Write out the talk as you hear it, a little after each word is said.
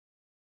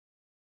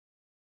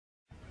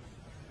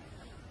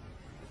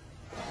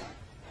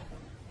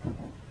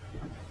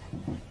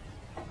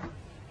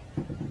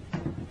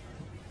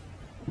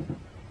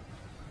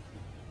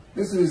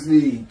This is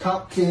the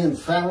top 10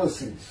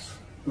 fallacies,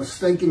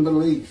 mistaken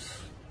beliefs,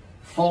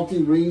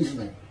 faulty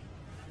reasoning,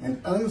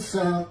 and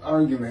unsound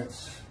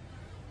arguments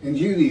in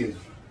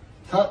Judaism.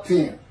 Top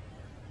 10.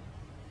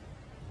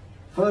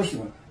 First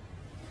one,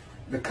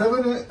 the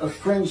covenant of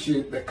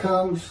friendship that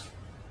comes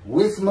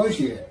with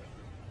Moshiach,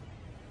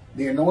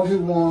 the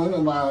anointed one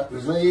of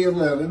Isaiah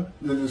 11,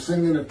 the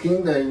descendant of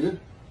King David,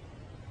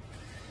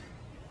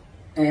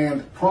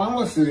 and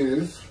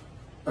promises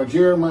of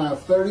Jeremiah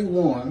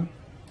 31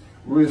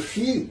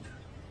 refute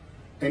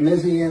a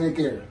Messianic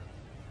era.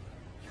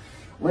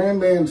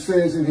 Rambam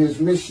says in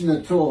his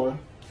Mishnah Torah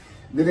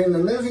that in the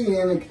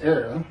Messianic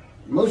era,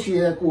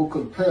 Moshiach will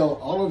compel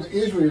all of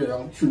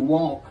Israel to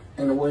walk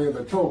in the way of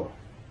the Torah,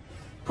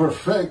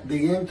 perfect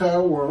the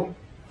entire world,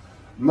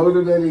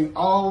 motivating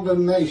all the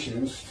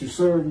nations to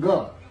serve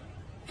God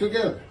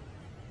together.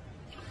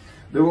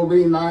 There will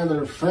be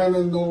neither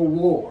famine nor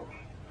war,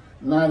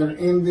 neither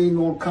envy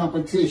nor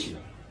competition.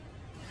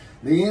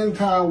 The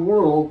entire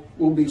world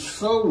will be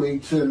solely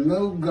to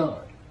know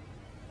God.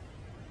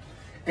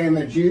 And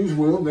the Jews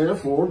will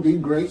therefore be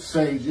great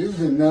sages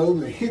and know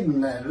the hidden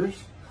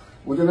matters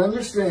with an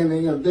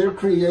understanding of their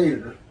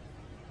Creator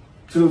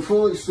to the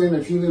full extent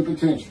of human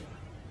potential.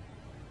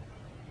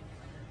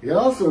 He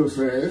also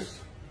says,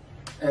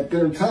 at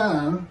that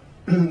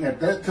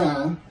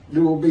time,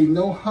 there will be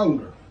no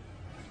hunger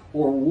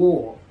or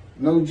war,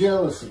 no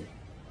jealousy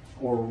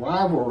or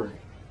rivalry,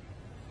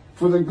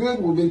 for the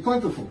good will be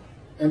plentiful,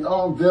 and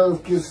all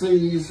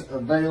delicacies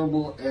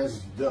available as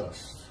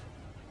dust.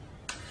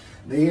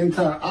 The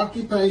entire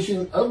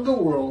occupation of the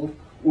world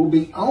will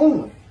be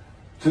only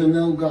to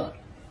know God.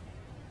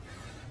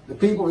 The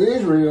people of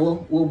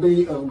Israel will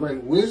be of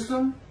great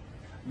wisdom.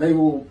 They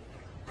will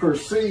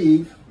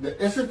perceive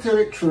the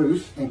esoteric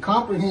truths and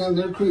comprehend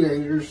their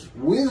Creator's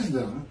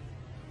wisdom,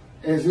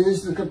 as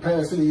is the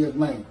capacity of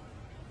man.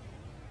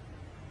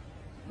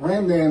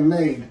 Rambam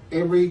made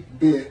every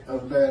bit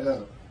of that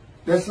up.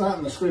 That's not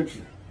in the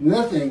scripture.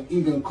 Nothing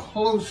even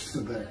close to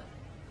that.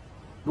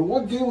 But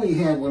what do we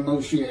have when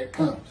Moshiach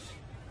comes?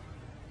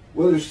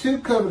 Well, there's two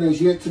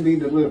covenants yet to be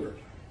delivered.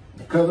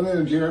 The covenant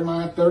of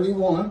Jeremiah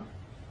 31,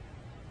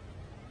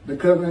 the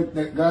covenant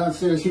that God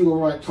says he will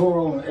write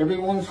Torah on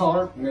everyone's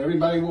heart and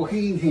everybody will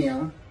heed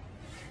him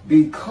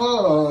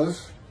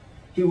because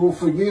he will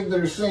forgive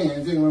their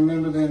sins and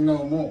remember them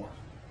no more.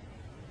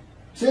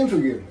 Sin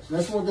forgiveness.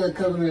 That's what that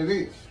covenant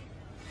is.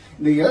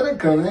 The other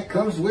covenant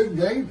comes with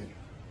David.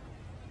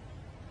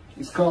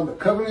 It's called the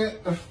covenant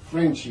of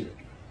friendship.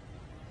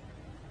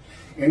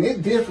 And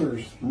it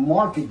differs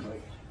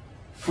markedly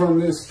from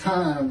this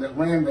time that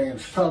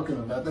Rambam's talking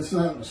about. That's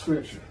not in the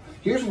scripture.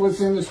 Here's what's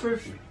in the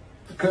scripture.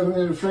 The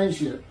covenant of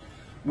friendship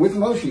with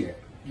Moshiach,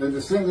 the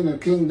descendant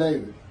of King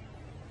David.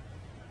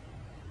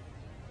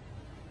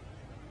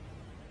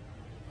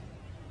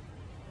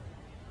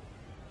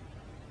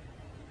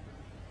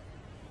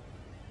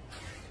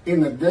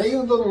 In the day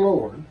of the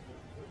Lord,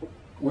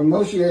 when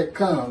Moshiach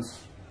comes,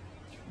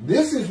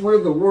 this is where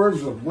the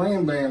words of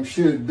Rambam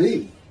should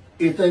be,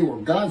 if they were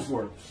God's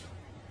words.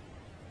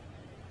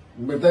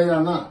 But they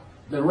are not.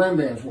 They're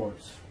Rambam's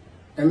words.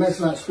 And that's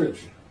not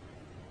scripture.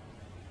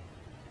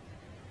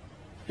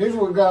 Here's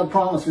what God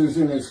promises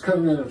in his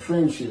covenant of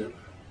friendship.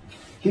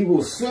 He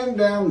will send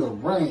down the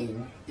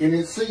rain in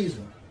its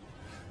season.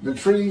 The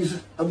trees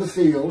of the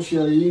field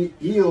shall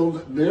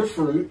yield their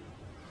fruit,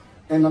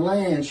 and the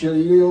land shall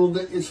yield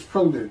its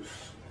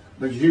produce.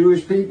 The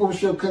Jewish people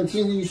shall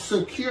continue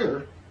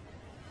secure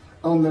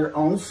on their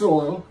own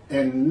soil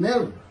and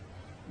never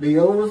be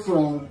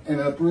overthrown and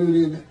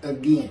uprooted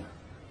again.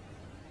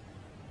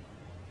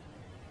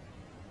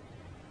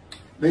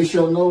 They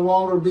shall no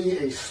longer be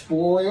a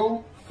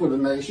spoil for the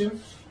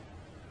nations.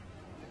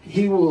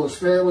 He will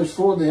establish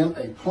for them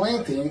a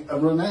planting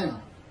of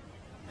renown.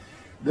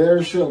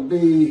 There shall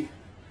be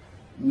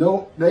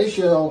they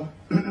shall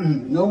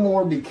no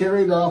more be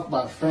carried off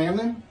by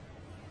famine.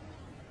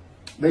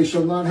 They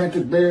shall not have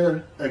to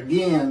bear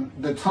again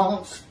the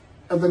taunts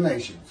of the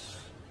nations.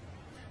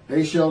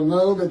 They shall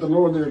know that the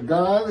Lord their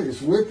God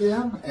is with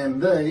them,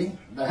 and they,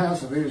 the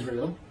house of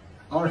Israel,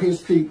 are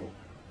his people.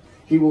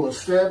 He will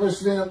establish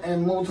them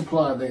and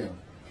multiply them.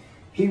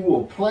 He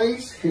will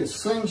place his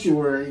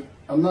sanctuary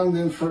among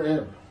them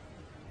forever.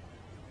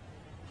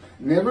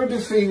 Never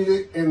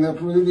defeated and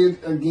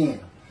uprooted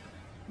again.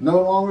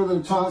 No longer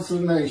the taunts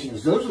of the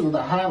nations. Those are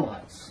the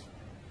highlights.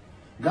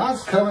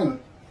 God's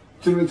coming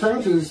to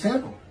return to his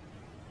temple.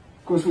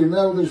 Of course, we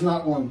know there's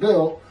not one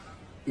built.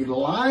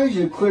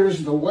 Elijah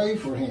clears the way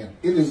for him.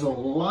 It is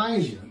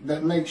Elijah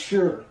that makes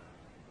sure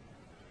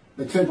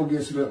the temple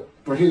gets built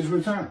for his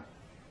return.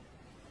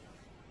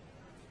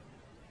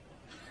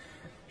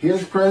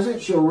 His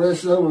presence shall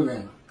rest over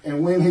them,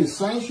 and when his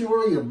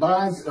sanctuary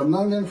abides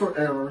among them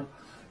forever,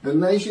 the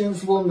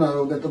nations will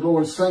know that the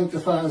Lord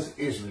sanctifies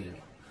Israel.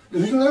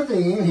 There's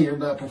nothing in here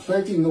about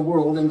perfecting the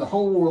world and the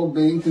whole world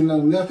being to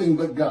know nothing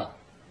but God.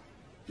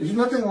 There's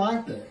nothing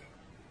like that.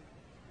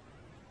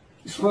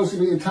 It's supposed to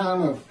be a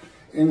time of,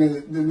 in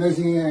the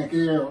Messianic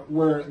era,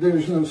 where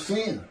there's no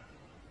sin.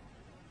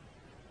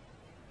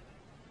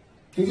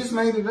 He just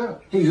made it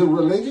up. He's a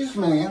religious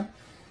man,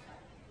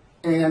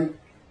 and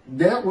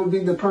that would be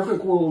the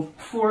perfect world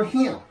for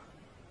him.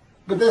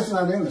 But that's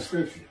not in the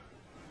scripture.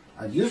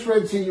 I just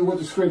read to you what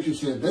the scripture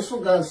said. That's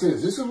what God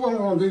says. This is what I'm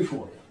going to do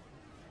for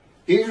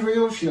you.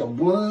 Israel shall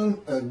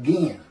bloom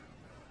again.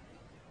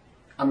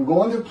 I'm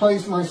going to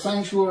place my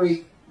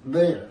sanctuary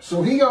there.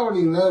 So he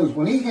already knows,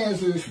 when he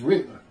has this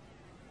written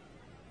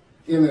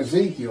in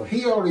Ezekiel,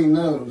 he already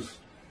knows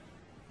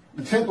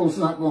the temple's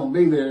not going to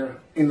be there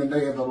in the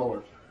day of the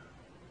Lord.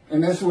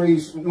 And that's where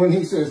when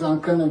he says,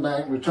 I'm coming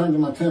back, return to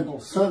my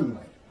temple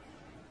suddenly.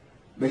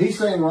 But he's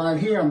saying right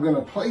here, I'm going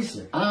to place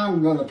it.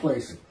 I'm going to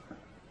place it.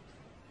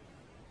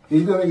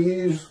 He's going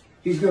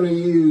to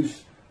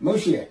use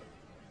Moshiach,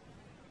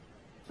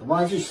 the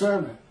righteous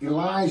servant,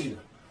 Elijah,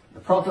 the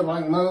prophet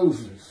like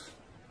Moses,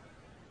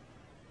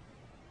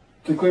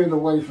 to clear the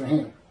way for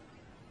him.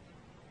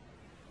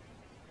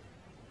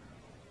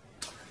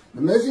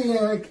 The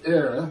Messianic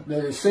era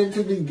that is said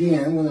to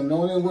begin when the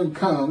anointed one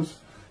comes,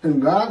 whom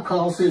God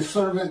calls his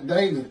servant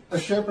David, a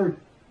shepherd.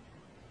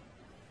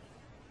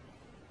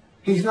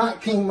 He's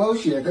not King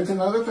Moshiach. That's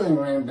another thing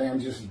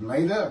Rambam just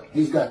made up.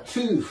 He's got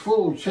 2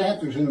 full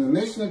chapters in the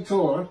Mishnah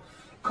Torah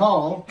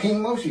called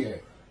King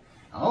Moshiach.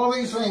 All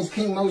these things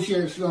King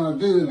Moshiach's going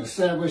to do and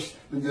establish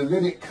the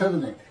Davidic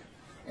covenant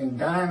and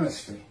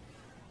dynasty.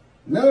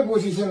 None of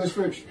which is in the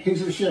scripture.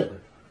 He's a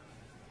shepherd.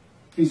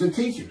 He's a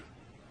teacher.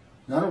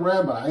 Not a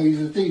rabbi, he's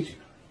a teacher.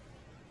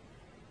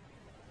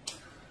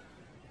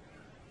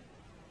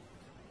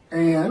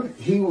 And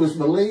he was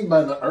believed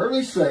by the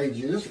early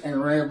sages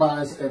and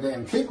rabbis of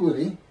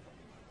antiquity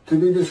to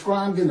be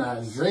described in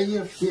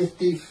Isaiah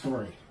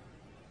 53.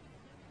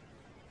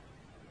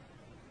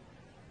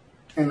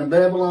 And the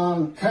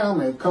Babylon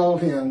Talmud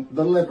called him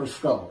the leper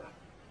scholar.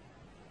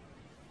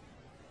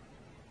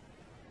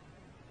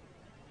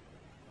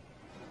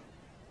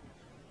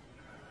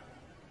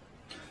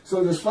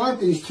 So despite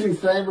these 2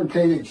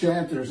 fabricated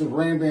chapters of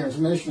Rambam's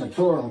Mishnah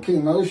Torah on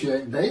King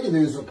Moshiach, David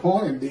is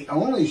appointed the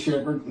only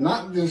shepherd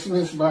not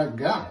dismissed by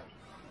God.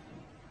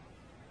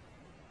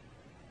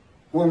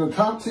 One of the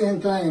top 10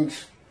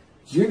 things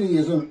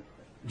Judaism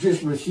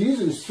just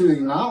refuses to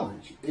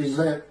acknowledge is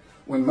that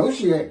when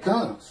Moshiach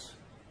comes,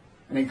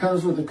 and he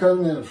comes with the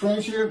covenant of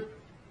friendship,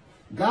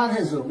 God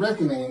has a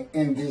reckoning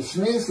and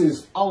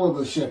dismisses all of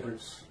the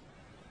shepherds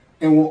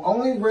and will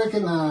only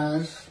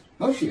recognize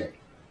Moshiach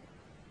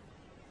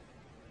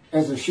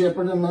as a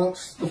shepherd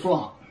amongst the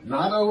flock.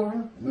 Not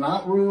over,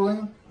 not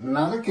ruling,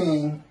 not a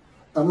king,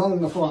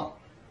 among the flock.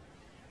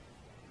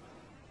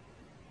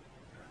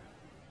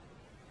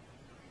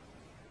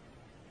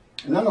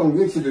 And I'm going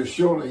to get to this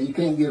shortly. You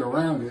can't get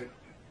around it.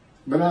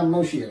 But I'm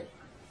Moshiach.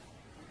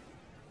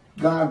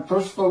 God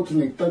first spoke to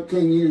me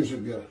 13 years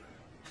ago.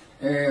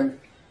 And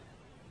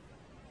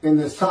in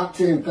this top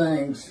 10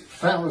 things,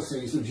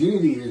 fallacies of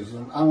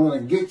Judaism, I'm going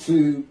to get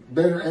to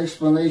better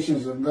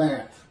explanations of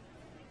that.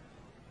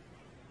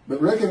 But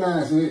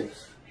recognize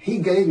this. He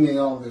gave me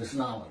all this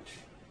knowledge.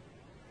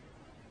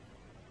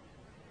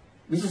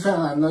 This is how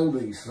I know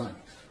these things.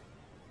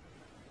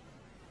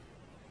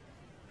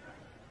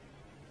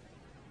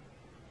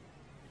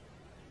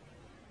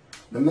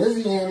 The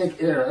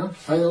Messianic era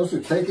fails to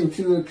take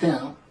into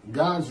account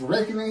God's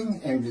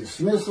reckoning and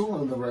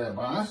dismissal of the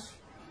rabbis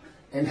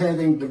and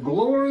having the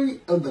glory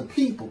of the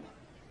people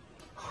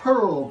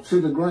hurled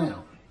to the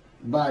ground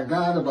by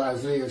God of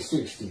Isaiah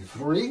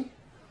 63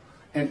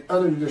 and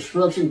utter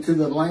destruction to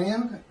the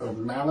land of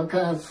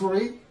Malachi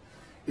 3,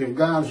 if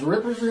God's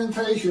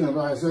representation of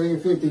Isaiah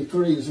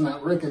 53 is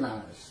not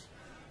recognized,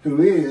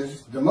 who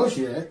is the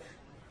Moshiach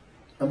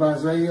of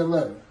Isaiah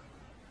 11.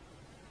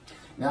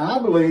 Now,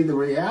 I believe the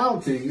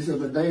realities of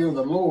the day of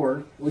the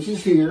Lord, which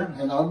is here,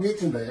 and I'll get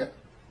to that,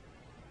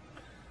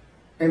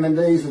 and the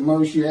days of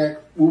Moshiach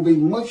will be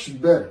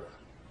much better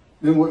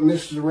than what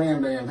Mr.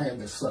 Rambam had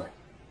to say.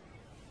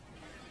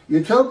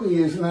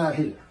 Utopia is not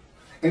here.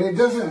 And it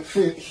doesn't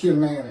fit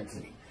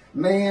humanity.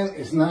 Man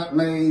is not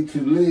made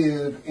to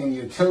live in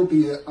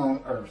utopia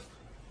on earth.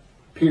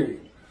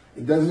 Period.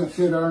 It doesn't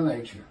fit our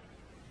nature.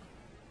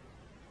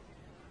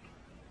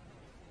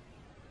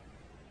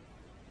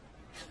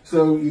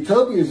 So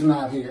utopia is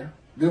not here.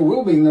 There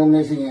will be no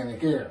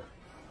Messianic era.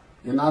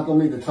 You're not going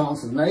to be the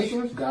taunts of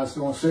nations. God's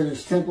going to set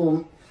his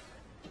temple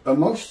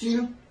amongst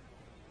you.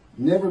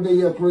 Never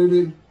be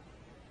uprooted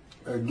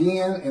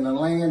again, and the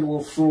land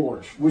will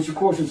flourish, which of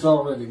course it's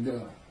already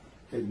done.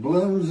 It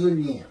blooms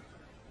again.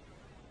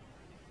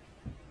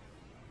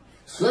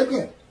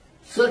 Second,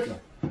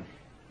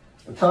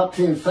 the top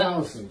 10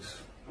 fallacies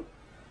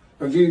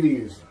of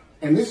Judaism.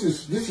 And this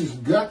has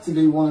got to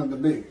be one of the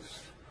biggest.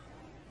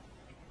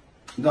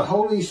 The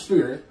Holy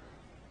Spirit,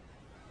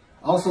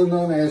 also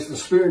known as the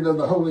Spirit of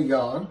the Holy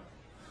God,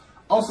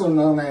 also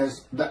known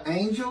as the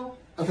angel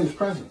of his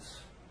presence,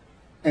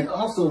 and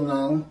also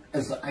known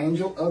as the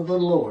angel of the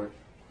Lord,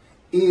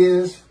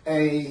 is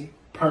a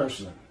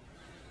person.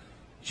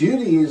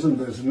 Judaism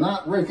does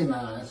not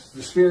recognize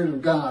the Spirit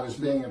of God as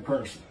being a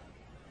person.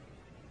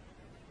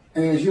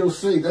 And as you'll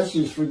see, that's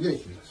just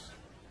ridiculous.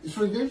 It's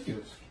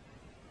ridiculous.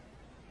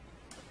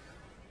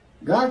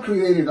 God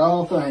created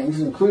all things,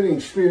 including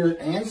spirit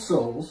and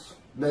souls,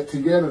 that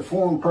together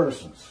form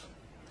persons.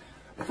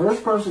 The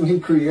first person he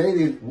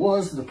created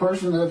was the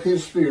person of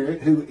his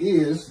spirit, who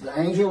is the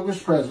angel of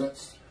his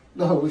presence,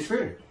 the Holy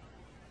Spirit.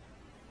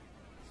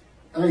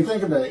 I mean,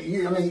 think about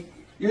it.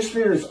 Your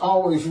spirit is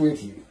always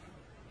with you.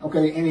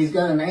 Okay, and he's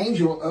got an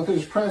angel of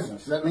his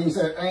presence. That means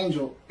that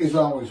angel is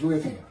always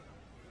with him.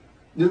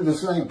 They're the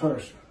same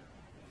person,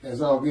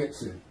 as I'll get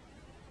to.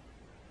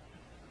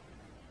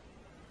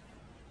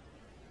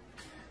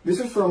 This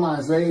is from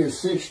Isaiah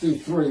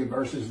 63,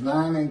 verses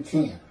 9 and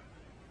 10.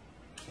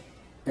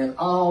 In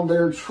all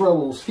their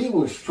troubles he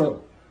was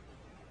troubled,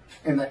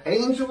 and the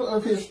angel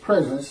of his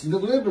presence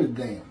delivered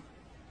them.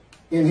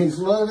 In his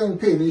love and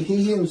pity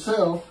he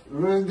himself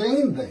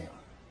redeemed them.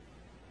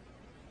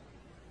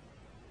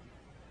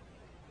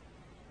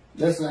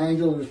 That's the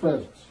angel of his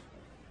presence.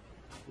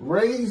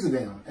 Raised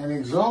them and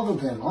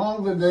exalted them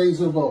all the days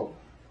of old.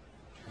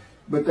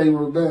 But they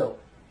rebelled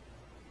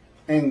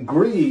and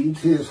grieved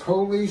his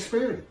Holy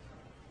Spirit.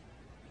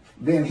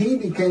 Then he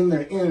became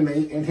their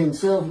enemy and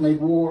himself made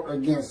war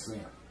against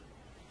them.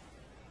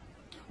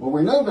 Well,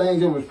 we know the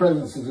angel of his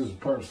presence is a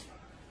person.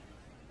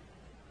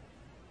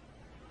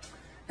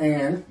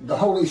 And the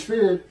Holy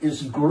Spirit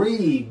is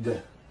grieved.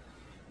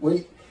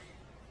 If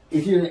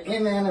you're an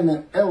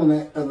inanimate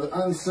element of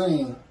the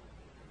unseen,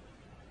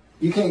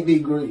 you can't be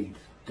grieved.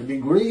 To be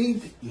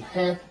grieved, you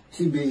have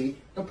to be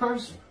a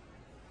person.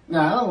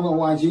 Now, I don't know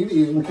why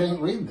Judaism can't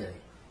read that.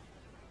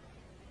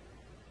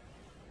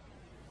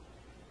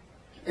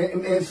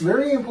 And it's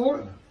very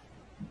important.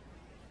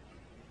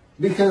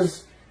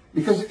 Because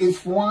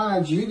it's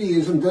why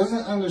Judaism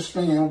doesn't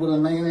understand what a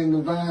man in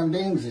divine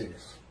beings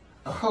is.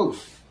 A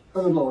host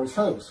of the Lord's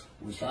host,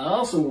 which I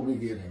also will be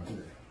getting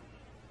to.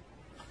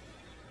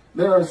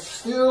 There are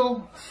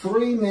still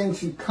 3 men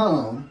to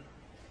come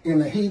in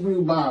the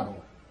Hebrew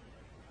Bible.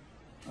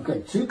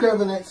 Okay, 2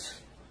 covenants,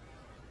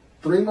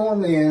 3 more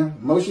men,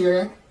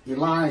 Moshiach,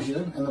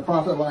 Elijah, and the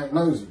prophet like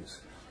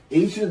Moses.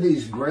 Each of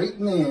these great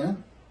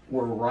men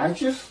were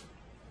righteous,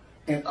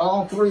 and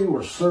all 3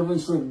 were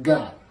servants of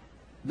God.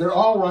 They're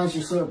all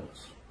righteous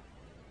servants.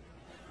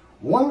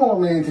 1 more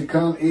man to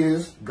come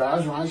is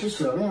God's righteous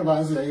servant of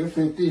Isaiah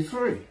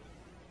 53.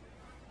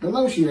 The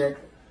Moshiach,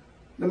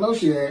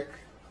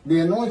 the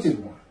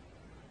anointed one.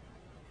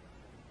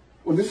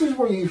 Well, this is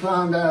where you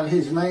find out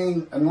his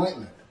main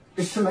anointment.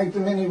 It's to make the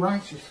many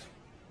righteous.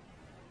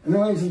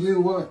 Anointed to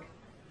do what?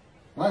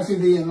 Why is he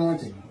the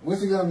anointed?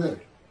 What's he going to do?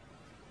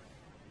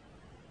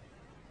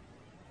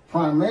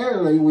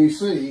 Primarily, we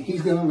see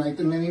he's going to make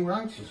the many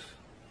righteous.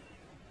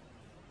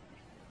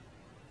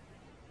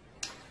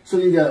 So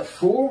you got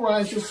 4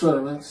 righteous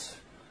servants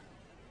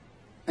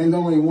and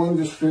only 1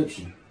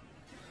 description.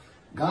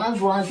 God's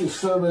righteous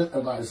servant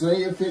of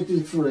Isaiah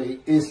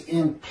 53 is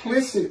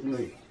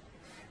implicitly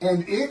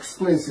and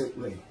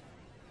explicitly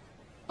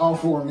all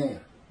 4 men.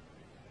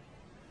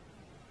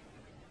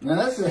 Now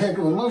that's the heck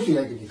of a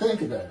Moshiach if you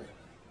think about it.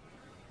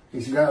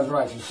 He's God's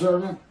righteous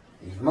servant.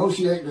 He's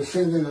Moshiach,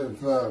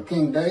 descendant of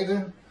King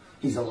David.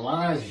 He's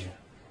Elijah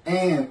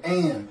and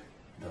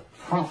the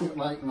prophet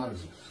like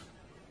Moses.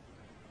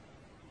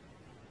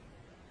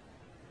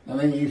 I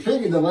mean, you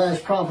figure the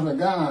last prophet of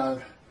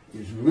God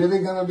is really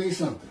going to be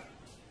something.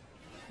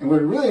 And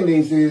what it really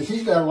means is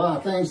he's got a lot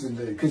of things to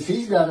do because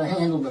he's got to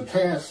handle the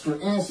task, for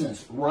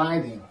instance,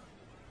 writing.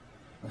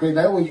 Okay,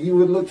 you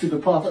would look to the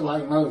prophet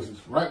like Moses,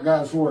 write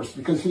God's words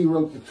because he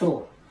wrote the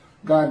Torah.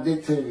 God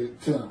dictated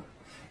it to him.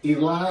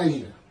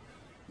 Elijah,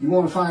 you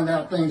want to find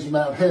out things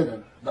about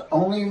heaven. The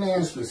only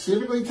man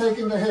specifically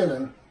taken to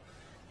heaven,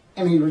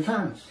 and he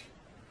returns.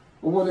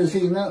 Well, what does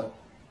he know?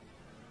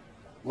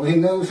 Well, he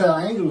knows how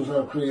angels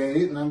are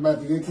created, and I'm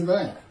about to get to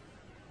that.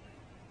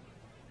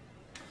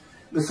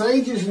 The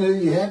sages knew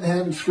you had to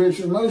have a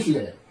description of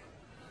Moshiach,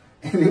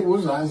 and it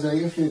was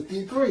Isaiah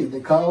 53. They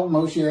called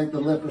Moshiach the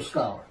leper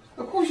scholar.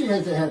 Of course you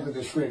have to have the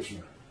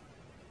description.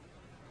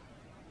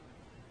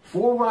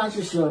 4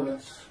 righteous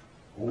servants,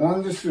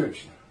 1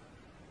 description.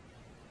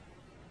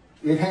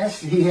 He has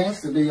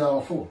to be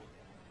all 4.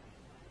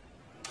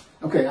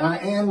 Okay, I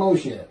am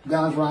Moshiach,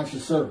 God's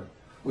righteous servant,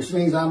 which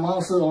means I'm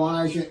also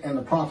Elijah and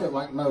the prophet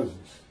like Moses.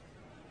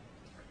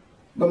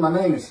 But my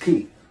name is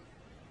Keith.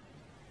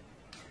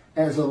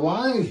 As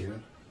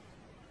Elijah,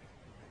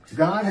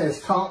 God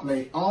has taught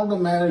me all the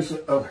matters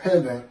of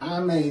heaven I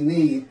may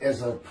need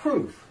as a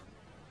proof,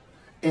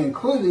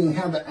 including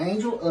how the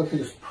angel of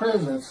his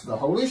presence, the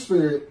Holy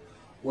Spirit,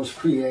 was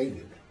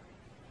created.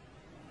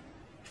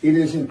 It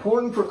is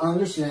important for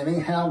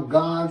understanding how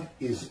God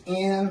is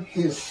in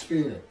his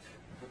spirit.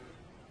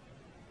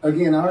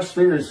 Again, our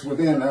spirit's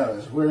within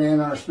us. We're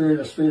in our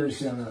spirit's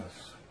in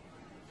us.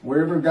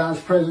 Wherever God's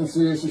presence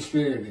is, the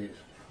spirit is.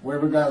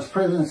 Wherever God's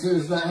presence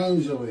is, the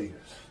angel is.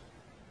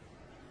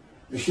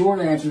 The short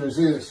answer is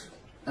this.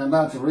 I'm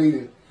about to read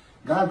it.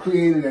 God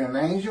created an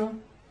angel,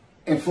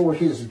 and for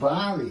his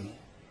body,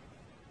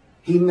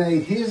 he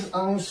made his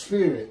own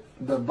spirit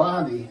the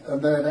body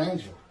of that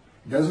angel.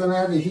 Doesn't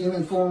have the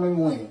human form and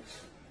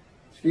wings.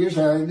 Here's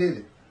how he did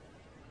it.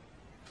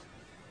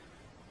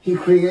 He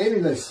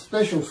created a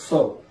special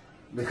soul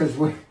because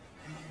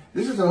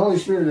this is the Holy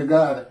Spirit of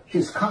God,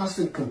 his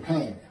constant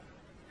companion.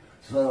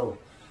 So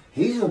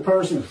he's a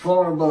person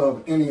far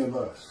above any of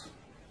us.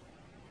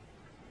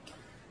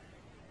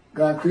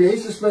 God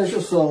creates a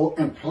special soul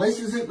and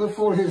places it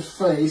before his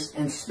face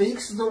and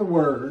speaks the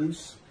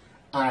words,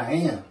 I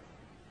am.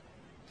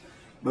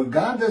 But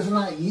God does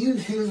not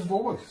use his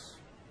voice.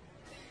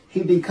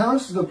 He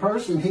becomes the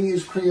person he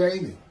is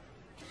creating.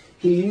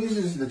 He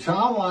uses the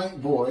childlike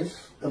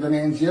voice of an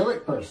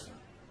angelic person.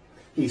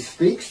 He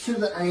speaks to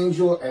the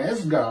angel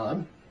as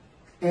God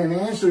and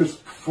answers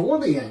for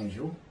the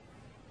angel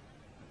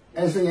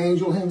as the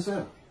angel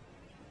himself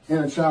in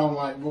a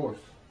childlike voice.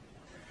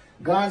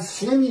 God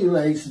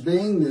simulates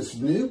being this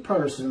new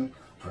person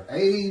for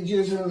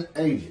ages and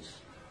ages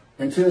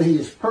until he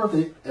is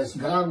perfect as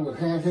God would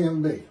have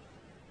him be.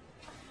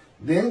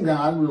 Then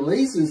God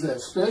releases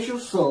that special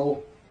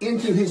soul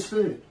into his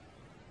spirit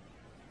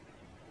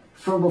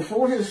from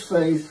before his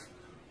face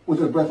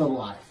with a breath of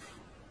life.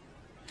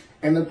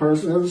 And the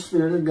person of the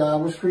Spirit of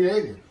God was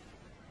created.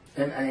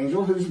 An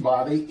angel whose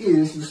body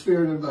is the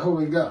Spirit of the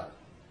Holy God,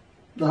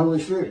 the Holy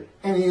Spirit.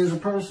 And he is a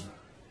person.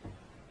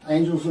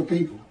 Angels are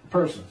people,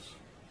 persons.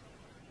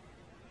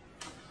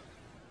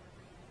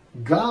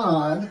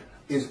 God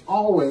is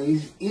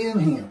always in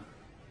him.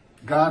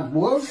 God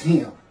was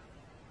him.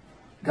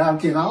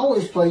 God can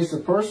always place the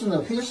person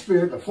of his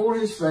Spirit before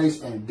his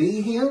face and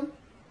be him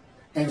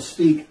and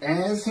speak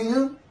as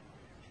him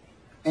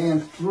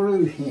and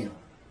through him.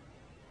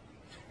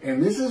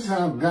 And this is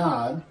how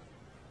God,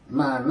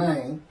 my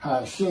name,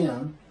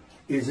 Hashem,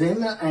 is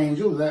in the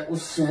angel that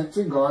was sent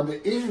to guard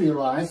the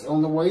Israelites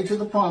on the way to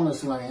the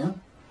promised land,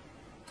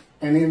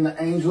 and in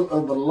the angel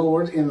of the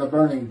Lord in the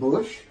burning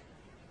bush.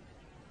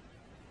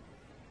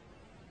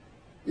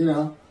 You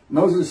know,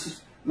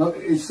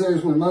 it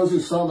says when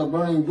Moses saw the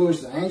burning bush,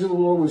 the angel of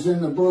the Lord was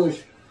in the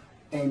bush,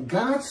 and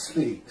God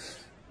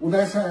speaks. Well,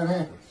 that's how it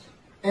happens.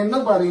 And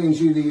nobody in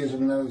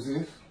Judaism knows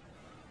this.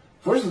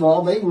 First of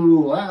all, they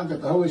rule out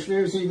that the Holy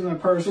Spirit is even a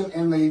person,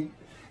 and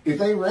if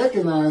they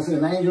recognize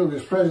an angel of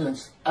his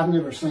presence, I've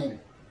never seen it.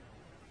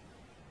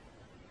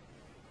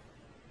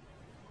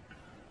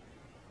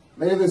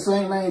 They're the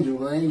same angel,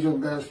 the angel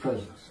of God's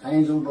presence,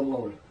 angel of the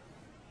Lord.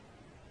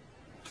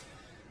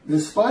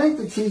 Despite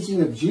the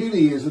teaching of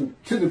Judaism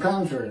to the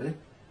contrary,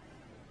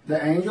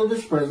 the angel of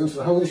his presence,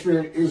 the Holy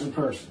Spirit, is a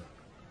person.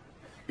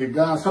 If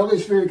God's Holy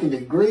Spirit can be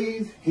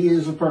grieved, he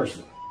is a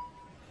person.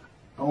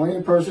 Only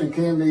a person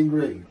can be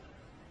grieved.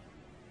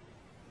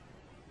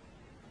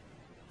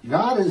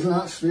 God is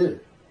not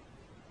spirit.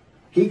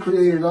 He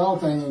created all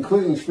things,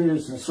 including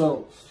spirits and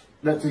souls,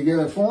 that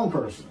together form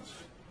persons.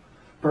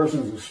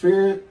 Persons of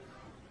spirit,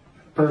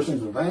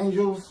 persons of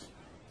angels,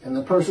 and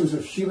the persons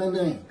of human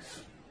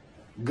beings.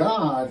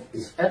 God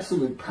is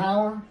absolute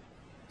power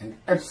and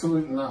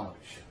absolute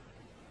knowledge.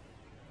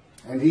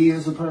 And he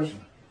is a person.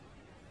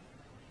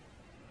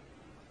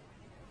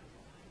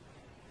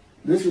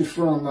 This is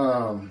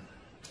from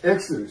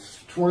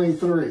Exodus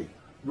 23,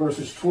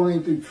 verses 20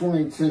 through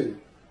 22.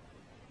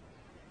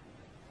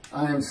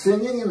 I am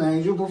sending an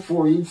angel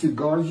before you to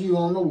guard you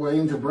on the way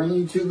and to bring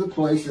you to the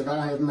place that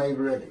I have made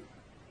ready.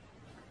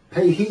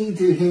 Pay heed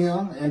to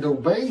him and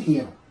obey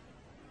him.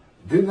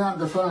 Do not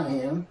defy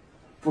him,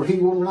 for he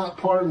will not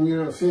pardon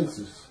your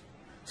offenses,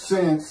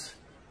 since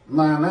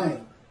my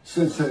name,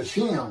 since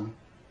Hashem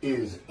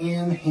is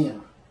in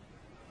him.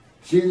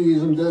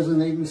 Judaism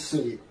doesn't even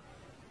see it.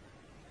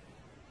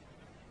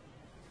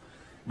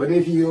 But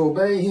if you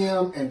obey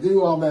him and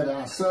do all that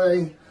I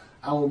say,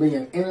 I will be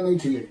an enemy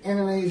to your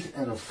enemies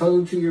and a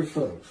foe to your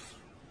foes.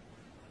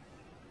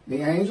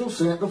 The angel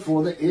sent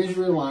before the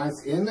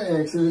Israelites in the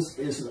Exodus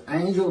is the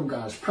angel of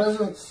God's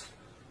presence,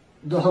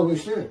 the Holy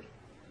Spirit.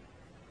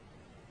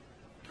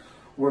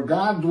 Where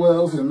God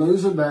dwells and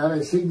moves about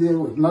as he did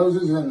with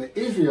Moses and the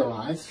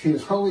Israelites,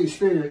 his Holy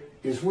Spirit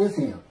is with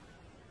him.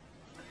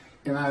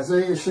 In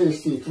Isaiah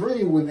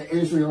 63, when the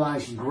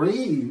Israelites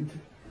grieved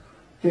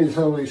his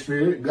Holy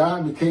Spirit,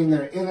 God became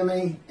their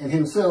enemy and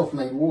himself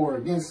made war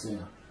against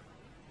them.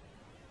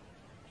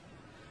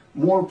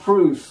 More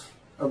proofs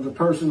of the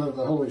person of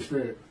the Holy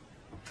Spirit.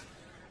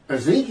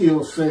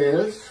 Ezekiel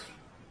says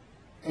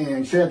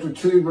in chapter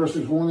 2,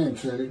 verses 1 and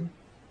 2,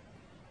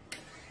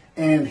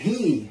 and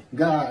he,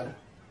 God,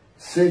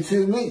 said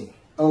to me,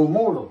 O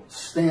mortal,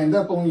 stand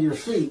up on your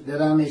feet,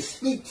 that I may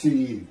speak to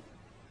you.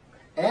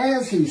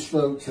 As he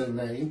spoke to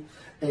me,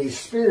 a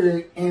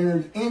spirit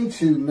entered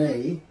into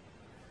me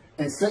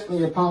and set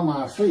me upon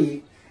my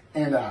feet,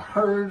 and I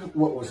heard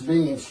what was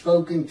being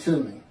spoken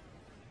to me.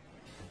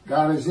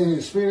 God is in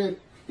his spirit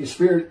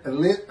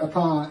lit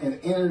upon and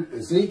entered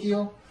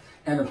Ezekiel,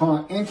 and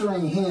upon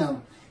entering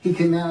him, he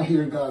can now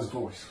hear God's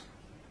voice.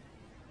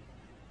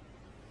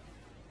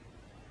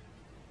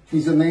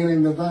 He's a man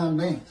in divine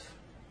beings.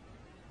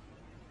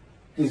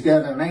 He's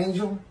got an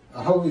angel,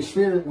 a Holy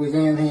Spirit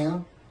within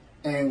him,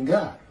 and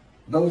God.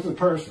 Both are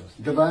persons,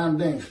 divine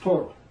beings,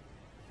 plural.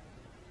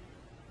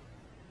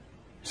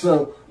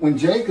 So when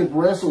Jacob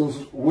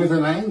wrestles with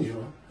an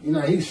angel, you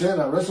know, he said,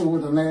 I wrestle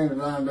with a man in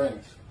divine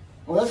beings.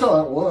 Well, that's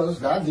all it was.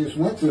 God just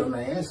went to a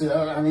man and said,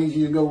 I need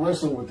you to go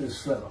wrestle with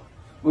this fellow.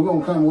 We're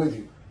going to come with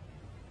you.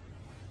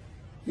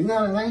 He's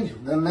not an angel.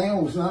 The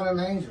man was not an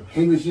angel.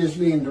 He was just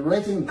being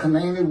directed and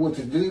commanded what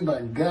to do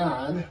by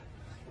God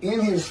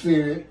in his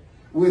spirit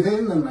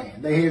within the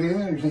man. They had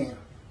entered him.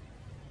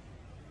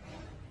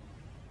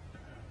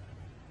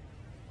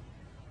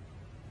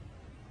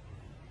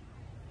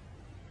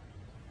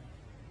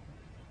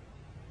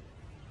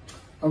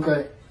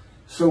 Okay,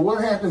 so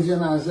what happens in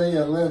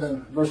Isaiah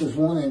 11, verses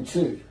 1 and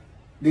 2?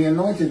 The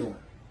anointed one,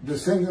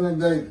 descendant of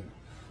David,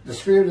 the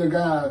Spirit of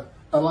God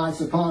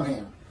alights upon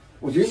him.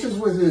 Well, just as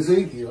with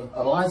Ezekiel,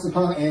 alights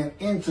upon and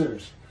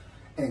enters,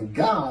 and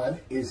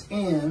God is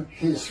in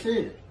his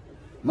spirit.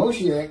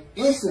 Moshiach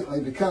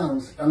instantly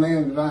becomes a man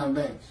of divine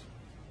beings.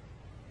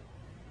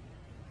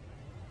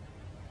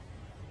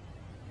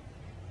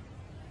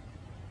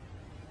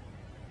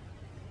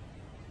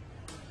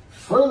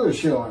 Further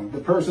showing the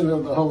person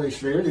of the Holy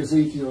Spirit,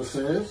 Ezekiel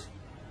says,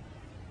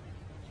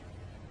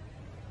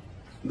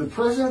 the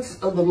presence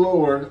of the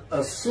Lord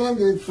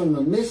ascended from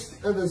the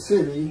midst of the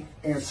city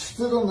and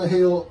stood on the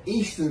hill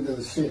east of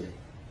the city.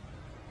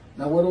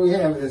 Now what do we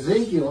have?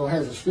 Ezekiel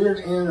has a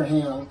spirit enter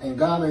him and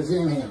God is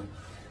in him.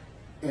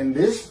 In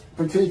this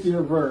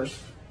particular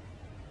verse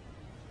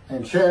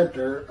and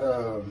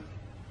chapter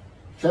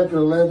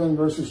 11,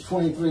 verses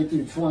 23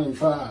 through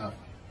 25,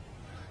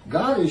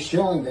 God is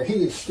showing that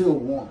he is still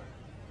one.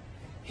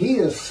 He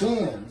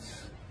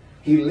ascends.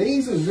 He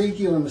leaves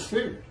Ezekiel in the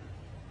spirit,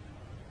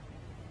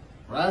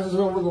 rises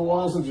over the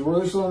walls of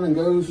Jerusalem and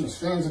goes and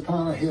stands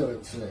upon a hill,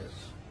 it says,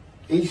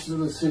 east of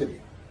the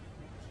city.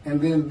 And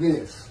then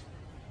this.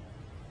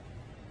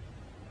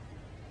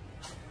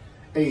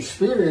 A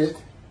spirit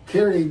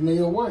carried me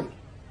away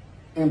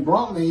and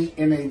brought me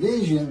in a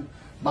vision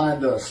by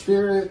the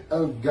Spirit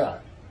of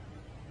God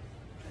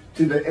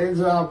to the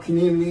exiled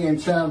community in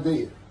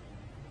Chaldea.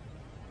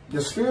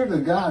 The Spirit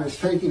of God is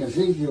taking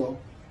Ezekiel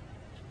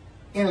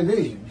in a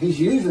vision. He's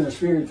using a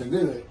spirit to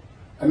do it,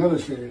 another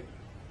spirit.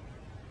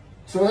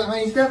 So that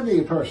means he's got to be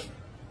a person.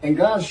 And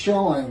God's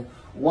showing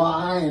why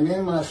I am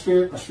in my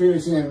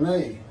spirit's in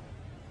me.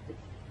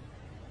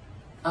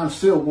 I'm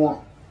still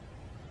one.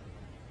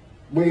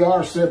 We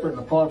are separate and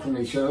apart from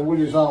each other. We're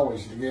just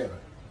always together.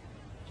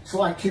 It's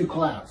like two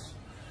clouds.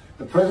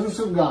 The presence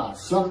of God,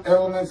 some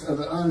elements of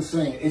the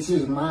unseen. It's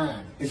his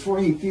mind. It's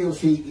where he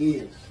feels he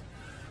is.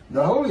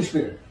 The Holy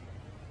Spirit,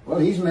 well,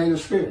 he's made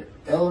of spirit,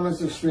 elements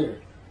of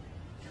spirit.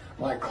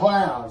 Like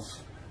clouds,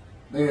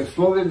 they have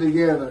floated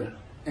together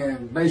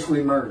and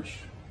basically merged.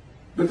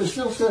 But they're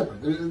still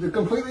separate. They're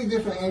completely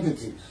different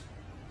entities.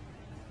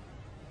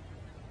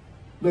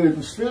 But if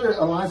the Spirit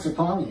alights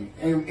upon you,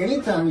 and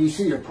anytime you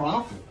see a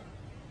prophet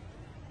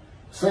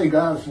say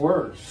God's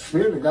words, the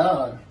Spirit of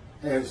God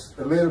has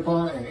lit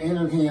upon and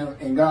entered him,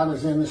 and God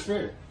is in the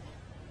Spirit.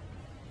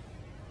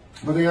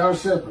 But they are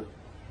separate.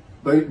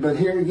 But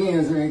here again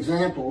is an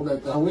example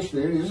that the Holy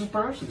Spirit is a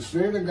person, the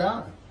Spirit of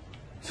God.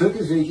 Took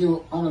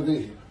Ezekiel on a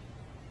vision.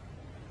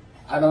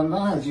 I don't know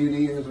how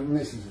Judaism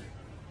misses it.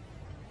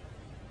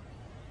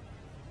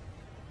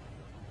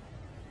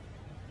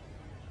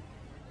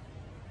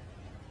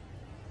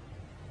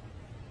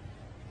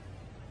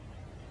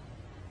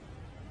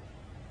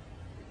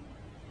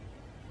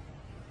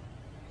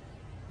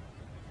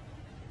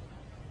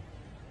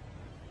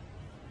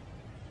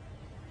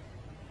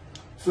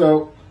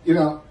 So, you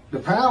know, the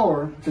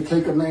power to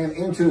take a man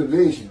into a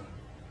vision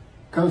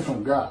comes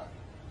from God.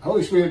 The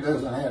Holy Spirit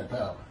doesn't have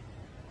power.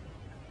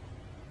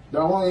 The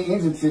only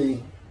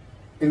entity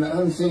in the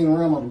unseen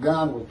realm of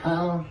God with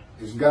power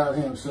is God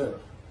himself.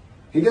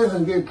 He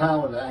doesn't give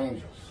power to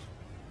angels.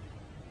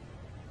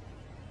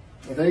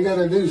 If they got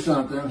to do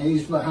something,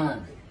 he's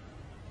behind it.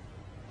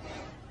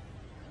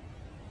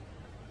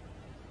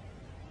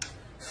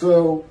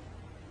 So,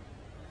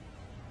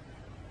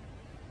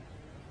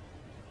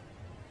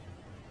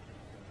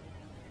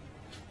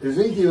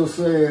 Ezekiel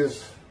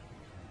says,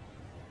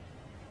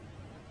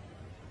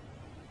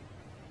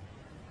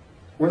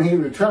 when he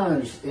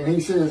returns, and he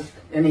says,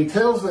 and he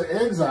tells the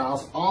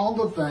exiles all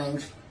the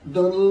things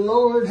the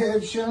Lord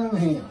had shown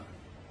him.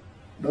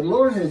 The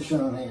Lord had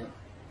shown him.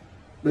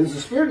 But it's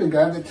the Spirit of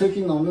God that took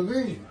him on the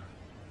vision.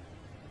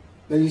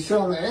 That he's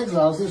telling the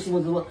exiles, this is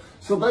what the Lord...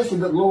 So basically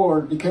the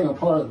Lord became a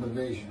part of the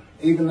vision.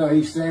 Even though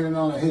he's standing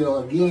on a hill,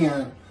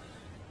 again,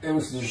 it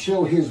was to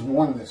show his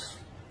oneness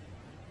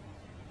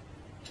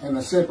and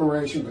the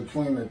separation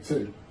between the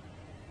two.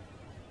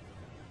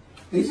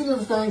 These are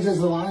the things as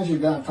Elijah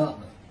God taught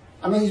me.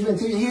 I mean,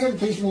 he had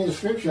to teach me the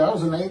scripture. I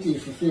was an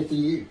atheist for 50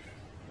 years.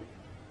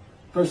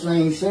 First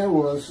thing he said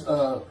was,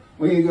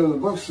 we need to go to the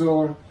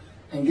bookstore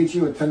and get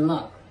you a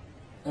Tanakh.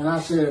 And I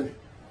said,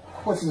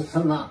 what's the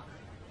Tanakh?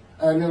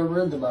 I had never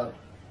read the Bible.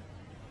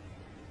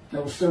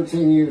 That was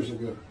 13 years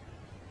ago.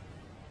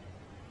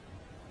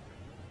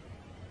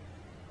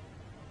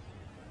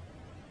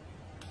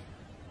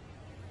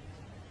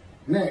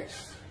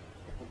 Next,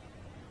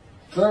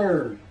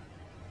 third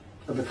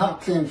of the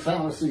top 10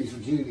 fallacies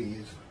of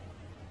Judaism.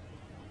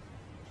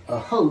 A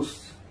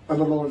host of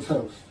the Lord's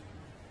host.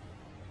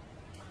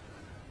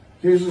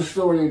 Here's the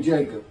story of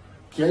Jacob.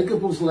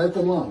 Jacob was left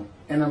alone,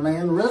 and a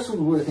man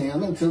wrestled with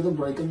him until the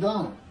break of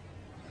dawn.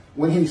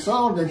 When he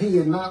saw that he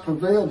had not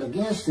prevailed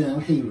against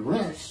him, he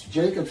wrenched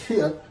Jacob's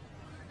hip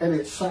at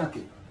its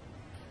socket,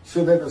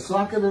 so that the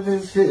socket of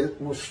his hip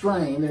was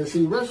strained as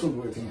he wrestled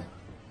with him.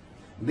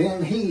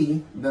 Then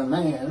he, the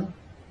man,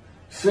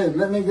 said,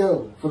 "Let me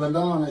go, for the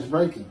dawn is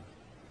breaking."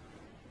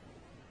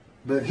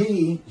 But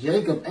he,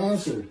 Jacob,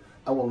 answered,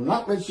 "I will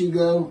not let you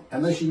go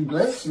unless you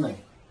bless me."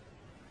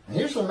 And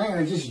here's a man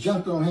that just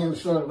jumped on him and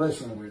started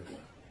wrestling with him.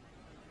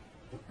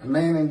 A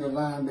man in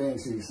divine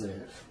beings, he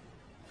says.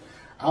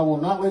 "I will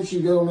not let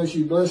you go unless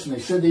you bless me."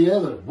 Said the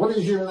other, "What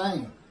is your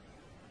name?"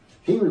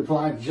 He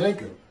replied,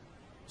 "Jacob."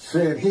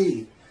 Said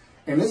he,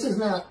 and this is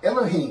now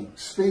Elohim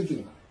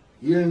speaking,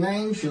 "Your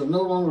name shall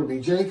no longer be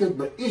Jacob,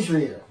 but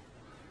Israel,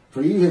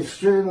 for you have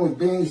striven with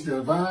beings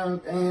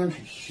divine and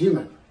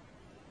human,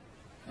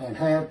 and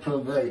have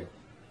prevailed."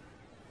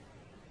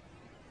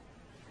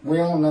 We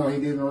all know he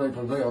didn't really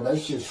prevail.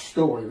 That's just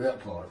story,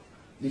 that part.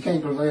 You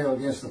can't prevail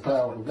against the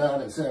power of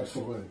God. It's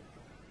absolute.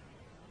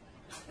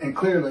 And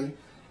clearly,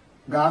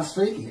 God's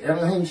speaking.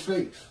 Elohim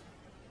speaks.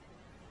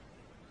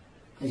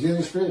 He's in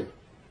the spirit.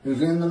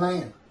 He's in the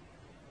man.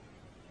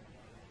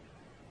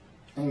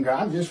 And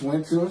God just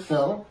went to a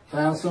fellow,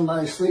 found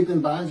somebody sleeping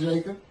by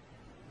Jacob,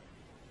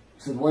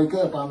 said, "Wake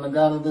up, I'm the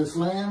God of this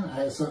land.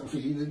 I have something for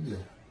you to do."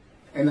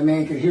 And the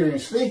man could hear him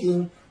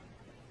speaking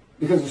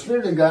because the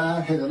Spirit of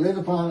God had lit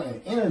upon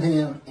and entered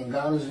him, and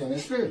God was in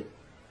his spirit.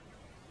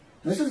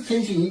 This is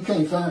teaching you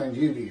can't find in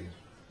Judaism,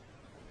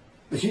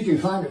 but you can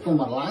find it from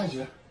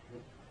Elijah.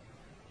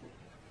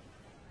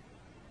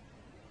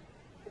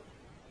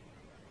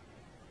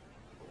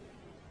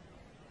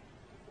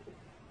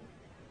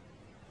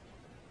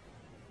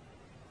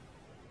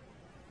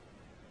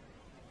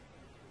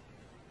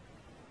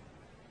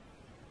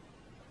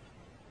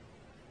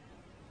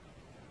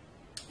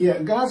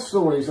 Yet God's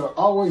stories are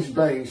always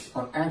based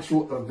on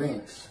actual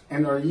events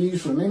and are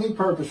used for many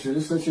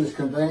purposes, such as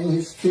conveying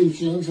his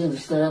teachings and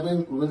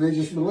establishing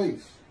religious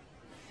beliefs.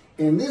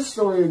 In this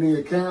story,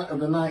 the account of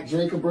the night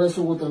Jacob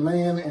wrestled with a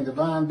man and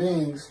divine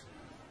beings,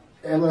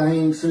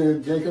 Elohim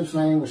said Jacob's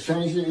name was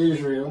changed to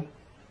Israel.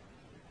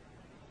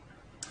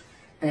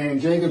 And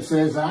Jacob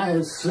says, "I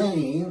have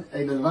seen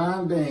a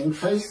divine being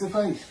face to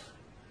face,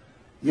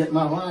 yet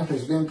my life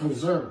has been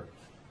preserved."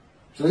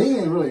 So he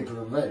didn't really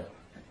prevail.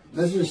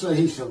 Let's just say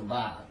he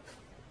survived.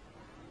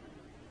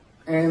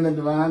 And the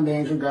divine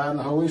beings are God and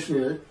the Holy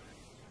Spirit.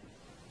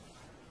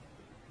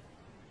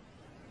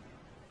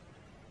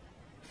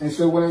 And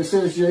so when it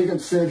says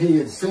Jacob said he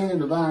had seen a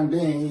divine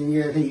being, and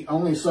yet he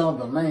only saw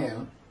the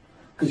man,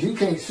 because you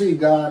can't see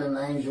God and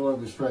the angel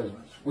of his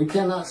presence. We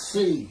cannot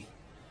see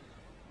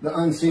the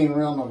unseen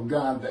realm of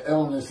God, the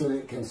elements that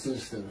it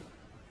consists of.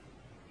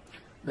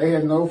 They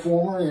had no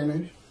form or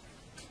image.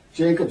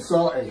 Jacob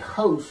saw a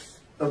host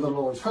of the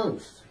Lord's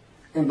host,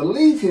 and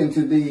believed him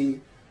to be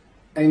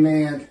a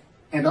man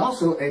and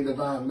also a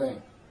divine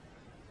being.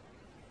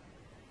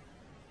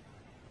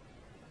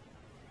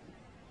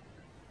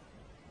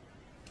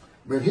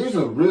 But here's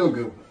a real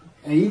good one,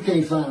 and you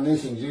can't find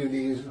this in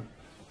Judaism.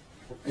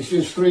 It's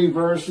just 3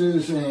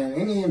 verses, and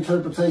any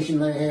interpretation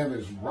they have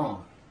is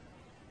wrong,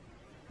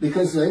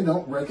 because they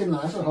don't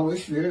recognize the Holy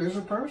Spirit as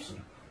a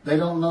person. They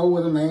don't know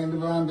what a man of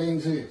divine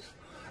beings is.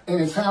 And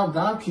it's how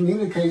God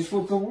communicates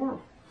with the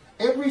world.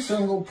 Every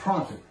single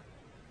prophet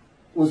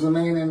was a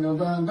man in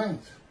divine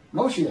beings.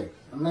 Moshiach,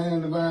 a man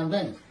in divine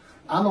beings.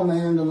 I'm a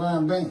man in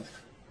divine beings.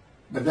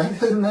 But that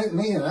doesn't make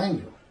me an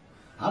angel.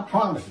 I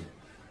promise you.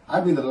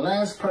 I'd be the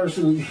last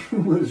person you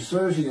would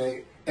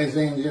associate as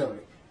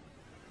angelic.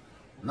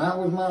 Not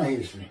with my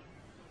history.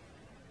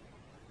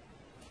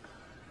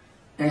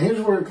 And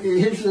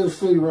here's those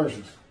 3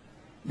 verses.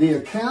 The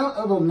account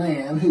of a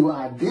man who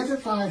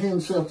identified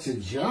himself to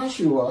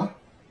Joshua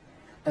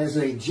as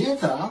a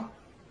Gentile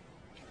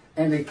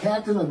and a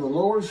captain of the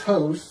Lord's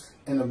host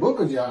in the book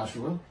of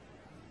Joshua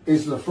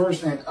is the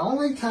first and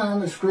only time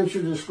the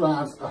scripture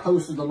describes a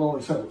host of the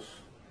Lord's host.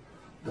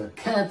 The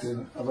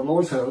captain of the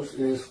Lord's host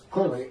is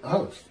clearly a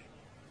host.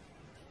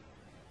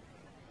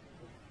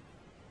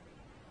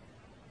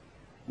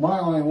 Why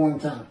only one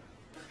time?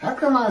 How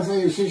come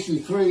Isaiah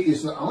 63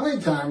 is the only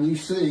time you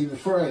see the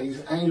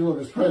phrase angel of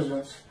his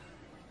presence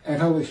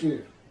and Holy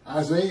Spirit?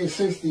 Isaiah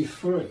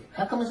 63.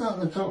 How come it's not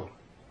in the Torah?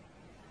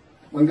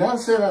 When God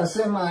said, "I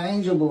send my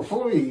angel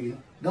before you,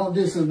 don't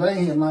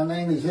disobey him, my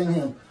name is in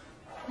him,"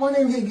 why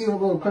didn't he give a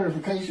little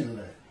clarification of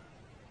that?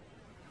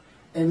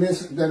 And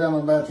this that I'm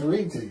about to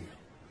read to you.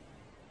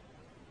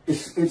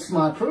 It's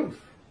my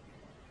proof.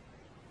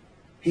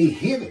 He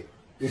hid it.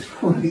 It's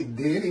what he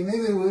did. He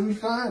knew they wouldn't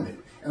find it.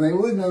 And they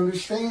wouldn't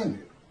understand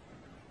it.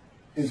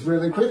 It's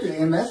really cryptic.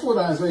 And that's what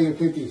Isaiah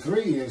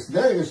 53 is.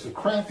 That is the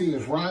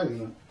craftiest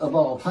writing of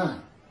all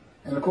time.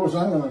 And of course,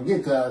 I'm going to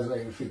get to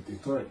Isaiah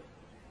 53.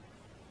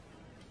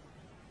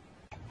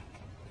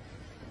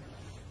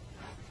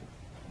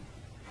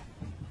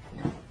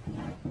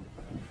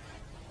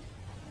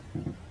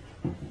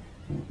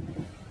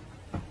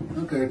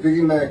 Okay,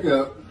 picking back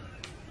up.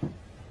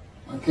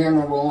 I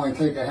camera will only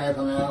take a half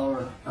an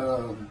hour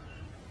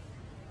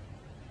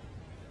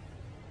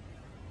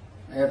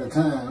at a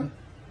time.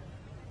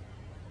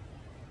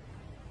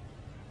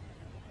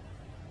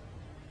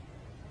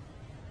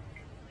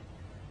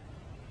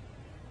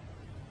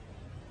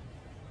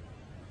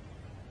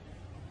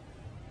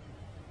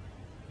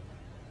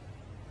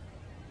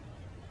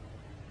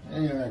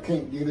 And I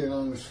can't get it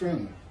on the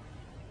screen.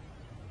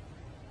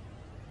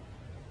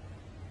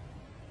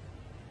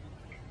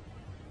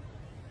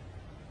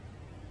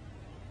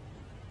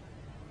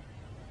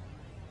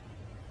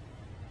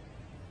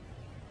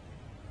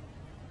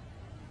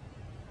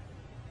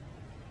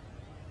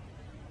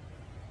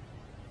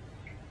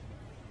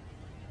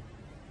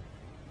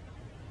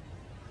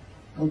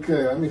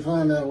 Okay, let me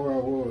find out where I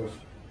was.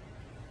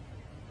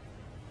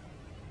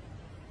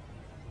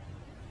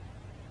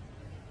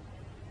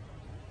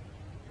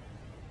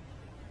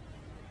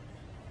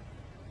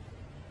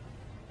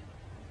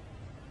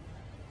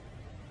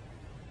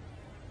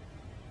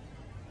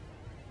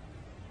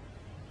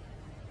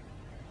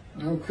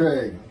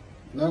 Okay,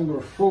 number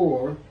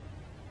 4.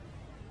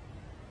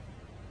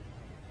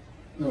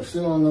 No,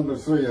 still on number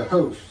 3, a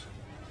host.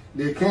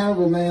 The account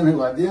of a man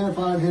who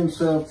identified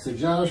himself to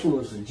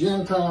Joshua as a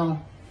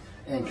Gentile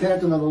and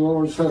captain of the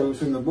Lord's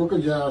host in the book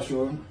of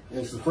Joshua.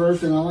 It's the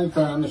first and only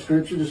time the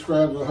scripture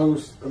describes the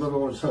host of the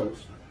Lord's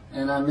host.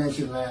 And I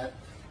mentioned that,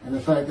 and the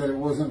fact that it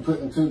wasn't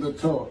put into the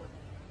Torah.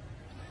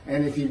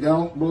 And if you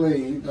don't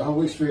believe the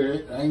Holy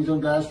Spirit, the angel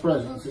of God's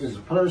presence, is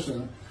a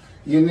person,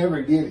 you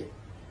never get it.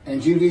 And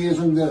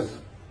Judaism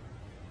doesn't.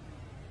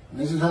 And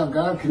this is how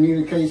God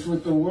communicates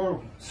with the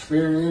world.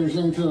 Spirit enters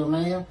into a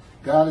man.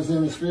 God is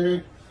in the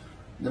Spirit.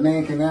 The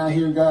man can now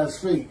hear God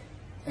speak.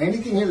 And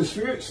he can hear the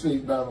Spirit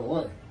speak, by the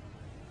way.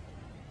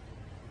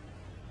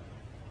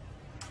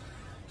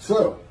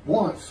 So,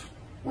 once,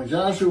 when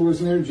Joshua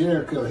was near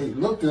Jericho, he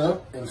looked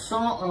up and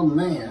saw a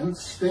man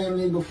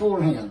standing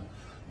before him,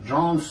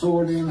 drawn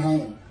sword in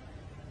hand.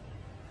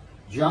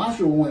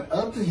 Joshua went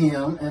up to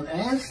him and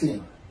asked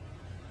him,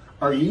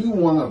 "Are you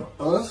one of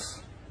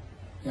us,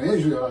 an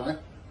Israelite,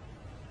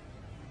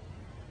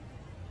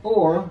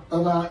 or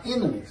of our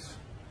enemies?"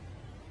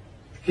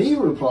 He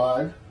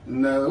replied,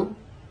 "No,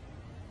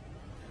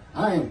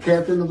 I am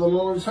captain of the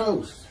Lord's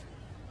host.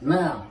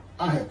 Now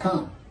I have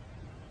come."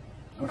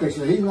 Okay,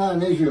 so he's not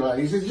an Israelite,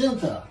 he's a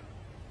Gentile.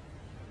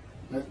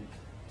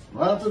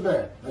 Right off the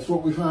bat, that's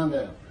what we find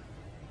out.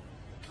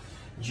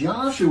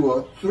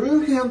 Joshua threw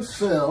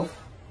himself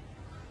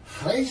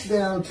face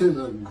down to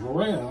the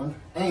ground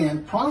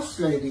and,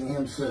 prostrating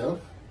himself,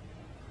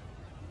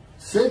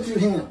 said to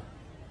him,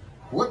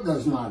 "What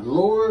does my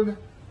Lord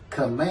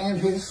command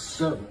his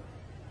servant?"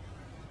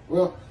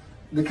 Well,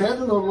 the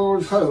captain of the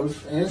Lord's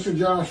host answered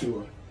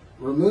Joshua,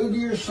 "Remove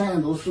your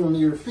sandals from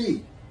your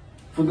feet,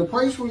 for the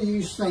place where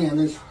you stand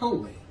is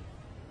holy."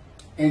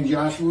 And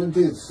Joshua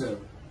did so.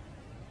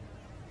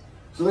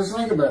 So let's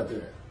think about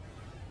that.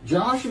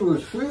 Joshua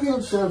threw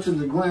himself to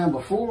the ground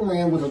before a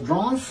man with a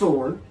drawn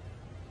sword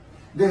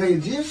that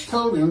had just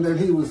told him that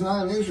he was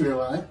not an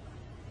Israelite.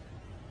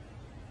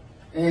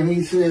 And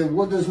he said,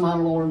 "What does my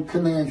Lord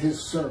command his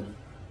servant?"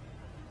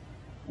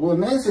 Well,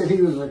 the man said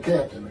he was a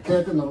captain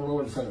of the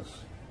Lord's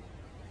house.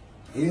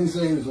 He didn't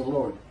say he was a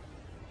Lord.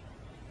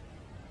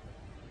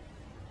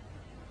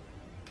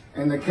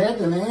 And the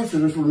captain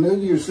answers,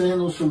 "Remove your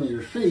sandals from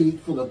your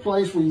feet, for the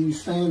place where you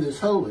stand is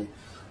holy."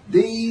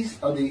 These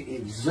are the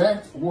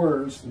exact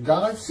words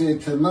God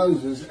said to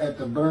Moses at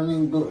the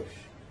burning bush.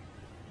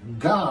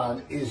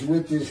 God is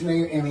with this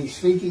man, and he's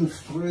speaking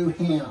through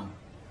him.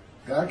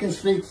 God can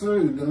speak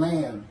through the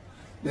man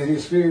that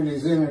his spirit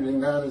is entered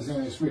and God is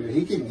in his spirit.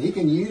 He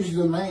can use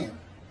the man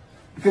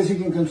because he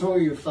can control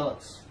your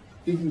thoughts.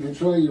 He can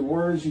control your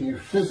words and your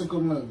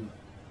physical movement.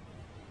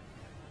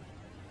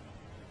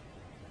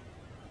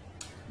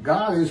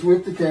 God is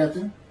with the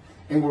captain,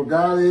 and where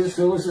God is,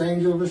 so is the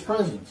angel of his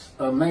presence.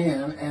 A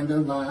man and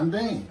divine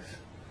beings.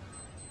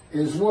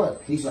 Is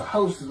what? He's a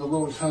host of the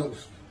Lord's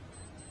host.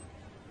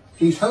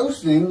 He's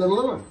hosting the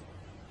Lord.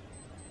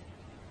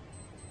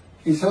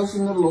 He's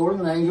hosting the Lord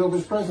and the angel of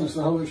his presence,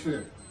 the Holy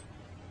Spirit.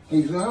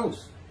 He's the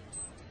host.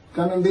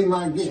 Come and be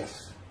my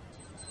guest.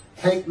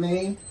 Take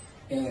me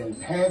and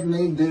have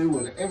me do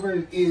whatever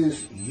it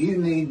is you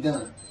need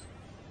done.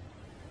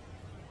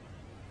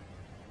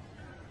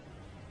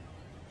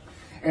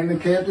 And the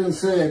captain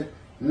said,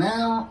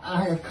 "Now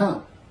I have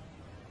come."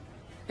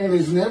 And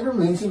is never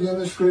mentioned in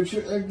the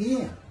scripture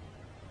again.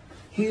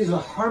 He is a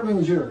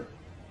harbinger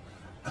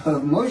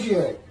of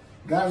Moshiach,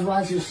 God's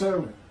righteous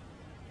servant.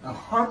 A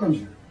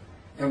harbinger.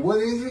 And what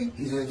is he?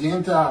 He's a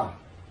Gentile.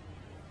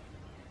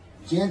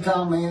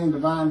 Gentile man and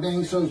divine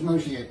being, so is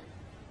Moshiach.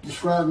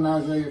 Described in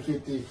Isaiah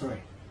 53.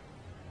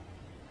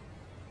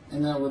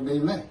 And that would be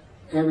me.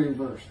 Every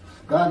verse.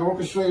 God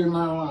orchestrated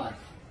my life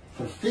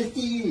for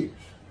 50 years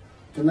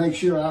to make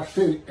sure I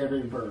fit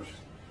every verse.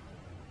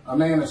 A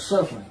man of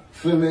suffering,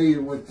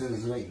 familiar with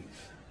disease,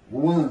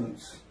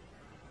 wounds.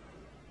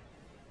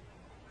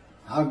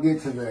 I'll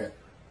get to that.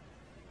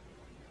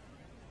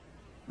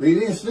 But he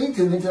didn't speak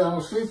to me until I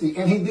was 50.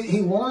 And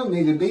he wanted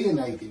me to be an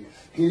atheist.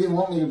 He didn't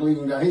want me to believe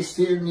in God. He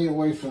steered me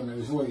away from it,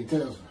 is what he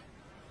tells me.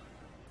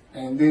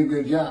 And did a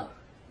good job.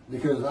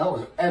 Because I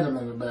was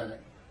adamant about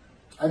it.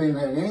 I didn't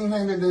have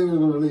anything to do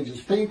with religious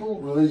people,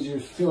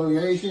 religious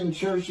affiliation,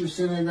 churches,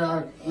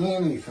 synagogue,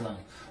 anything.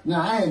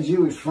 Now, I had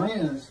Jewish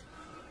friends,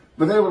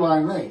 but they were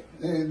like me.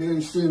 They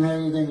just didn't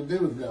have anything to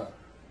do with God.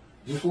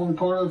 Just wasn't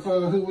part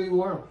of who we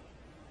were.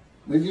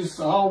 We just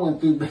all went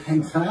through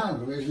bad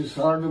times. It was just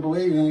hard to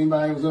believe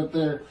anybody was up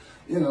there,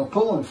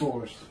 pulling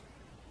for us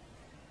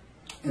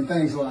and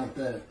things like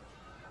that.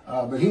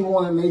 But he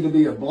wanted me to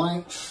be a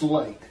blank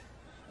slate,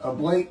 a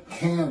blank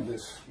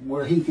canvas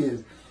where he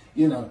could,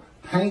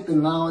 paint the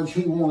knowledge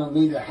he wanted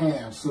me to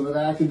have so that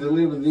I could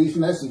deliver these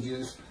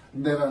messages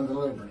that I'm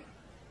delivering.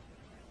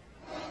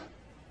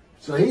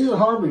 So he's a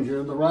harbinger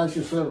of the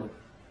righteous servant.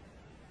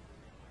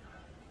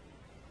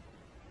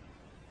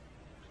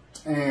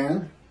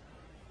 And,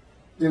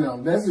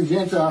 that's the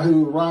Gentile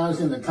who arrives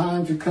in the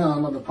time to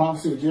come of the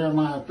prophecy of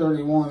Jeremiah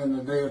 31 in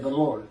the day of the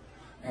Lord.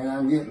 And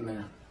I'm getting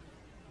there.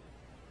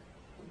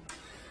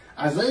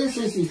 Isaiah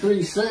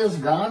 63 says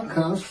God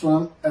comes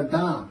from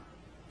Adam.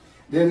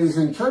 That is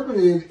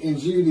interpreted in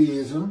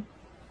Judaism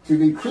to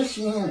be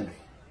Christianity.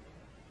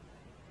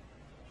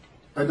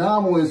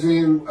 Adam was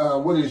in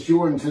what is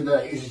Jordan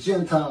today. It's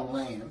Gentile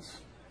lands.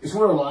 It's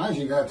where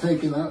Elijah got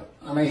taken up.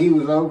 I mean, he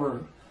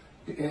was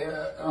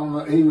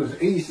he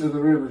was east of the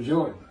river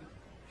Jordan.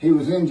 He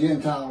was in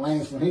Gentile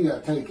lands when he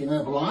got taken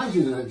up. Elijah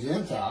is a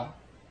Gentile.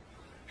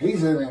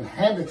 He's an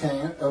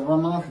inhabitant of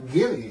Ramoth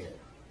Gilead,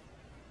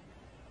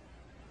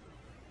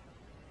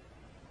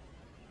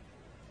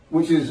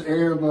 which is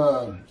Arab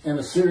and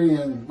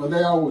Assyrian, but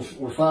they always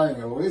were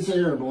fighting over. It's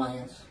Arab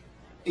lands,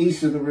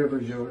 east of the river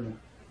Jordan.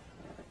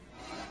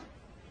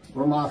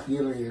 Ramoth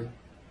Gilead.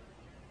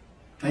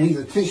 And he's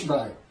a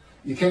Tishbite.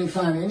 You can't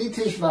find any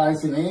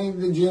Tishbites in any of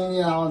the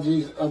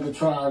genealogies of the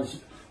tribes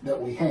that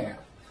we have.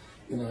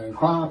 In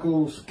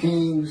Chronicles,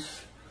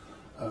 Kings,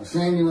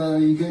 Samuel,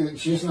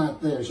 it's just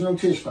not there. There's no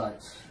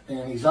Tishbites.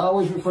 And he's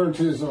always referred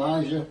to as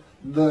Elijah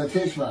the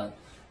Tishbite,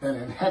 an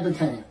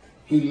inhabitant.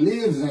 He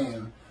lives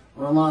in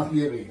Ramoth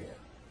Gilead.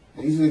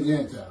 He's a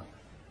Gentile.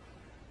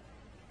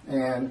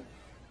 And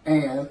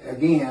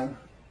again,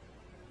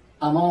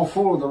 I'm all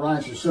for the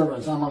righteous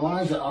servants. I'm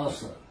Elijah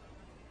also.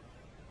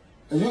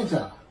 A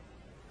Gentile.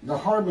 The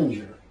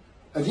harbinger.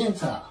 A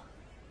Gentile.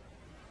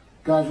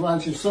 God's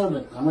righteous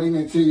servant. I'm reading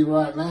it to you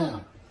right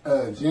now.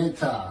 A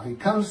Gentile. He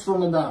comes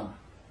from Adam.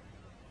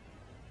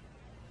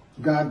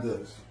 God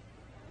does.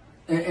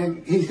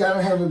 And he's got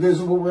to have a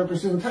visible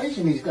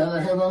representation. He's got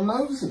to have a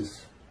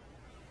Moses.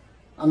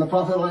 On the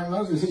prophet like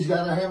Moses, he's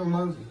got to have a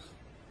Moses.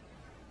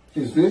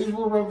 His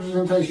visible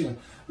representation.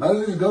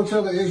 Moses, go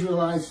tell the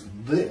Israelites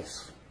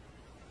this.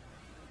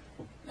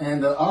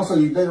 And also,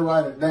 you better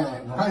write it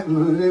down. Write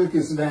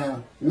Leviticus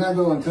down. You're not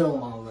going to tell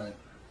them all that.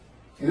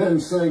 It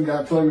doesn't say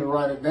God told him to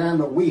write it down,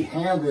 but we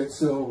have it,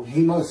 so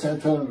he must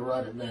have told him to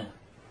write it down.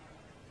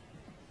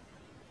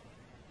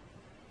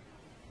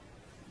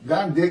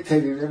 God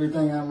dictated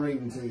everything I'm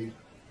reading to you.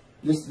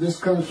 This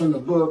comes from the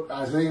book,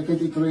 Isaiah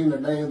 53 in the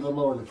Day of the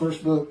Lord. The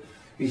first book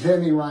he's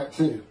had me write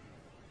too.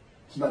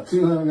 It's about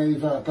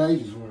 285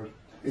 pages worth.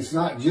 It's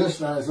not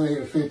just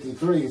Isaiah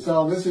 53. It's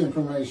all this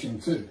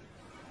information too.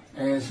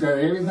 And it's got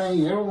everything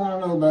you ever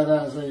want to know about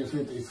Isaiah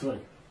 53.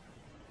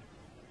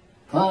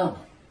 Finally,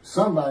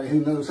 somebody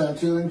who knows how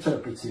to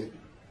interpret it.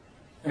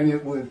 And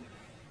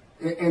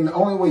the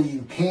only way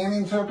you can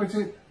interpret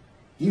it,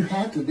 you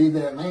have to be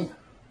that man.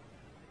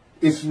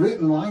 It's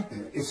written like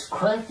that. It's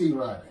crafty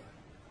writing.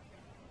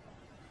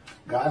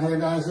 God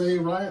had Isaiah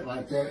write it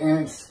like that.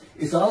 And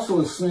it's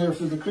also a snare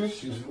for the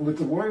Christians with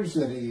the words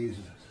that he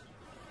uses.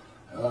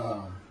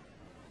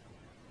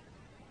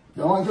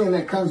 The only thing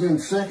that comes in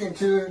second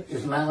to it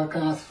is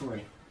Malachi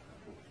 3.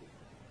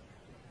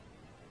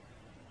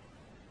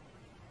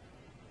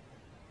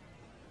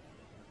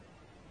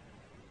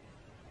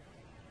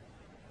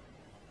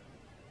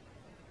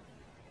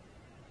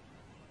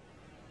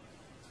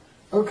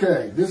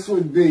 Okay, this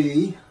would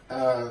be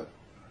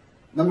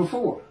number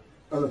 4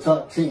 of the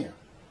top 10.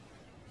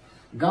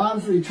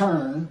 God's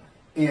return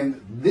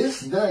in this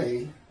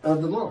day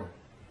of the Lord.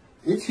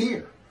 It's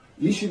here.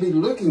 You should be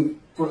looking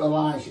for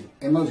Elijah,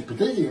 and most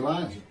particularly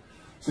Elijah,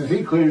 since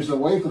he clears the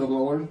way for the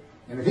Lord.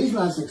 And if he's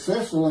not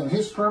successful in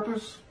his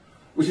purpose,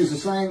 which is the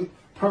same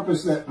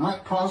purpose that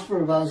might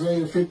prosper of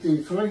Isaiah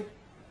 53,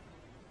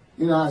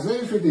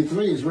 Isaiah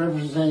 53 is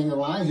representing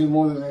Elijah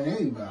more than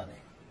anybody.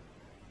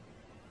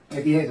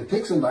 If you had to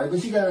pick somebody,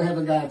 but you got to have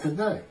a guy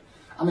today.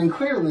 I mean,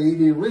 clearly,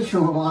 the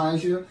original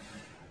Elijah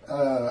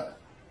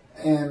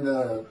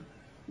and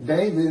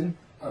David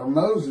or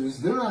Moses,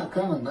 they're not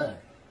coming back.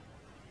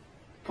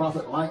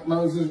 Prophet like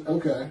Moses,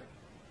 okay.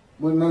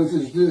 What did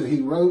Moses do? He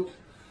wrote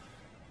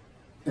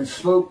and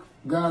spoke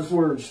God's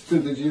words to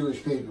the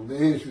Jewish people, the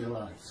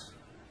Israelites.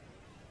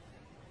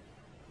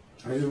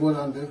 This is what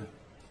I'm doing.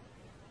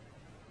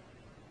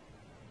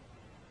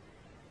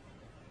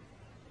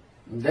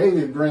 And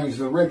David brings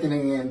the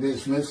reckoning and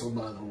dismissal,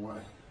 by the way.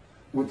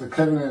 with the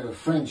covenant of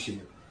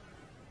friendship.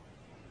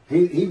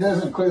 He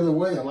doesn't clear the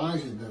way,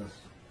 Elijah does.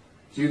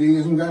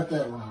 Judaism got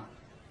that wrong.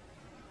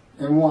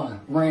 And why?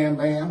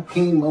 Bam,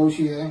 King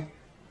Moshiach.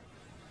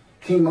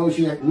 King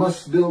Moshiach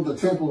must build the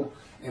temple,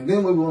 and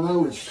then we will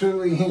know it's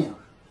truly him.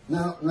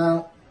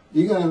 Now,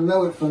 you're going to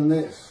know it from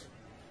this.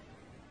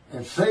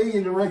 If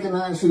failure to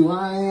recognize who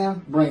I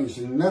am brings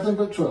you nothing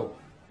but trouble,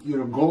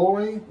 your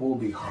glory will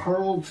be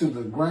hurled to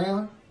the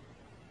ground.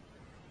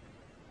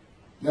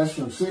 That's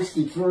from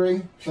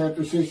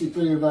chapter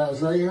 63 of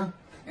Isaiah.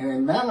 And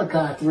in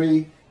Malachi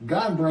 3,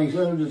 God brings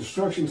utter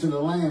destruction to the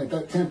land if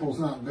that temple's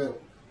not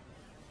built.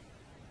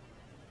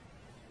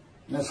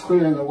 That's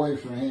clearing the way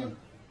for him.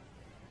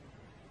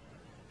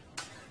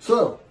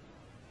 So,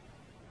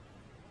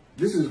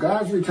 this is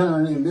God's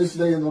return in this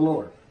day of the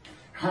Lord.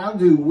 How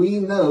do we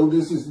know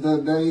this is the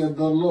day of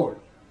the Lord?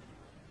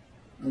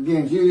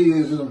 Again,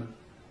 Judaism,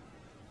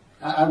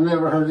 I've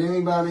never heard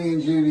anybody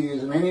in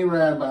Judaism, any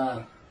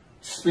rabbi,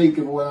 speak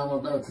of what I'm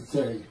about to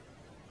tell you.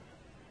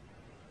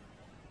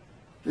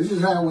 This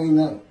is how we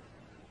know.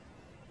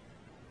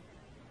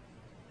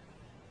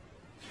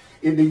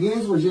 It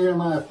begins with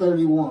Jeremiah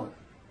 31.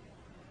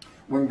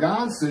 When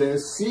God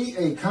says, see,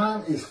 a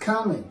time is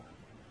coming,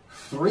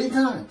 3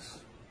 times,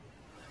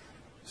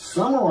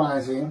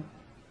 summarizing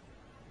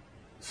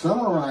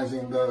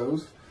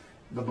those,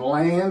 the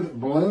land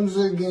blooms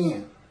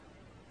again.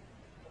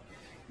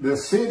 The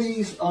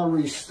cities are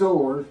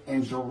restored,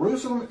 and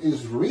Jerusalem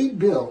is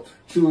rebuilt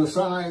to a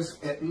size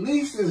at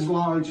least as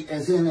large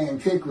as in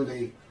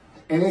antiquity,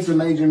 and it's a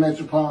major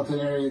metropolitan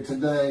area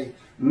today,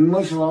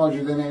 much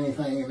larger than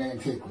anything in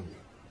antiquity.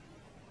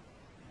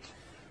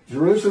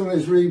 Jerusalem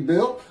is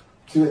rebuilt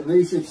to at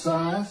least its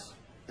size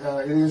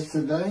it is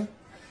today.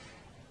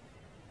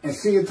 And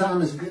see, a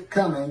time is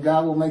coming,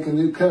 God will make a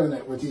new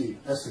covenant with you.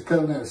 That's the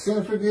covenant of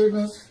sin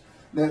forgiveness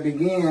that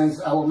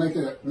begins, I will make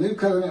a new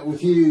covenant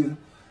with you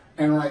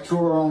and write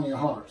Torah on your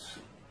hearts.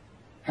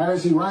 How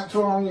does he write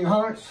Torah on your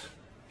hearts?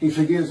 He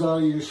forgives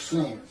all your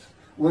sins.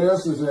 What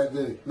else does that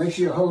do? Makes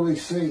you a holy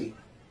seed.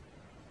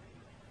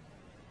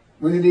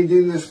 When did he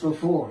do this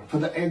before? For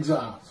the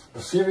exiles,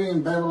 Assyrian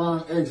and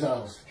Babylon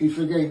exiles. He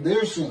forgave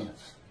their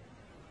sins.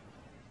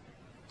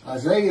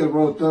 Isaiah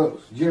wrote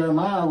those.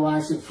 Jeremiah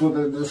writes it for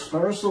the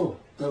dispersal,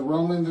 the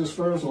Roman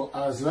dispersal.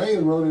 Isaiah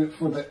wrote it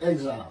for the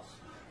exiles.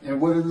 And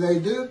what did they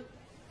do?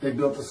 They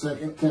built a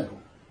second temple.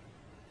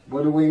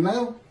 What do we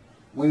know?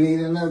 We need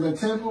another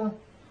temple.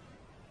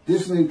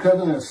 This new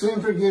covenant of sin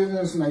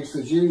forgiveness makes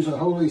the Jews a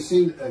holy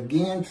seed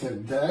again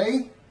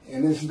today,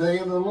 in this day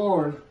of the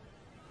Lord,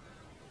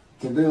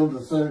 to build the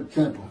third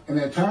temple, an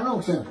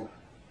eternal temple,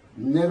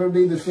 never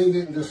be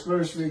defeated and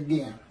dispersed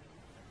again.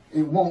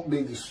 It won't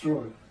be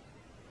destroyed.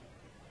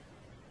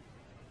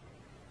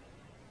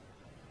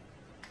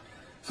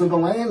 So the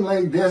land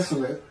lay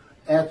desolate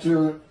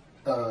after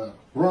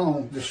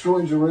Rome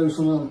destroyed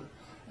Jerusalem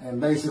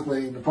and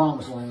basically the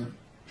Promised Land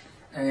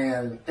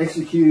and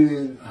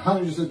executed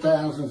hundreds of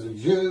thousands of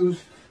Jews.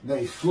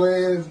 They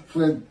fled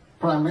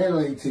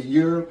primarily to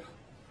Europe.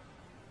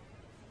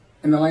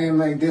 And the land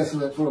lay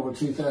desolate for over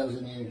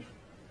 2,000 years.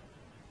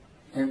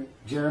 And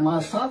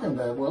Jeremiah's talking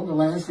about, well, the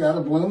land's got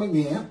to bloom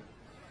again.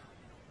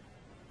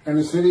 And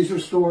the city's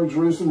restored,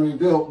 Jerusalem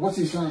rebuilt. What's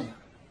he saying?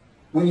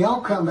 When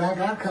y'all come back,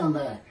 I come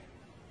back.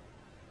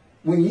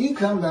 When you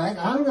come back,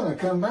 I'm going to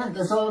come back.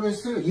 That's all it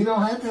is to it. You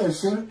don't have to have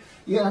sin.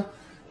 You know,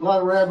 a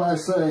lot of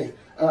rabbis say,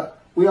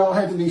 we all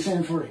have to be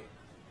sin-free.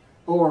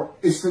 Or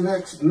it's the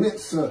next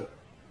mitzvah.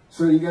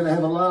 So you got to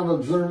have a lot of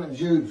observant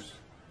Jews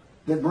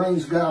that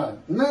brings God.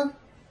 No.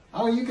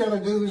 All you got to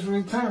do is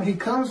return. He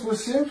comes with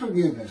sin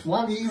forgiveness.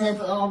 Why do you have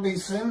to all be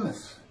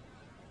sinless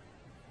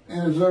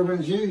and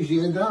observant Jews?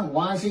 You don't.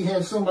 Why does he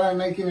have somebody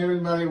making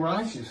everybody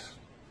righteous?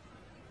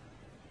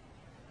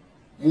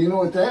 And you know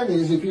what that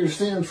is? If you're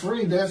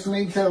sin-free, that's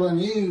me telling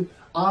you,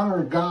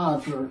 honor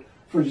God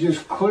for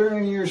just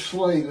clearing your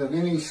slate of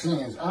any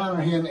sins. Honor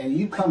him, and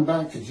you come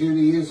back to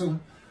Judaism,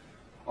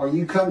 or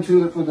you come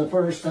to it for the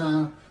first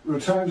time,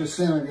 return to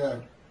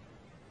synagogue.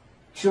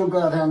 Show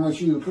God how much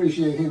you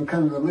appreciate him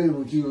coming to live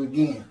with you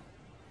again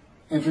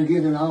and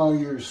forgiving all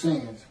your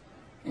sins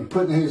and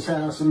putting his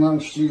house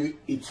amongst you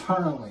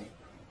eternally,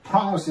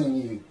 promising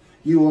you,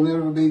 you will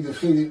never be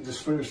defeated,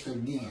 dispersed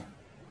again.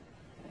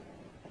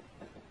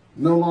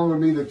 No longer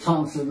be the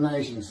taunts of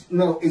nations.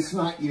 No, it's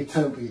not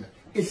utopia.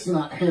 It's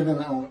not heaven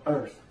on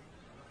earth.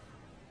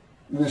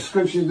 And the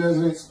scripture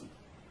does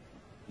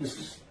it.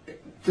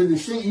 To the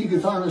extent you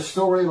can find a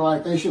story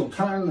like they shall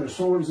turn their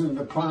swords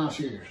into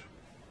plowshares.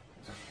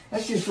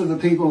 That's just for the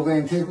people of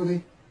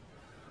antiquity.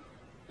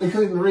 They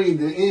couldn't read,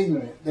 they're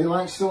ignorant. They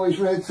like stories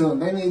read to them.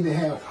 They need to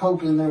have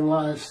hope in their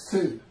lives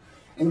too.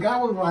 And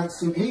God would write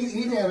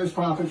he'd have his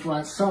prophets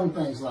write some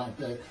things like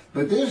that.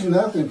 But there's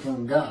nothing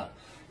from God.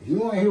 If you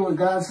want to hear what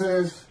God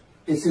says,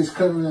 it's his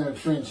covenant of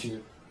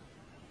friendship.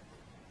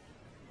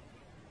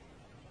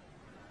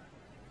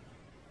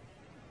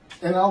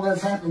 And all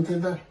that's happened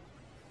today.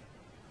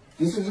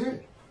 This is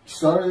it.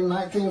 Started in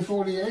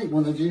 1948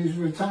 when the Jews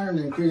returned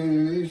and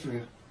created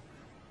Israel.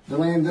 The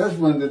land does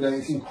bloom today.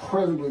 It's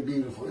incredibly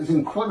beautiful. It's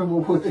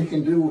incredible what they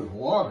can do with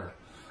water.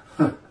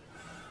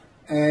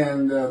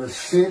 And the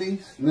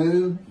cities,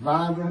 new,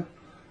 vibrant.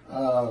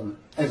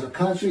 As a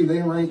country,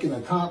 they rank in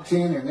the top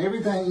 10 in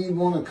everything you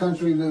want a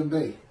country to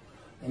be.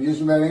 And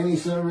just about any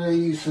survey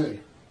you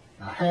see.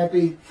 A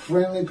happy,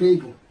 friendly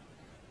people.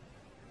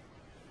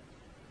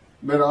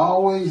 But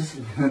always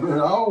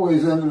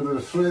under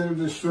the threat of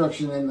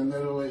destruction in the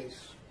Middle East.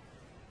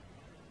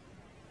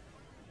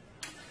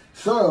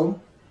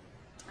 So,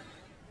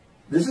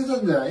 this is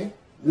a day,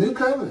 new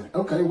covenant.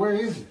 Okay, where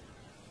is it?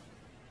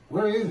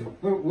 Where is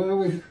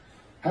it?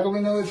 How do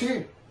we know it's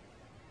here?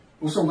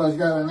 Well, somebody's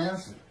got an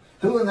answer.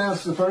 Who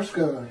announced the first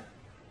covenant?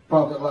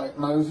 Prophet like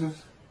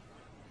Moses.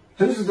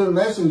 Who's the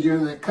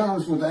messenger that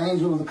comes with the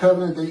angel of the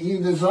covenant that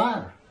you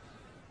desire?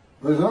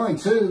 There's only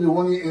two.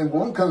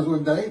 One comes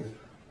with David.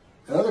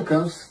 The other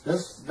comes,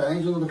 that's the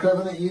angel of the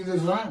covenant you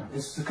desire.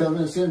 It's the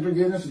covenant of sin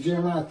forgiveness of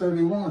Jeremiah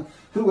 31.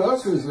 Who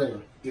else is there?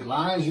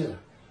 Elijah,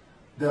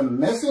 the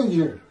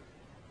messenger.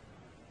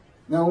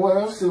 Now, what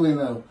else do we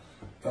know?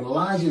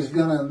 Elijah's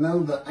going to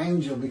know the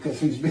angel because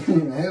he's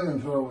been in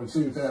heaven for over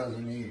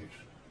 2,000 years.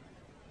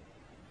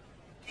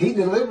 He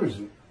delivers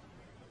it.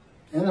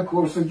 And of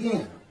course,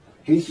 again,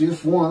 he's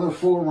just one of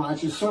 4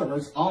 righteous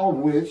servants, all of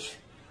which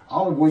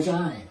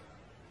I am.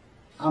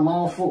 I'm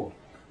all for.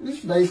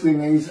 This basically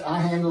means I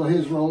handle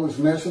his role as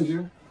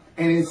messenger,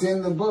 and it's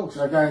in the books.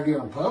 I got to get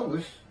them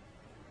published.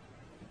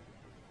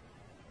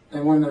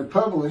 And when they're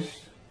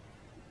published,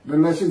 the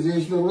message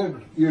is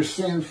delivered. You're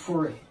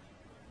sin-free.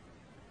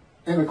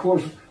 And of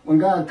course, when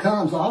God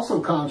comes,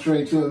 also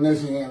contrary to the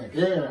Messianic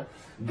era,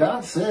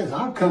 God says,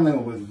 I'm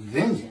coming with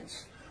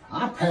vengeance.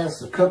 I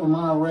passed the cup of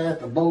my wrath,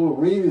 the bowl of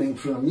reeling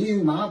from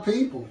you, my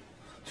people,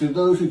 to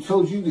those who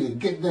told you to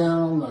get down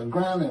on the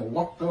ground and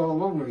walked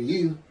all over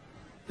you.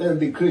 That would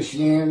be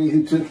Christianity,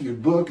 who took your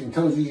book and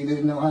told you you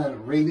didn't know how to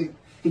read it.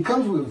 He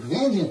comes with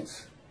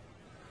vengeance.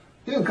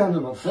 He didn't come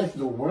to affect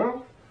the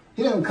world.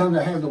 He didn't come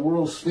to have the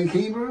world speak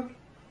Hebrew.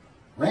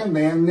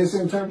 Rambam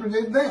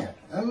misinterpreted that.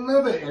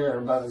 Another error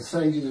by the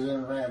sages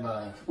and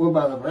rabbis. Well,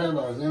 by the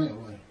rabbis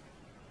anyway.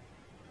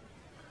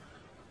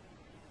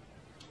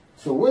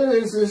 So where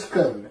is this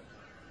covenant?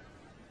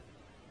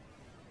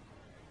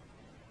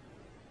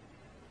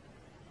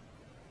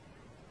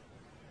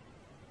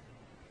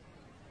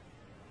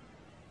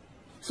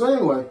 So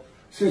anyway,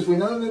 since we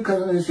know the new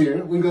covenant is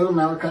here, we go to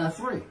Malachi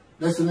 3.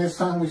 That's the next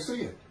time we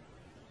see it.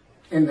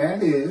 And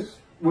that is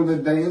where the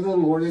day of the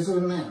Lord is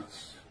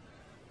announced.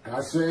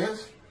 God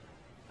says,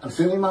 I'm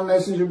sending my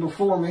messenger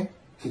before me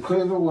to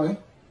clear the way,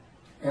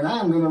 and I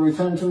am going to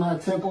return to my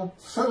temple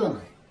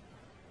suddenly,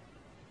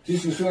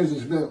 just as soon as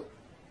it's built.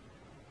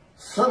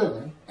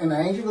 Suddenly, and the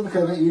angel of the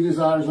covenant you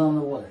desire is on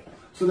the way.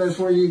 So that's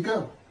where you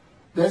go.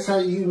 That's how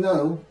you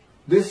know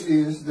this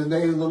is the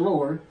day of the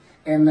Lord,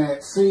 and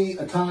that see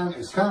a time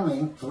is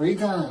coming 3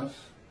 times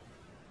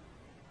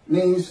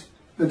means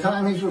the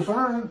time he's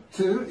referring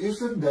to is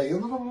the day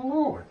of the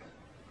Lord.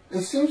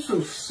 It seems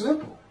so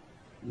simple.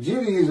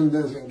 Judaism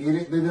doesn't get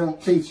it. They don't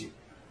teach it.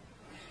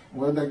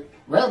 Well, the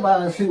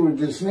rabbis who were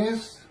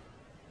dismissed,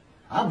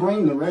 I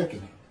bring the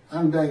reckoning.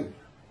 I'm David.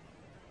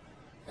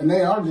 And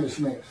they are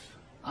dismissed.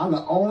 I'm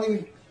the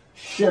only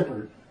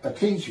shepherd, a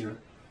teacher,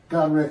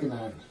 God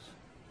recognizes.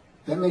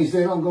 That means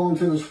they don't go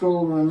into the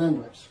scroll of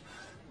remembrance.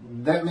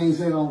 That means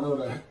they don't go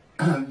to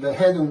the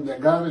heaven that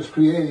God is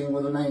creating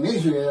with the name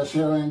Israel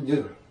shall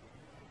endure.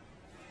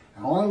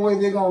 The only way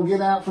they're going to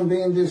get out from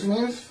being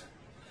dismissed,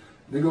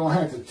 they're going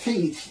to have to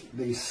teach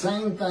the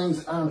same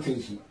things I'm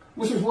teaching,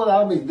 which is what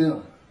I'll be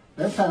doing.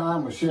 That's how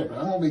I'm a shepherd.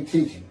 I'm going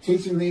to be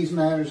teaching these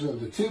matters of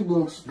the 2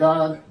 books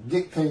God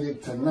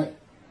dictated to me.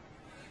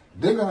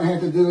 They're going to have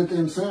to do it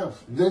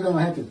themselves. They're going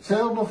to have to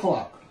tell the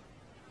flock.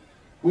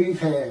 We've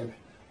had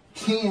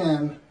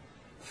 10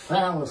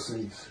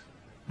 fallacies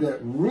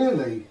that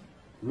really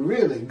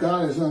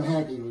God is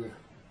unhappy with,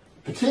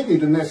 particularly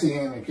the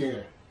Messianic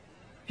era.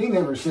 He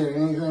never said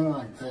anything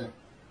like that.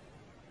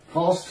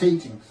 False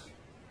teachings.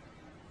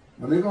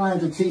 But they're going to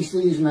have to teach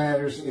these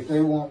matters if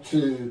they want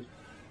to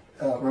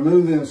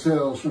remove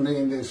themselves from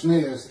being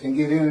dismissed and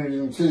get entered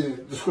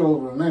into the scroll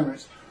of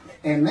remembrance.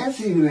 And that's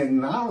even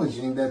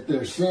acknowledging that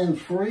they're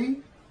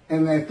sin-free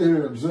and that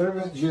they're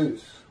observant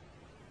Jews.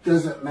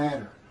 Doesn't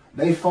matter.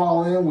 They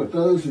fall in with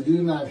those who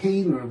do not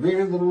heed and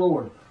revere the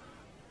Lord.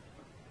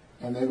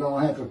 And they're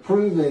going to have to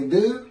prove they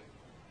do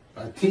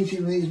by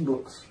teaching these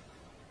books.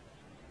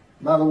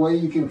 By the way,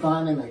 you can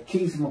find them at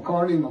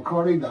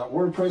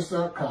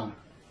keithmccarty.wordpress.com.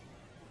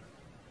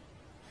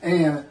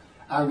 And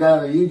I've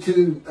got a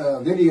YouTube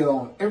video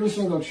on every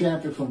single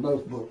chapter from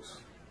both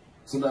books.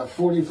 It's about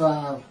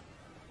 45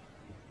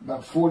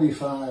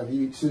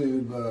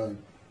 YouTube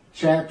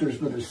chapters,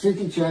 but there's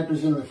 50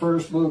 chapters in the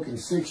first book and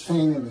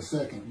 16 in the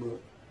second book.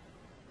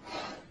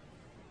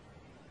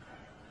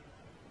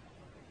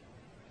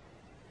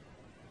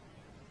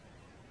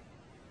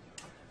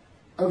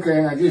 Okay,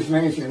 and I just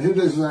mentioned, who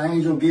does the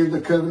angel give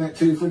the covenant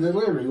to for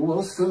delivery? Well,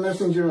 it's the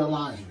messenger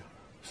Elijah.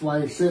 That's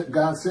why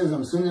God says,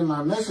 I'm sending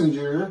my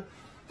messenger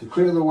to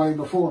clear the way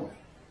before me.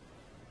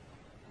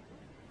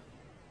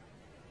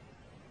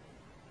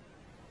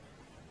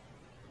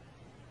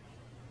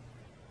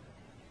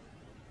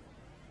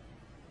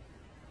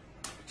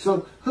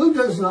 So who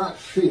does not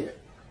fit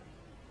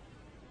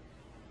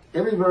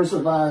every verse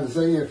of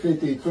Isaiah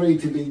 53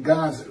 to be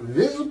God's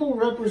visible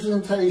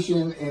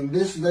representation in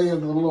this day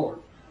of the Lord,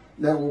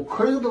 that will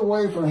clear the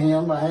way for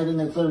him by having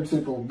the third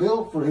temple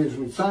built for his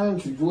return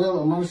to dwell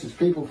amongst his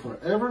people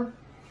forever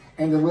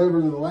and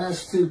deliver the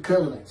last two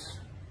covenants,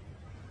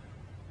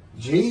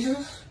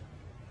 Jesus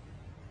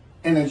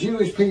and the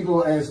Jewish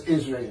people as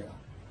Israel,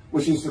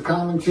 which is the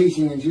common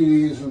teaching in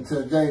Judaism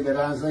today, that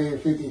Isaiah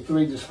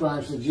 53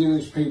 describes the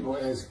Jewish people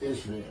as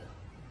Israel.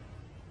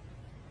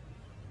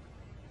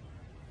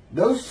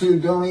 Those two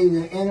don't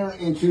even enter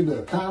into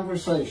the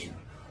conversation,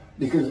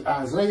 because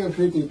Isaiah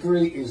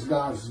 53 is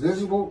God's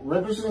visible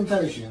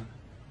representation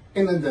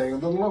in the day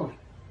of the Lord.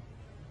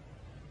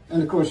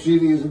 And of course,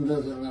 Judaism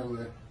doesn't know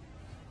that.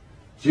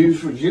 Jews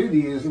for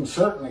Judaism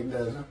certainly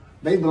doesn't.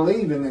 They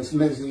believe in this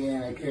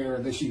Messianic era,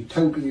 this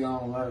utopia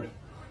on earth.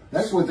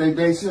 That's what they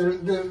base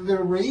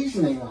their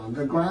reasoning on,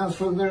 the grounds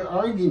for their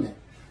argument,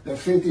 that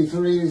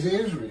 53 is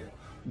Israel,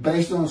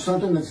 based on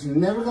something that's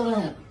never going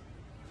to happen,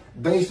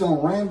 based on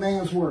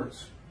Rambam's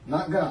words,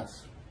 not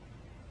God's.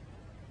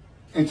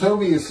 And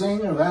Toby, a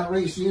singer of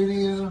Outreach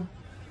Judaism,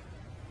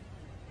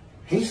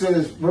 he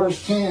says,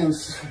 verse 10,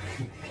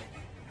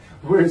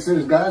 where it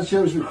says, God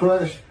chose to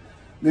crush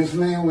this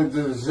man with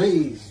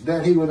disease,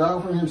 that he would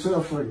offer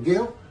himself for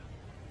guilt.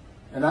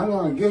 And I'm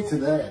going to get to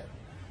that.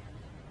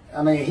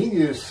 I mean, he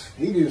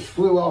just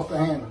flew off the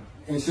handle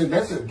and said,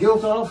 that's a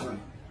guilt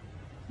offering.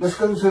 Let's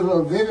go to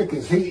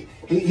Leviticus.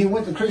 He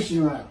went the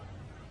Christian route.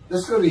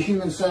 Let's go to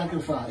human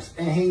sacrifice.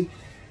 And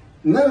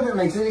none of it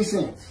makes any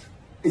sense.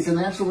 It's an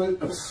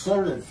absolute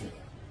absurdity.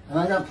 And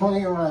I got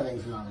plenty of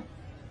writings on it.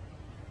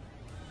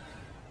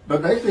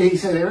 But basically he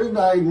said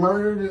everybody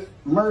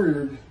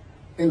murdered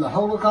in the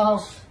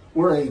Holocaust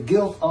were a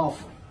guilt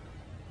offering.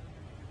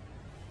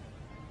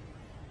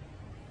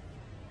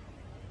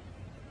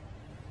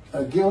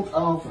 A guilt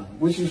offering,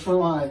 which is for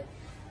like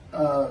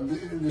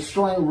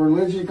destroying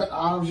religious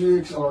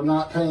objects or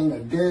not paying a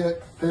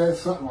debt, theft,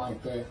 something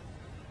like that,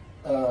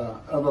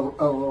 of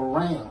a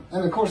ram.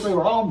 And of course they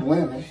were all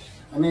blemished.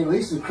 I mean, at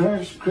least the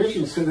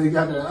Christians said they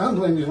got an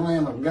unblemished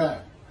Lamb of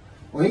God.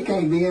 Well, he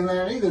can't be in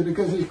there either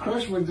because he's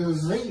crushed with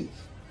disease.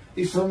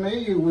 He's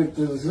familiar with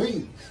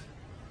disease.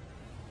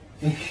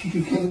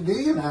 He can't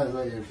be in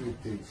Isaiah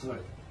 53.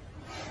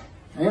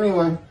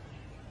 Anyway.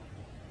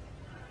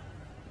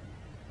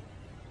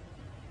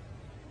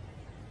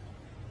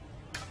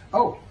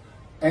 Oh,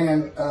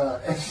 and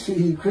as to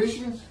you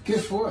Christians,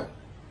 guess what?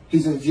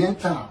 He's a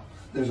Gentile.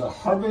 There's a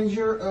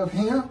harbinger of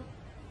him,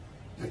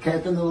 the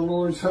captain of the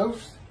Lord's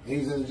host.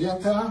 He's a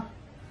Gentile.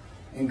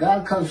 And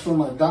God comes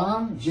from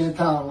Adam,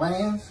 Gentile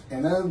lands,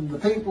 and of the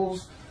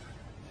peoples,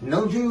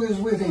 no Jew is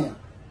with him.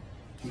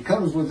 He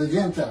comes with a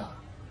Gentile.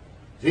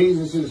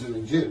 Jesus is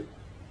a Jew.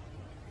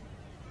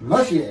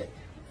 Moshiach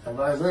of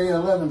Isaiah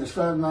 11,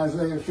 described in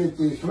Isaiah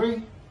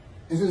 53,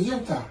 is a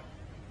Gentile.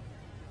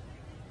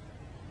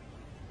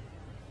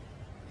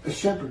 A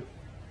shepherd.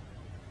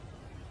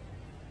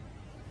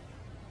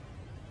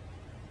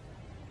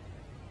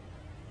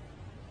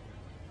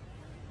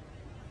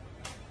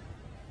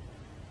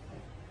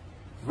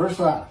 Verse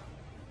 5.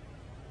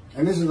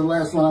 And this is the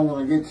last one I'm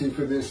going to get to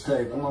for this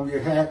tape. I'm going to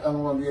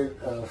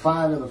get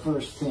 5 of the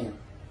first 10.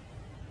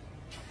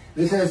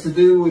 This has to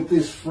do with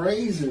these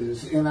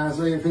phrases in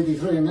Isaiah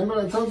 53. Remember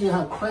I told you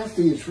how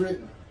crafty it's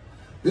written.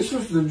 This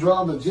was to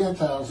draw the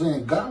Gentiles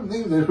in. God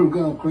knew they were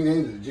going to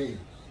create a Jesus.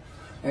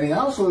 And he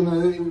also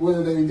knew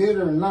whether they did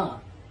or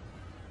not,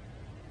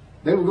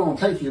 they were going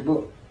to take your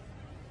book.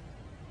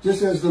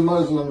 Just as the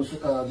Muslims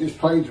just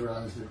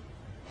plagiarized it.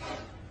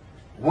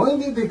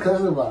 Wounded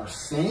because of our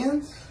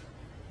sins?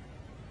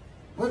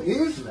 What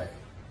is that?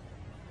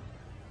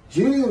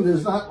 Judaism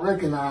does not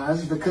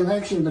recognize the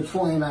connection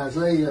between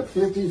Isaiah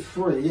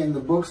 53 and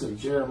the books of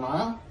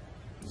Jeremiah,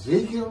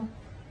 Ezekiel,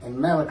 and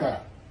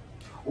Malachi,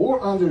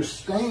 or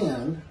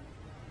understand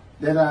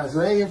that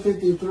Isaiah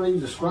 53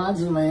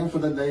 describes a man for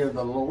the day of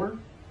the Lord,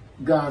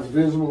 God's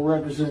visible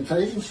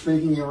representation,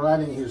 speaking and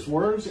writing his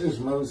words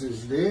as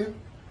Moses did.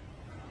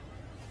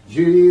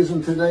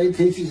 Judaism today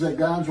teaches that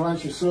God's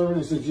righteous servant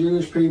is the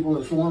Jewish people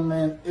as one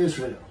man,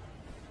 Israel.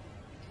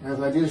 As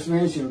I just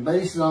mentioned,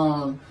 based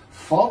on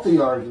faulty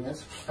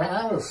arguments,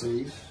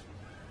 fallacies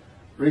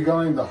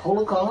regarding the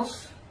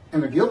Holocaust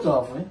and the guilt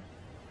offering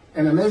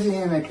and the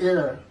Messianic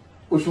era,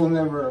 which will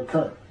never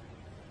occur.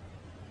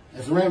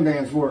 It's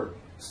Rambam's word.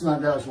 It's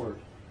not God's word.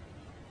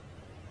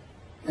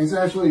 It's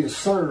actually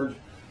absurd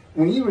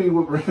when you read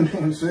what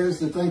Rambam says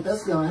to think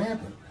that's going to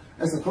happen.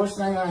 That's the first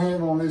thing I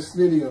have on this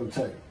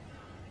videotape.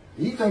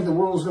 You think the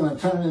world's going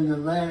to turn into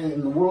that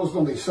and the world's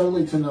going to be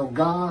solely to know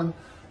God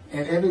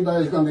and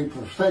everybody's going to be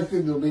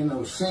perfected, there'll be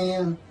no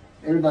sin,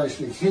 everybody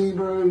speaks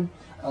Hebrew,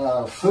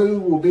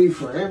 food will be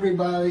for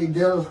everybody,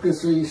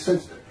 delicacies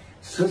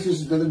such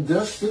as the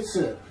dust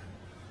itself.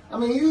 I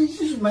mean, he's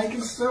just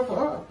making stuff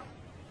up.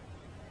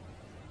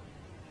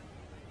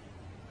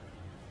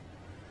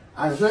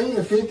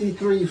 Isaiah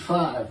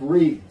 53:5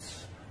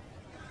 reads,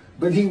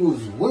 "But he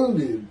was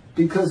wounded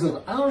because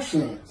of our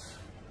sins,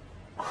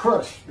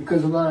 crushed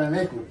because of our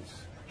iniquities.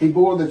 He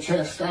bore the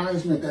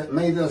chastisement that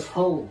made us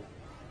whole.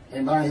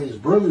 And by his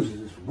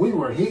bruises, we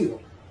were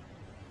healed.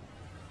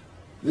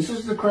 This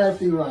is the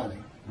crafty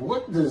writing.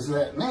 What does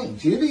that mean?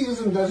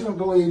 Judaism doesn't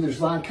believe there's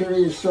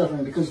vicarious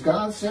suffering because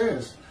God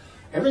says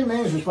every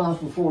man is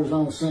responsible for his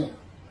own sin.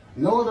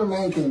 No other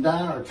man can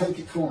die or take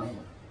it for him.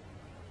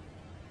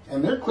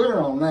 And they're clear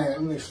on that,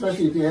 and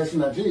especially if you ask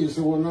them about Jesus,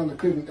 they say, well, no,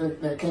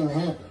 that can't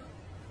happen.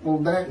 Well,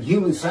 that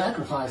human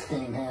sacrifice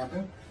can't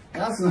happen.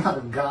 God's not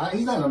a God.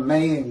 He's not a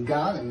man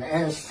God, an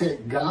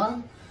Aztec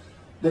God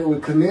that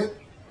would commit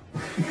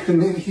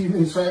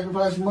human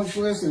sacrifice, much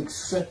less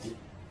accept it.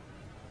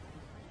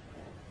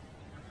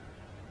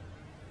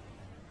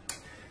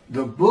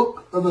 The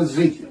book of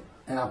Ezekiel,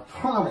 and I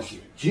promise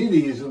you,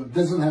 Judaism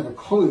doesn't have a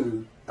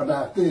clue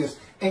about this,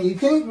 and you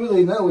can't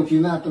really know if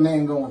you're not the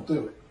man going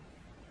through it.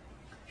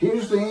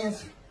 Here's the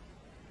answer.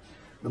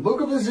 The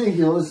book of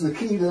Ezekiel is the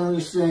key to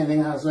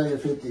understanding Isaiah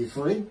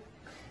 53.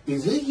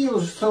 Ezekiel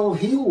is told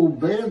he will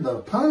bear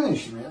the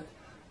punishment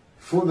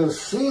for the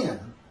sin.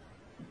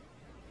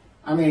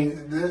 I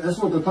mean, that's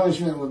what the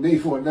punishment would be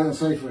for. It doesn't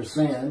say for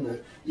sin,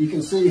 but you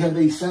can see how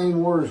these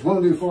same words,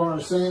 wounded for our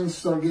sins,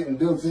 start getting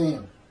built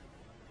in.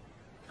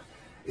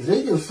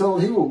 Ezekiel is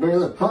told he will bear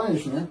the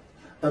punishment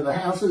of the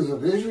houses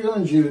of Israel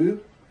and Judah,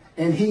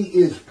 and he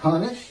is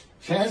punished,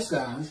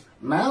 chastised,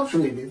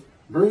 maltreated,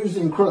 bruised,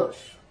 and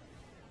crushed.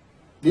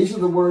 These are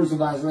the words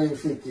of Isaiah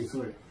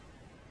 53.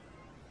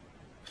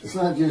 It's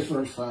not just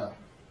verse 5.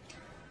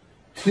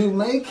 To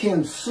make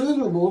him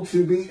suitable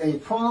to be a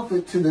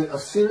prophet to the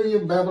Assyria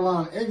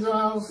Babylon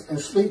exiles and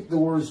speak the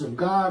words of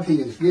God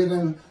he is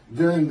given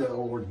during the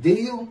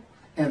ordeal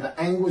and the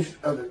anguish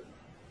of it.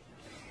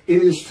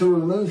 It is to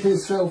remove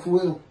his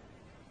self-will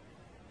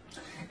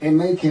and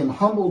make him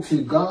humble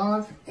to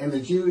God and the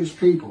Jewish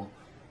people.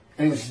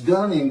 And it's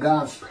done in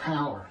God's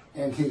power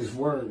and his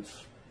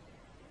words.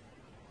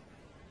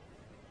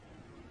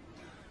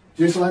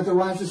 Just like the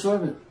righteous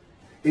servant.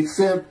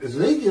 Except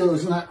Ezekiel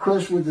is not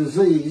crushed with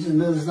disease and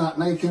does not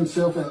make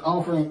himself an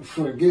offering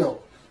for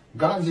guilt.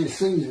 God just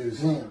sees it as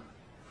him.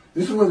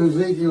 This is what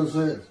Ezekiel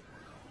says.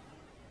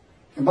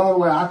 And by the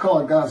way, I call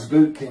it God's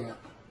boot camp.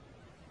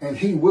 And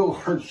he will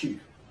hurt you.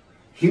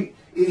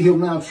 He'll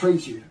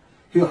maltreat you.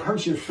 He'll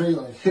hurt your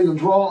feelings. He'll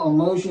draw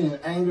emotion and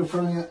anger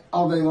from you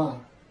all day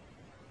long.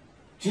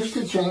 Just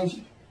to change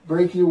you,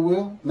 break your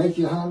will, make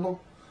you humble.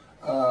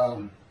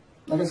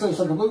 Like I said, it's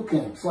like a boot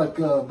camp. It's like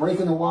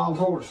breaking a wild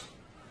horse.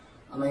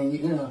 I mean,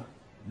 you know,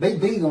 they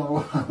beat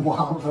on a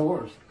wild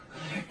horse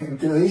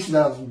until he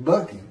stops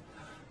bucking.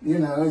 You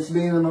know, it's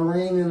being a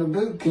Marine in a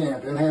boot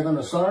camp and having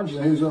a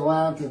sergeant who's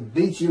allowed to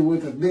beat you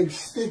with a big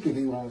stick if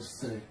he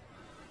wants to.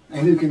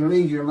 And who can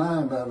read your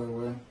mind, by the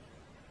way.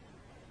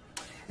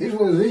 Here's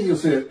what Ezekiel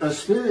said. A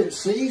spirit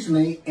seized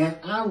me, and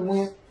I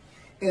went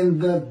in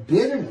the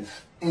bitterness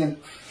and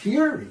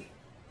fury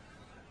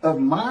of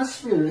my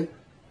spirit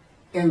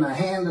in the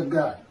hand of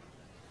God.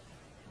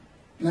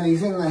 Now,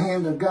 he's in the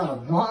hand of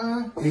God.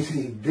 Why is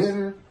he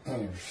bitter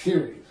and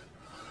furious?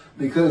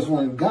 Because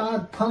when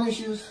God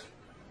punishes,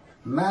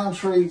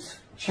 maltreats,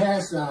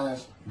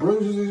 chastises,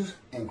 bruises,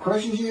 and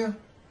crushes you,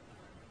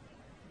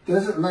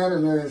 doesn't matter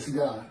that it's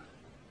God.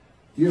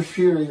 You're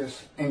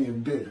furious and you're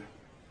bitter.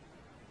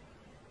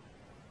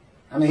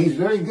 I mean, he's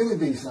very good at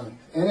these things.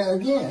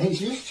 And again, he's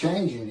just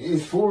changing.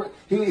 It's for,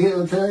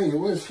 he'll tell you,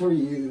 well, it's for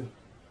you.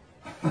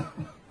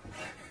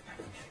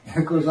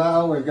 Of course, I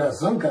always got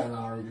some kind of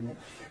argument.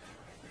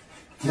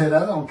 That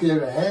I don't care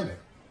to have it.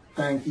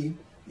 Thank you.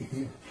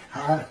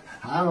 I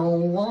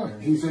don't want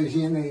it. He says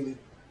you need it.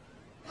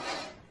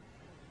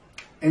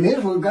 And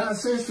here's what God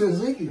says to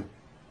Ezekiel.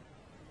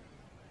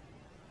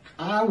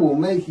 I will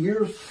make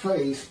your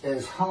face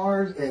as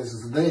hard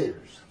as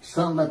theirs. He's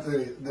talking about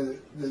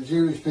the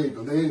Jewish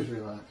people, the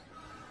Israelites.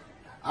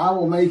 I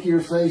will make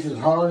your face as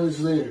hard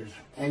as theirs,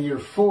 and your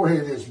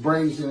forehead as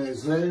brazen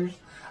as theirs.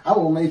 I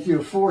will make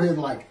your forehead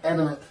like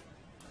adamant,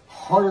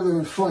 harder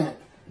than flint.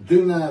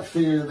 Do not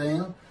fear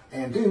them,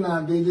 and do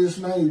not be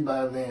dismayed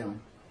by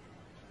them.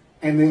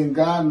 And then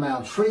God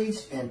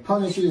maltreats and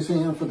punishes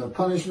him for the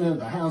punishment of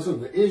the house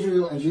of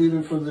Israel and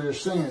Judah for their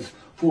sins.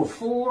 For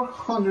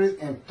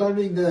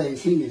 430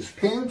 days he is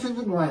pinned to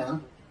the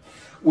ground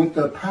with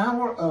the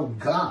power of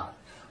God,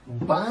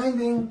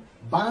 binding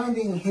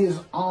his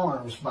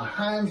arms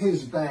behind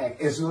his back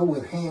as though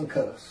with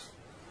handcuffs.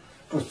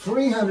 For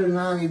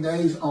 390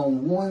 days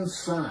on one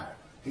side.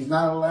 He's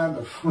not allowed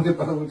to flip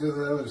over to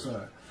the other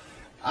side.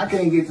 I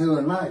can't get through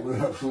a night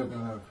without flipping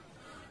over.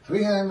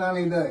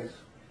 390 days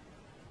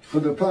for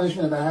the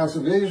punishment of the house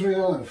of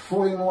Israel and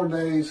 40 more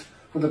days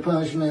for the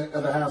punishment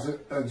of the house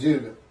of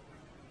Judah.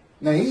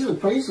 Now, he's a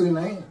priestly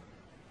man.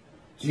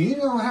 Do you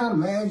know how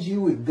mad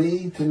you would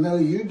be to know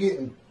you're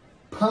getting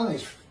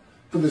punished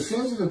for the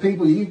sins of the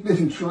people you've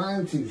been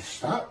trying to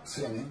stop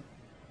sinning?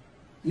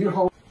 Your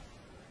whole...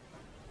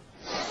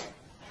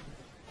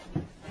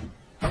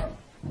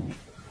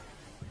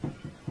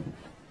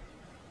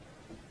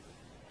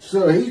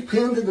 So he's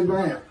pinned to the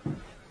ground,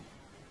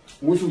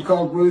 which was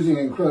called bruising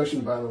and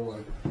crushing, by the way.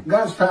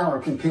 God's power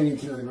can pin you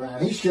to the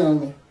ground. He's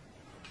shown me.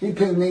 He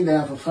pinned me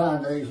down for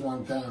 5 days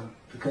one time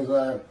because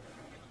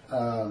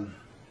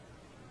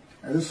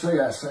let's say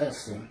I said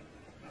something.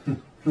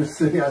 Let's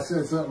see, I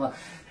said something.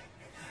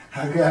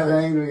 I got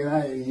angry and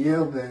I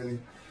yelled at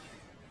him.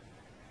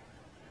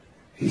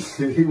 He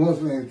said, he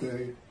wants me to tell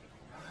you.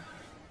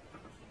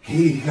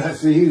 He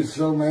was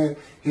so mad.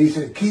 He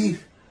said,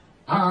 Keith,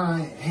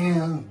 I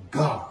am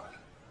God.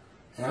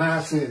 And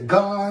I said,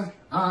 God,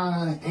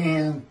 I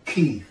am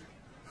Keith.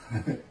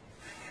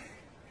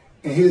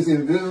 And his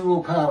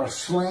invisible power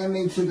slammed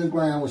me to the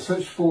ground with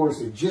such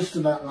force it just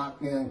about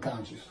knocked me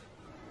unconscious.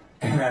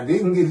 And I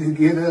didn't get to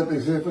get up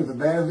except for the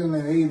bathroom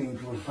and eating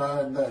for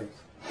 5 days.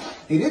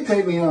 He did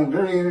take me on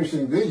very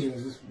interesting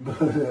visions,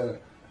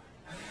 but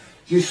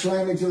just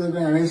slammed me to the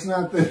ground. It's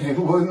not that it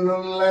wasn't the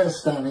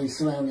last time he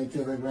slammed me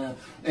to the ground.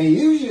 And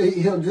usually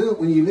he'll do it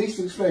when you least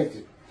expect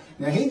it.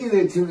 Now he did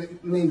it to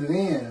me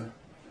then,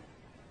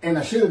 and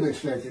I should have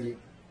expected it.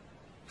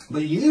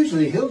 But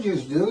usually he'll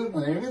just do it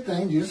when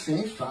everything just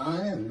seems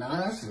fine and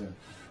nice and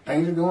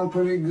things are going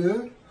pretty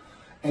good.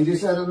 And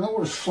just out of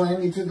nowhere,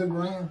 slam you to the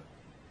ground.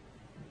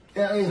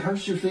 Yeah, it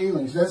hurts your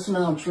feelings. That's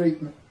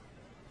maltreatment.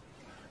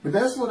 But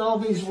that's what all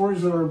these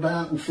words are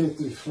about in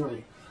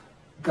 53.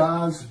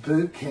 God's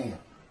boot camp.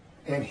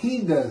 And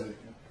he does it.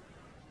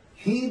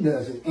 He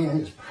does it in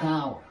his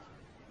power,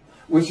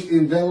 which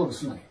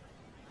envelops me.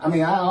 I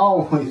mean, I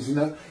always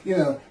know,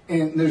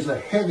 and there's a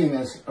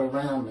heaviness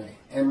around me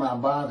in my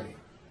body.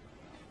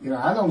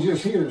 I don't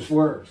just hear his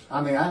words. I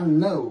mean, I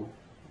know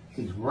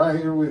he's right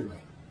here with me.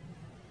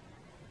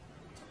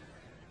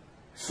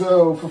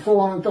 So, for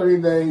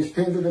 430 days,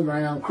 pinned to the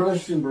ground,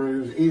 crushed and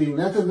bruised, eating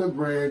nothing but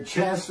bread,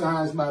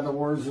 chastised by the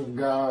words of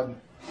God.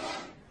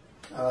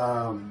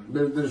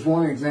 There's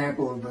one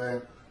example of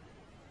that.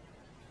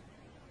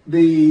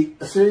 The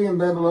Assyrian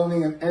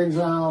Babylonian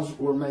exiles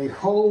were made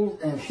whole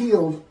and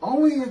healed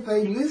only if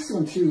they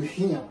listened to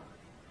him.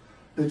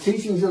 The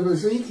teachings of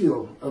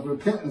Ezekiel of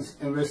repentance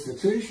and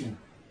restitution.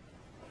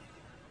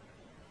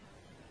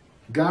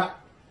 God's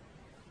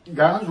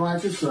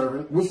righteous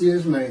servant, which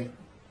is me,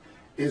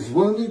 is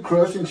wounded,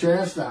 crushed, and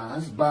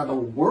chastised by the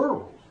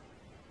world,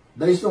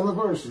 based on the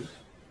verses,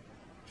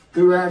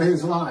 throughout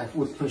his life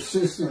with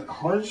persistent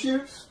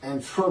hardships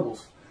and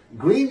troubles,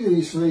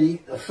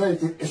 grievously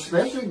affected,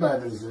 especially by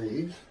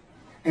disease,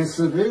 and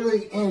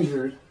severely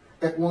injured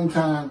at one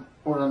time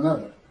or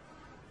another.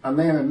 A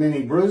man of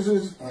many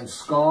bruises and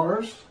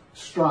scars,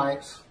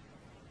 stripes.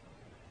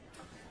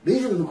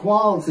 These are the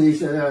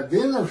qualities that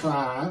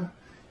identify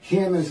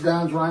him as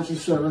God's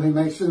righteous servant who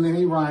makes the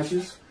many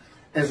righteous,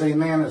 as a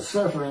man of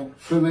suffering,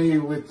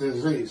 familiar with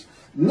disease.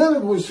 None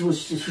of which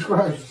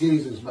describes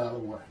Jesus, by the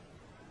way.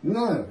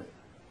 None of it.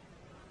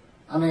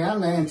 I mean,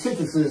 I'm the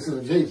antithesis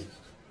of Jesus.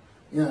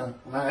 I'm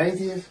an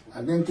atheist.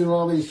 I've been through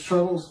all these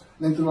troubles,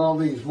 been through all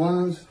these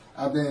wounds.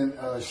 I've been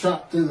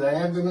shot through the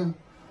abdomen.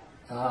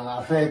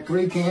 I've had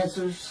 3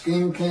 cancers,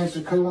 skin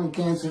cancer, colon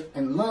cancer,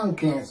 and lung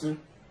cancer,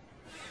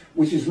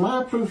 which is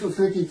my proof of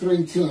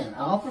 53:10. I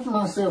offer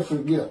myself for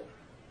guilt.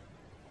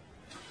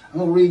 I'm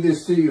going to read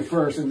this to you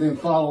first and then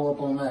follow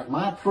up on that.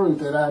 My proof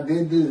that I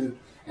did do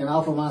and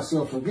offer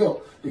myself for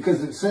guilt.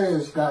 Because it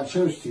says God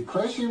chose to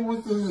crush him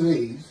with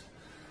disease,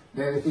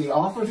 that if he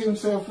offered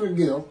himself for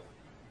guilt,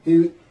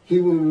 he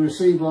would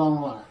receive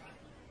long life.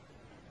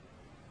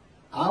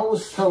 I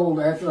was told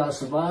after I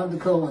survived the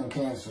colon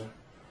cancer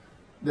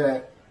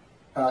that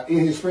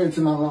it had spread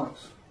to my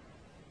lungs.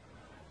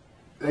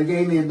 They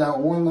gave me about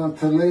 1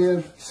 month to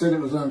live, said it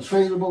was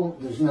untreatable,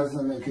 there's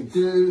nothing they could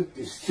do,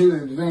 it's too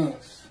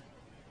advanced.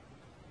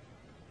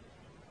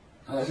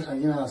 I said,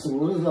 well,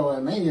 what does all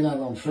that mean? You're not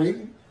going to treat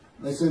it?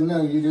 They said,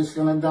 no, you're just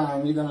going to die,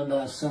 and you're going to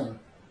die soon.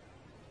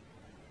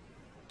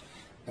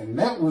 And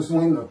that was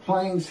when the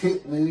planes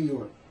hit New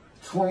York,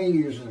 20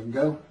 years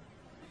ago.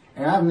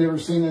 And I've never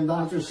seen a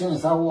doctor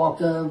since. I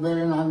walked out of there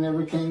and I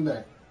never came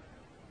back.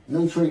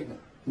 No treatment,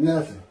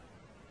 nothing.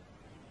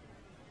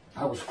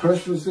 I was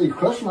crushed with disease,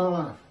 crushed my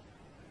life.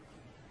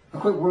 I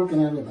quit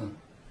working everything,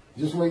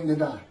 just waiting to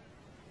die.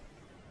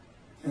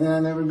 And then I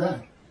never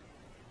died.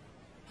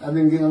 I've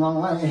been getting along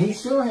life, and he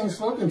still hadn't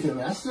spoken to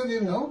me. I still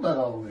didn't know about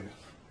all this.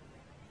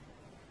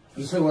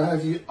 He said, well,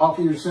 how'd you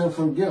offer yourself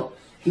for guilt?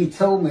 He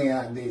told me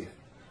I did.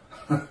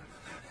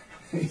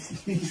 He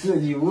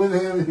said, you would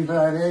have if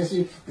I had asked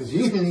you, because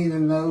you didn't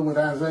even know what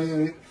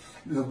Isaiah,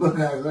 the book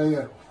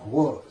Isaiah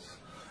was.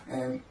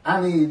 And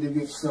I needed to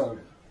get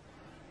started.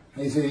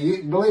 He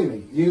said, believe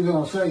me, you're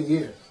going to say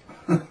yes.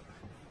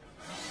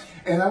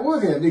 And I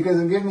would have, because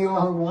it gave me a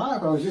long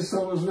life. I was just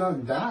so I was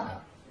going to die.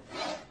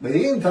 But he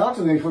didn't talk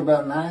to me for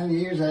about 9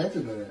 years after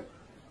that.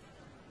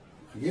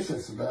 I guess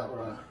that's about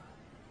right.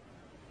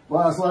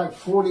 Well, I was like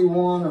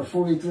 41 or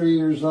 43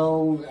 years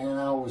old, and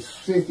I was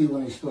 50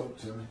 when he spoke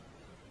to me.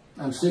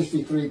 I'm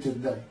 63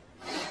 today.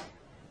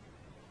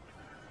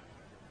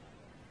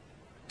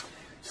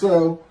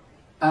 So,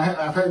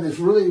 I've had this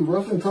really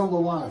rough and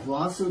tumble life.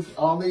 Lots of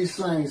all these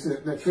things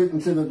that fit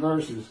into the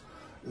verses.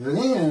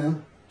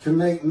 Then, to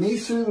make me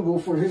suitable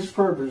for his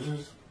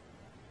purposes,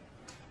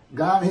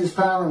 God, his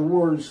power and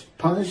words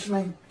punished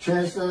me,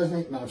 chastised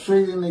me,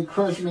 maltreated me,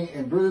 crushed me,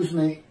 and bruised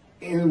me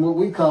in what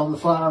we call the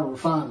fire of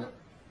refinement,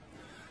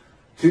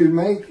 to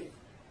make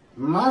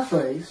my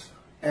face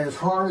as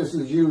hard as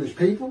the Jewish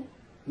people.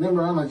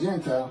 Remember, I'm a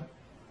Gentile.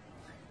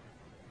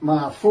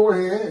 My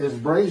forehead as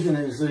brazen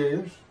as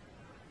theirs.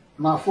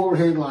 My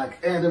forehead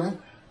like adamant.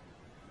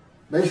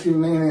 Basically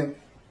meaning,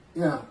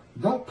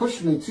 don't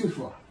push me too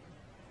far.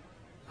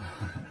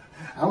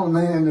 I'm a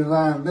man in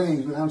divine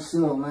beings, but I'm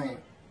still a man.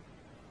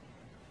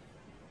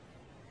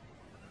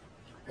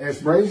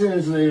 As brazen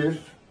as theirs,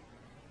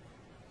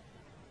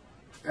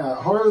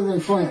 harder than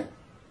flint,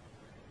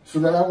 so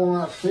that I will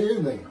not fear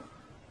them.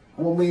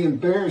 I won't be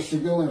embarrassed to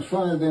go in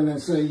front of them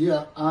and say,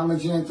 yeah, I'm a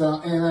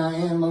Gentile, and I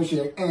am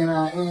Moshiach, and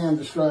I am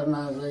described in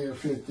Isaiah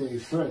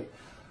 53.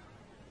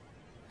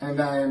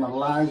 And I am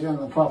Elijah and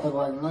the prophet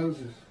like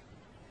Moses.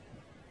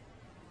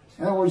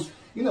 In other words,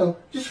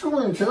 just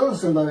going and telling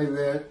somebody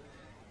that,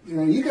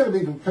 you got to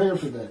be prepared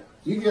for that.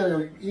 You got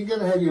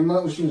to have your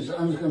emotions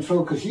under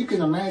control, because you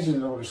can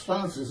imagine the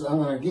responses I'm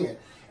going to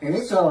get. And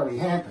it's already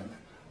happened.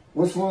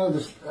 What's one of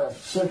the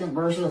second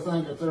verse, I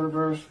think, or third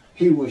verse?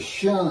 He was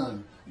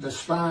shunned,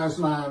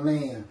 despised by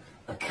men,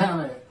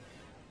 accounted,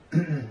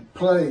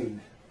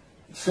 plagued,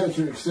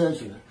 etc.,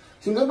 etc.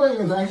 See, nobody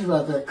even thinks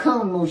about that.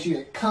 Come,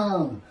 Moshiach,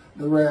 come,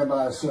 the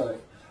rabbis say.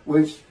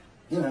 Which,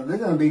 they're going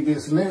to be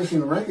dismissed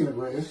and reckoned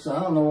with, so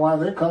I don't know why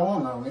they're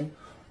calling on me.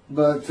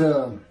 But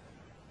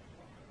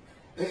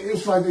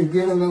it's like they're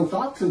giving no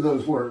thought to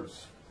those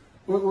words.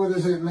 What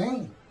does it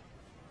mean?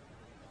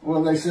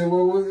 Well, they said,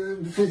 well,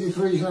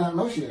 53 is not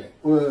Moshiach.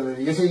 Well,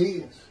 yes, he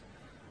is.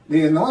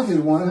 The anointed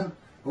one,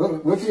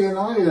 what's he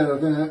anointed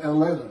of in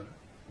 11?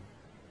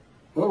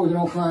 Well, we're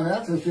going to find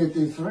out to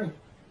 53.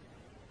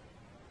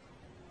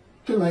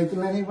 To make the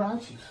many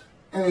righteous.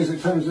 And as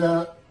it turns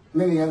out,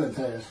 many other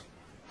tasks.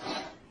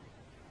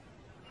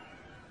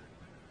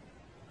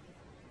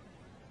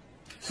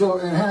 So,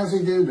 and how does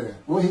he do that?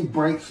 Well, he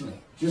breaks me,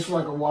 just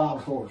like a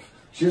wild horse,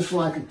 just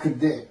like a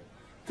cadet.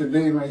 To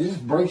be, man, he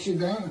just breaks you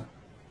down.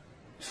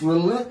 It's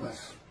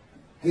relentless.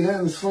 He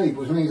doesn't sleep,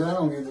 which means I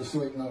don't get to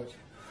sleep much.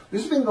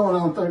 This has been going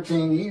on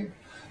 13 years.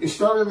 It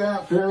started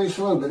out fairly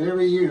slow, but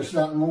every year it's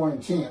gotten more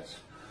intense.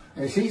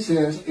 As he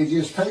says, it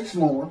just takes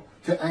more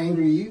to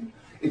anger you.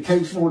 It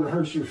takes more to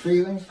hurt your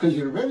feelings, because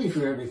you're ready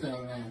for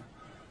everything now.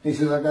 He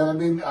says, I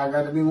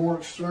gotta be more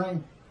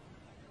extreme.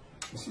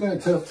 It's been a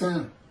tough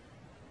time.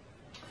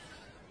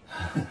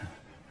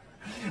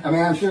 I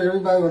mean, I'm sure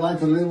everybody would like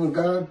to live with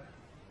God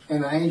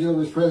and the angel of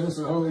his presence,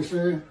 the Holy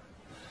Spirit.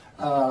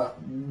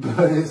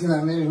 But it's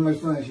not nearly as much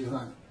fun as you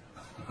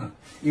think.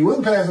 You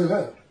wouldn't pass it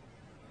up.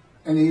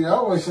 And he'd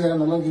always say I'm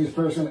the luckiest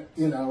person,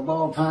 of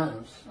all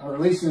times, or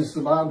at least since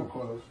the Bible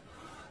closed.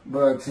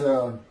 But,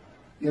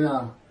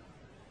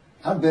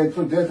 I've begged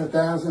for death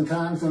 1,000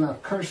 times, and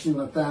I've cursed him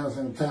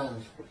 1,000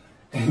 times.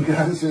 And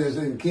God says,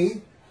 and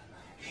Keith,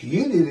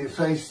 you did it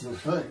face to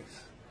face.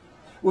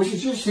 Which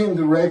is just him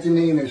directing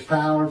me in his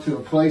power to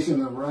a place in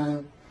the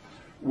room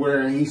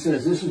where he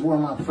says, this is where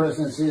my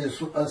presence is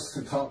for us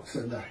to talk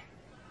today.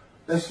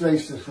 That's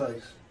face to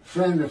face,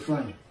 friend to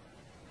friend.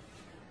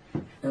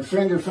 And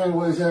friend to friend,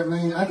 what does that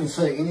mean? I can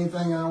say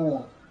anything I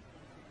want.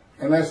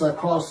 Unless I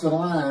cross the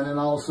line and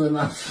all of a sudden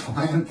I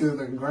slam to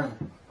the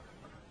ground.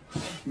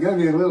 You got to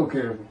be a little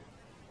careful.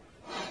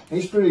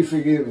 He's pretty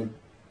forgiving.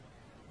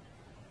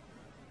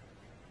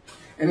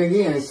 And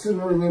again, it's to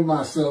remove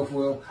my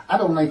self-will. I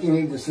don't make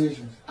any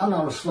decisions. I'm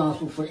not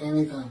responsible for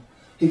anything.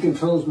 He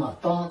controls my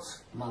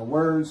thoughts, my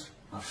words,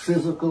 my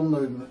physical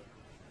movement.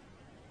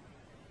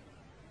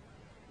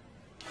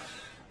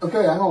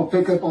 Okay, I'm going to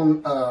pick up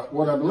on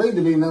what I believe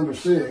to be number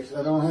 6.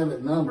 I don't have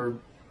it numbered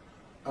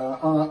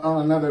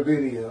on another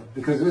video,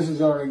 because this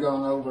has already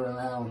gone over an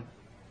hour.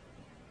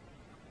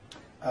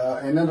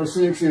 And number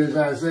 6 is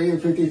Isaiah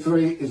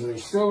 53 is a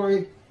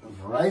story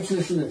of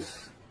righteousness.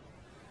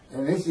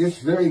 And it's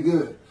very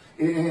good.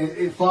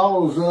 It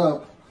follows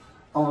up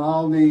on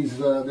all these,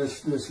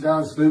 this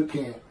God's boot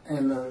camp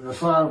and the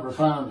fire of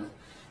refinement.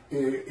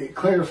 It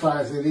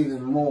clarifies it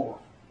even more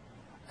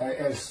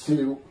as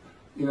to,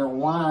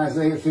 why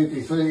Isaiah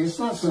 53. It's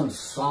not some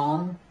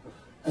song.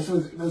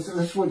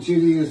 That's what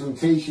Judaism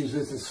teaches.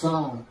 It's a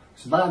song.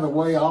 So by the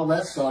way, all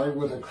that started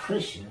with a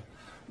Christian.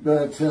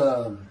 But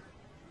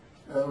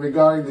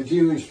regarding the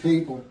Jewish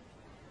people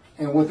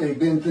and what they've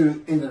been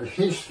through in their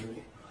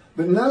history.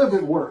 But none of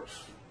it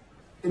works.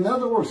 In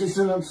other words, it's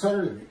an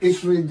absurdity.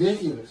 It's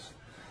ridiculous.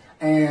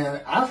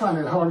 And I find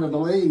it hard to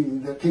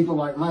believe that people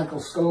like Michael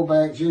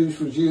Skobac, Jews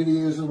for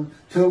Judaism,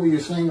 Toby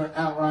Singer,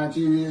 Outright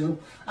Judaism,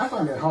 I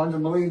find it hard to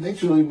believe they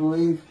truly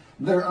believe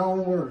their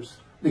own words,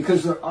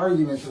 because their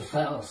arguments are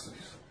fallacies.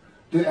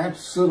 They're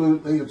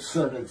absolutely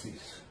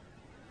absurdities.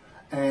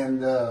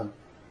 And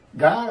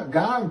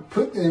God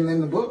put them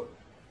in the book.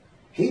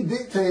 He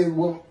dictated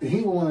what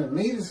he wanted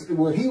me to,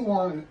 what he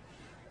wanted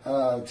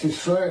to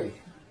say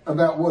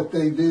about what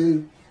they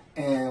do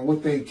and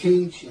what they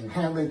teach and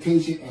how they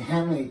teach it and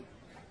how many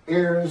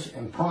errors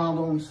and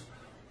problems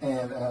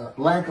and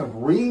lack of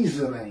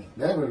reasoning.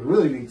 That would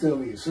really be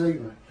totally a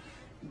segment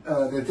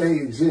that they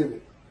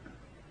exhibit.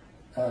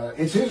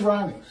 It's his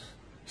writings.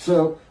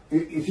 So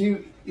if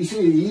you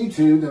see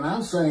YouTube and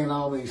I'm saying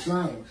all these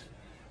things,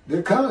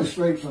 they're coming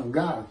straight from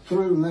God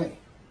through me.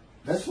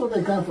 That's where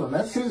they come from.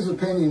 That's his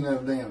opinion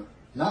of them,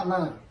 not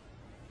mine.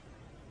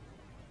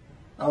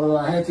 Although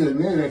I have to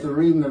admit, after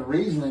reading the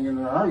reasoning and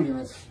their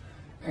arguments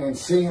and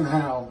seeing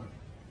how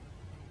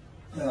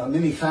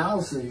many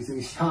fallacies,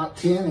 these top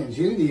 10 in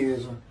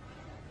Judaism,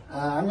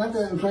 I'm not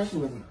that impressed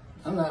with them.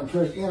 I'm not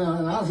impressed, and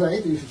I was an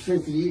atheist for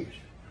 50 years.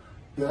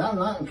 But I'm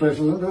not impressed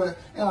with them. But,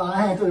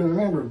 I have to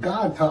remember,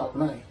 God taught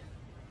me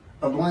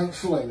a blank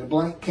slate, a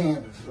blank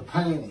canvas, a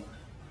painting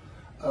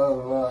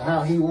of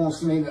how he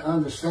wants me to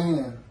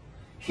understand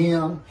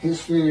him, his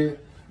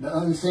spirit, the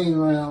unseen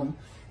realm,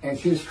 and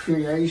his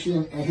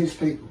creation and his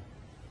people.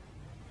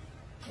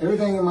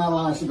 Everything in my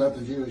life is about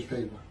the Jewish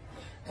people.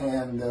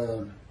 And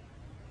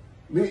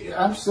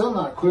I'm still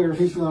not clear if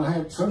he's going to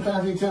have,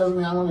 sometimes he tells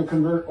me I'm going to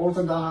convert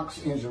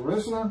Orthodox in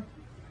Jerusalem,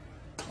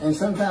 and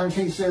sometimes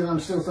he says I'm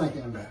still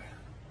thinking about it,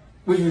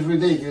 which is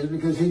ridiculous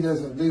because he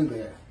doesn't do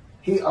that.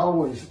 He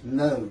always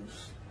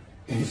knows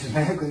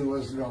exactly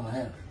what's going to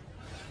happen.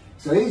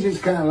 So he's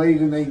just kind of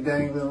leaving me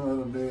dangling a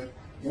little bit.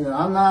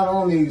 I'm not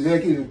on the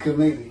executive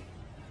committee.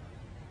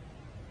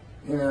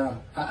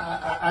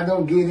 I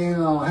don't get in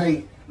on,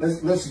 hey,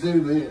 let's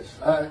do this.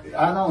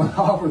 I don't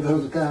offer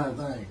those kind of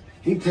things.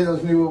 He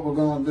tells me what we're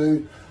going to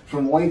do,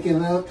 from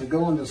waking up to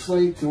going to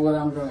sleep, to what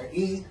I'm going to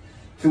eat,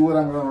 to what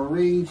I'm going to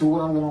read, to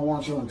what I'm going to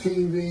watch on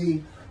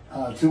TV,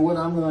 to what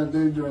I'm going to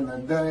do during the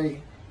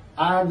day.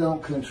 I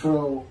don't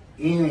control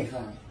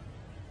anything.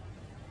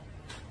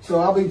 So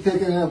I'll be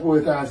picking up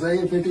with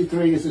Isaiah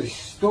 53. It's a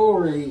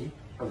story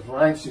of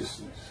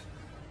righteousness.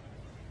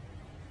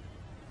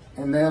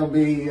 And that'll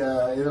be,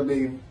 it'll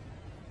be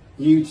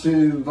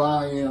YouTube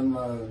volume,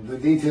 the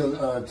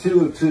details,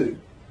 2 of 2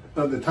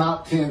 of the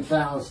top 10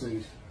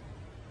 fallacies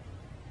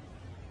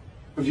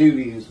of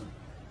Judaism.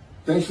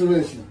 Thanks for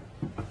listening.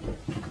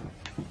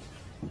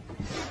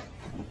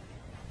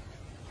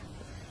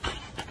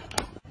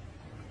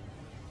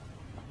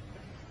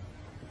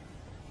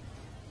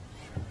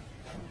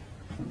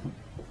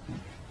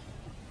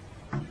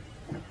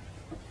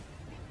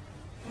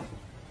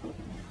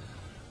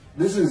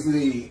 This is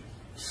the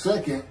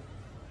second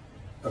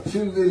of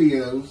 2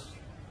 videos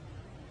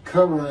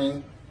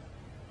covering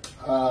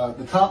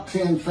the top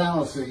 10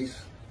 fallacies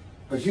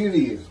of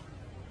Judaism.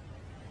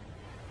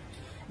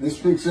 This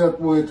picks up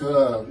with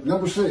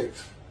number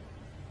 6.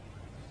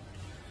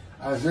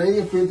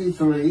 Isaiah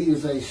 53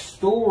 is a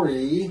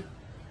story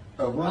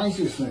of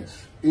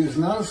righteousness. It is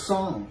not a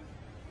song,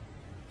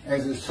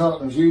 as is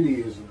taught in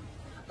Judaism,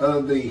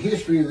 of the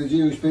history of the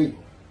Jewish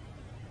people.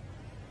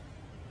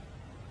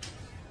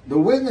 The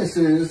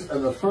witnesses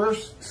of the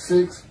first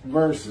 6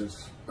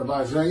 verses of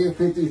Isaiah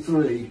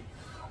 53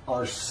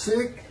 are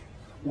sick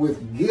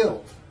with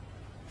guilt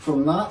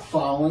from not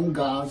following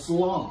God's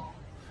law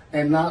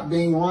and not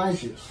being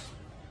righteous.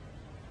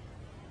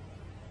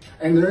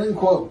 And they're in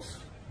quotes.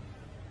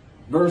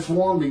 Verse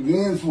 1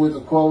 begins with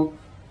a quote,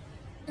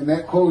 and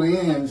that quote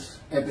ends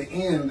at the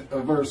end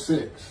of verse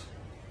 6.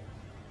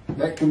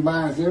 That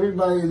combines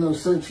everybody in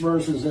those 6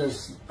 verses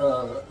as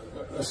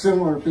a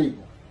similar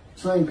people,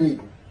 same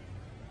people.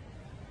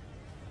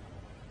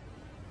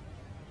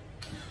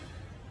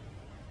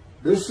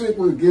 They're sick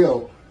with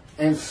guilt,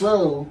 and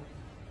so,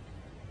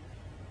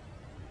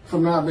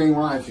 from not being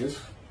righteous,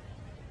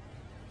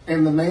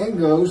 and the man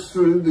goes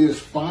through this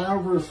fire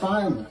of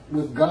refinement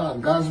with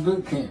God, God's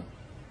boot camp,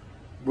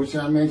 which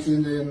I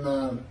mentioned in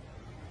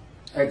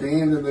at the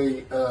end of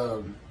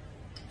the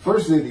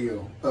first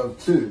video of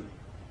 2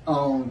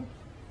 on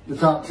the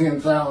top 10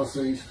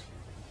 fallacies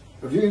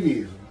of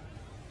Judaism.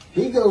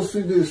 He goes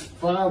through this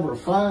fire of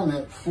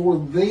refinement for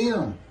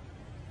them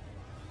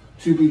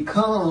to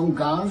become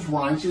God's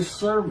righteous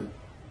servant,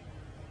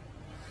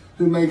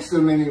 who makes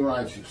them many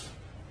righteous.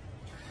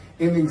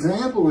 An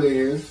example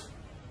is,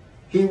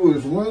 he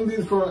was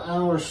wounded for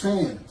our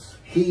sins.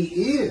 He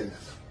is,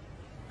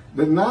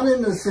 but not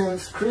in the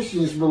sense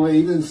Christians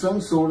believe in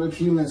some sort of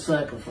human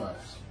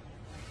sacrifice.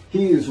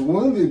 He is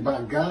wounded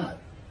by God,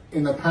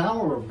 in the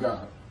power of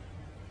God,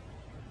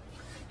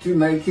 to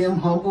make him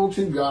humble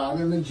to God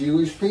and the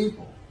Jewish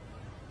people,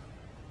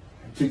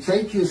 to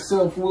take his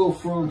self-will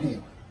from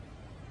him,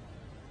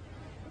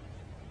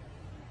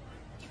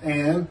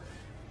 and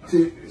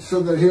so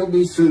that he'll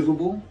be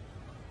suitable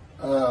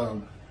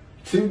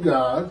to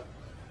God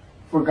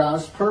for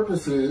God's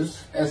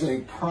purposes as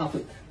a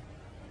prophet,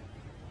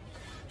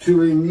 to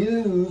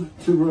remove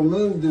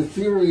the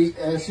fury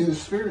as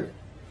his spirit,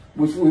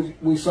 which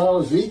we saw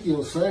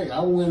Ezekiel say,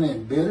 I went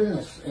in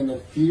bitterness and the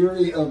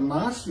fury of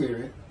my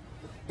spirit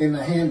in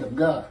the hand of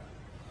God.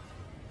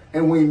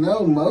 And we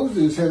know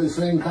Moses had the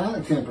same kind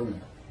of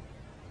temperament.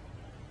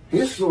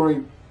 His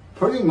story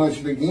pretty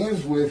much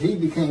begins with, he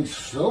became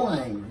so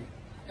angry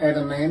at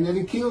a man that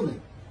he killed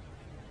him,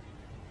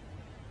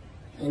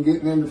 and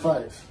getting into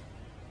fights.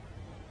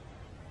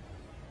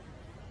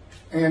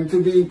 And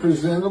to be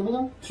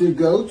presentable, to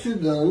go to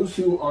those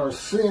who are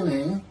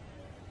sinning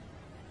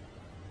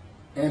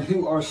and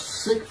who are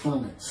sick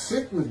from it,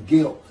 sick with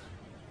guilt.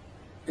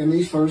 In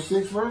these first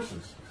 6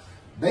 verses,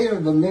 they are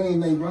the many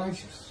made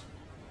righteous.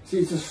 See,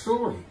 it's a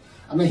story.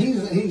 I mean,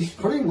 he's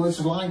pretty much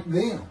like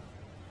them.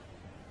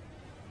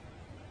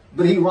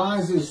 But he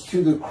rises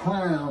to the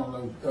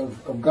crown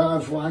of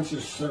God's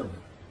righteous servant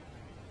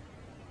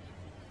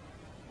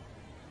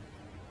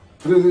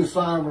through this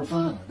fire of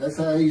refinement. That's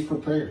how he's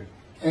prepared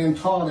and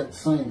taught at the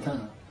same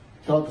time,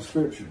 taught the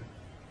scripture.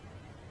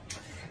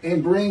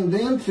 And bring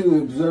them to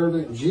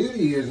observant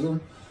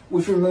Judaism,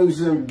 which removes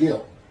their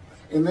guilt.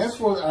 And that's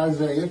what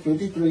Isaiah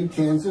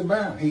 53:10 is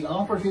about. He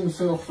offered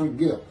himself for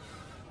guilt.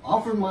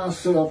 Offered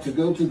myself to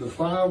go to the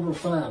fire of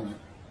refinement,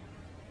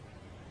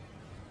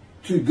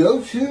 to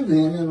go to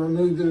them and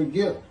remove their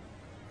guilt.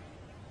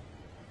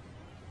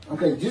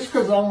 Okay, just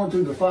because I went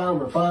through the fire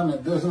of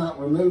refinement does not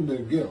remove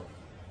their guilt.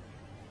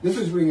 This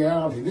is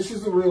reality. This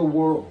is the real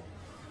world.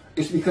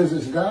 It's because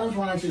it's God's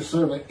righteous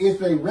servant. If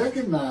they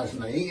recognize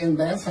me, and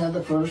that's how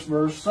the first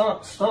verse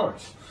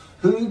starts.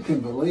 Who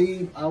can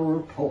believe our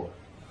report?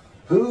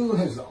 Who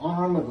has the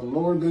arm of the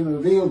Lord been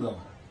revealed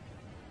on?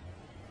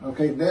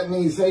 Okay, that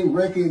means they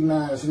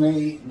recognize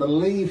me,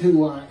 believe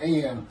who I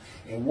am,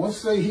 and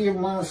once they hear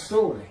my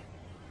story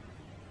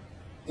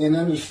and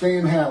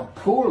understand how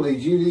poorly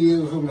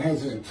Judaism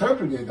has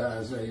interpreted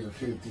Isaiah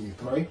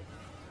 53,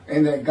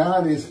 and that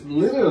God is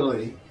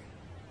literally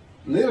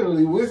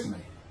with me.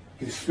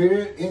 His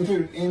spirit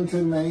entered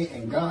into me,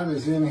 and God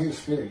is in his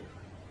spirit.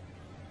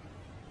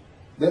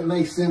 That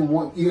makes them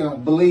want,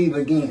 believe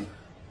again.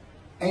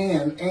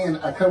 And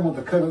I come with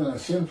the covenant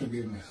of sin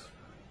forgiveness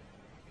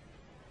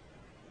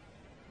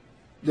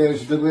that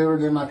is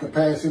delivered in my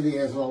capacity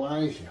as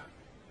Elijah.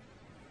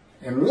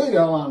 And really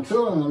all I'm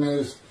telling them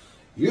is,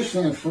 you're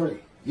sin free.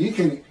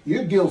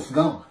 Your guilt's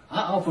gone.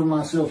 I offer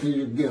myself for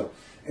your guilt.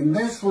 And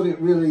that's what it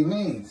really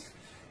means.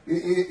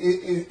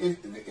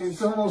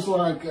 It's almost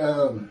like,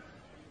 well,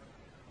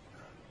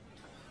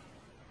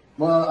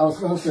 I was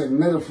going to say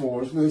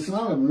metaphors, but it's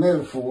not a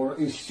metaphor.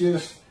 It's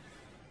just,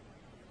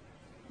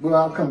 well,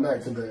 I'll come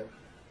back to that.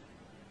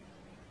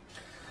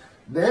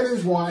 That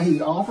is why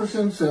he offers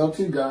himself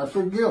to God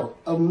for guilt,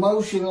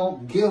 emotional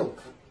guilt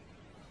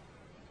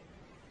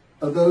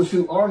of those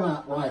who are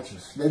not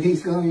righteous, that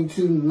he's going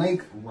to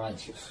make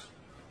righteous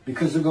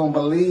because they're going to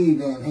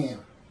believe in him.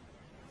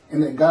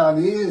 And that God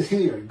is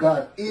here.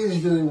 God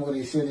is doing what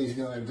he said he's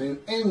going to do,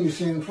 and you're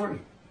sin free.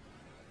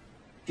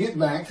 Get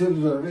back to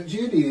observant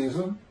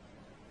Judaism,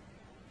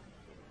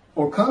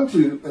 or come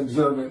to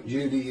observant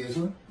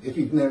Judaism if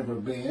you've never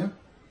been.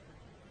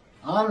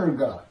 Honor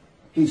God.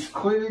 He's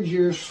cleared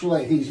your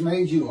slate. He's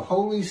made you a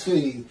holy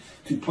seed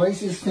to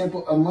place his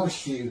temple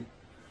amongst you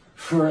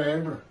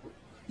forever.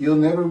 You'll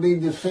never be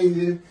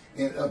defeated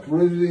and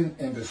uprooted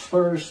and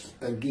dispersed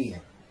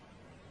again.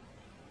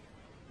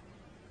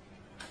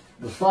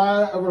 The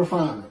fire of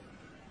refinement.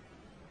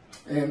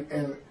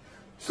 And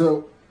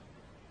so,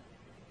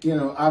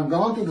 I've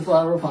gone through the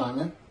fire of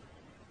refinement,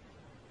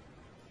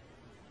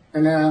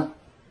 and now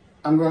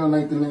I'm going to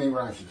make the many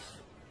righteous,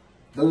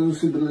 those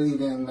who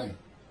believe in me,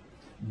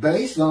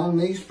 based on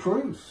these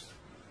proofs,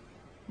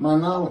 my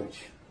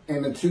knowledge,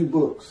 and the 2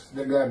 books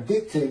that God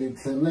dictated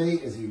to me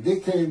as he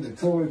dictated the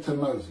Torah to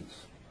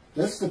Moses.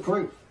 That's the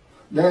proof.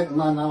 That and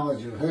my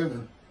knowledge of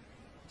heaven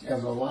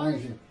as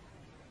Elijah.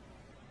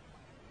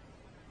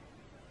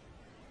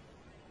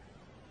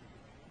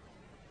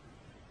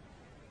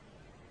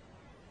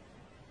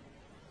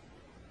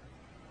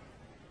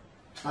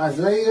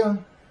 Isaiah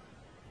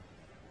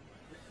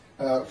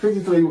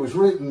 53 was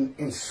written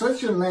in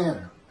such a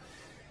manner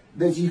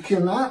that you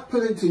cannot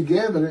put it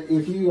together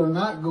if you are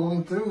not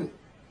going through it.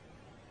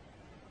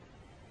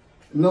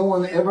 No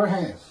one ever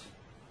has.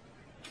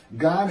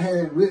 God had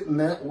it written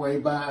that way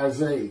by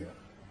Isaiah.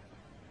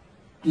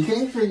 You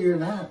can't figure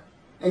it out.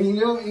 And you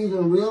don't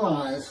even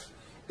realize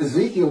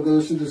Ezekiel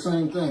goes through the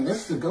same thing.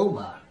 That's the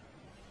go-by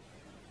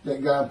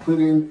that God put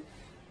into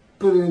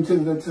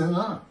the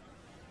Tanakh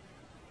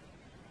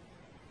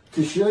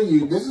to show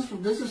you this is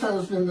how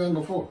it's been done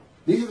before.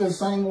 These are the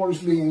same words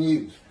being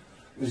used.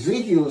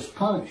 Ezekiel is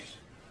punished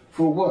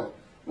for what?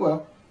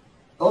 Well,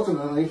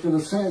 ultimately for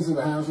the sins of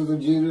the houses of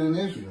Judah and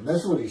Israel.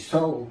 That's what he's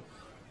told.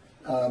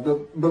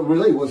 But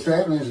really what's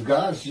happening is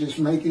God's just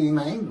making him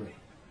angry,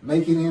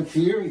 making him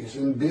furious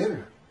and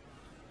bitter,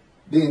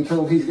 being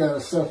told he's got to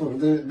suffer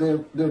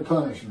their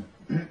punishment.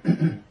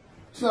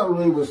 It's not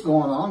really what's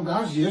going on.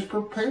 God's just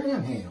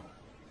preparing him.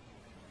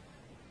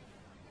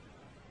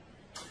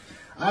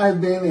 I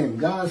have been in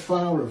God's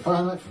fire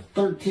refinement for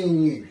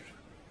 13 years.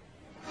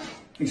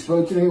 He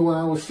spoke to me when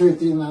I was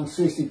 50 and I'm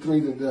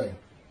 63 today.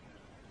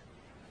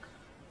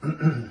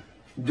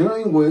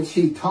 During which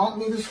he taught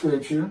me the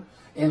scripture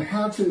and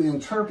how to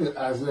interpret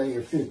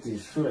Isaiah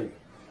 53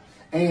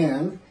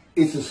 and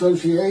its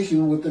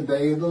association with the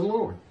day of the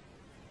Lord.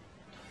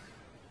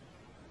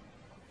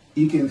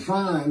 You can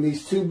find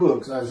these 2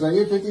 books,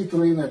 Isaiah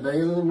 53 and the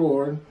day of the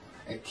Lord,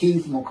 at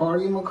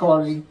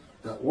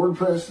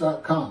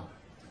keithmccarty.wordpress.com.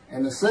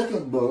 And the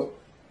second book,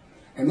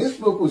 and this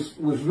book was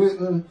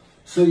written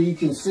so you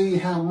can see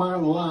how my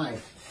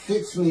life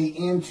fits me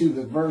into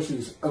the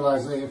verses of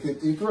Isaiah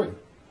 53.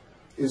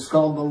 It's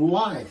called the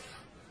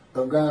life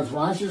of God's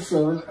righteous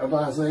servant of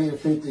Isaiah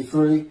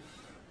 53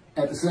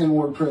 at the same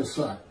WordPress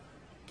site.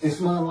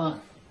 It's my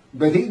life.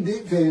 But he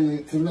dictated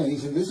it to me. He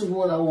said, this is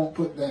what I won't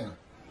put down.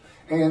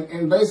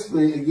 And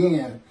basically,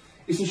 again,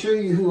 it's to show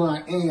you who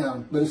I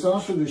am, but it's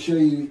also to show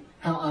you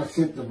how I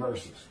fit the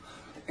verses.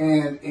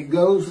 And it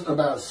goes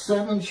about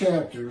 6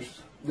 chapters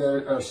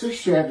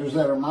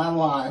that are my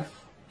life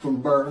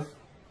from birth.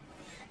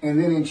 And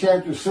then in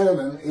chapter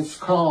 7, it's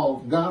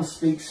called God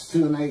Speaks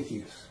to an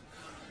Atheist.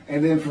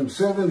 And then from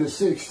 7 to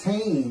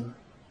 16,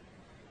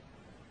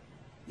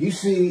 you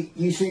see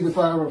the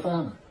fire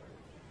refinement.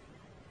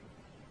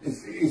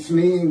 It's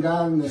me and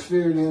God and the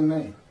Spirit in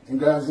me,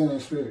 and God's in the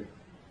Spirit.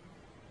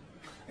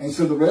 And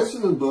so the rest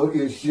of the book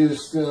is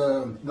just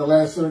the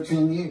last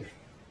 13 years.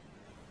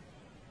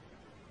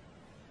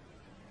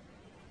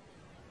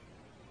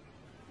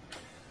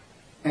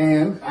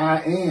 And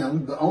I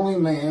am the only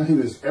man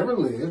who has ever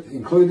lived,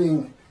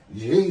 including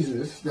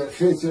Jesus, that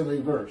fits every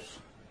verse.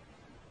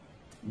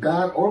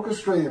 God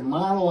orchestrated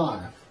my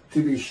life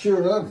to be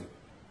sure of it,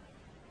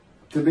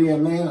 to be a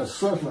man of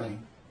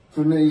suffering,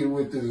 familiar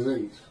with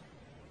disease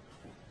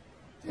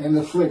and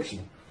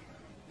affliction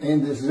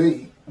and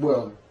disease,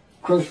 well,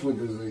 crushed with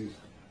disease.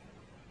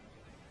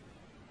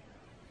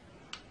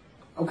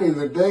 Okay,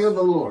 the day of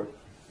the Lord.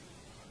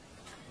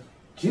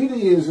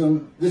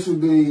 Judaism, this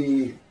would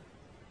be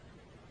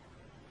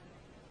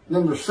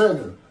number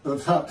 7 of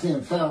the top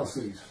 10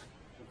 fallacies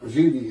of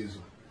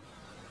Judaism.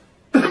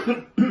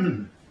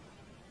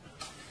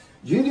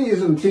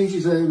 Judaism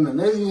teaches that in the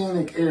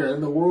Messianic era,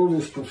 the world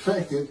is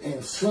perfected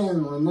and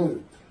sin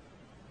removed.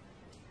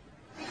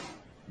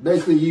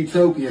 Basically,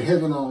 utopia,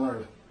 heaven on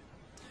earth.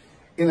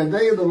 In the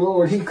day of the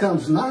Lord, he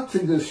comes not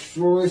to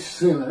destroy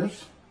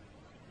sinners,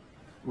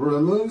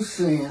 remove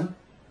sin,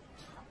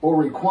 or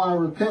require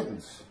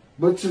repentance,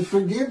 but to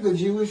forgive the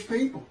Jewish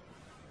people.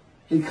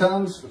 He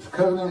comes with the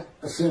covenant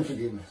of sin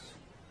forgiveness.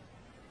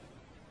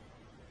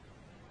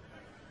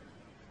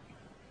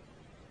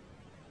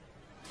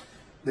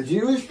 The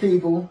Jewish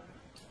people,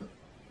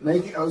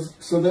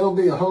 so there'll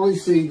be a holy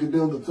seed to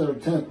build the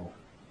third temple.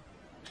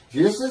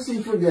 Just as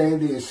he forgave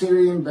the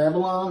Assyrian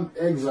Babylon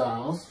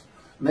exiles,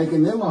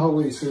 making them a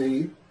holy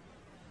seed,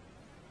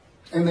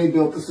 and they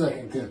built the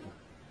second temple.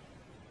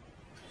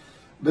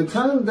 The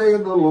term day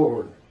of the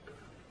Lord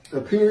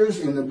appears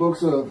in the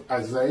books of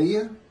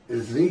Isaiah,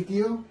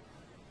 Ezekiel,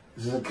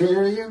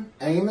 Zechariah,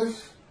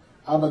 Amos,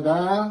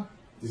 Obadiah,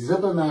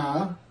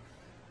 Zephaniah,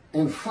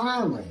 and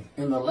finally,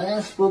 in the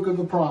last book of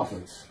the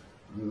prophets,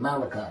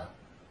 Malachi.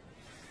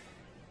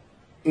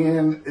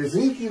 In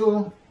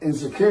Ezekiel and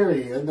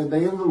Zechariah, the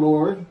day of the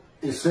Lord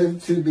is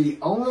said to be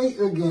only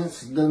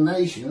against the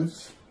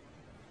nations,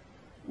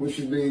 which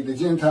would be the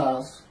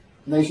Gentiles,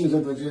 nations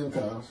of the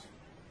Gentiles.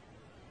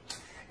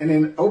 And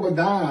in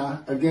Obadiah,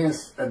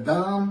 against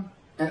Edom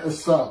and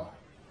Esau,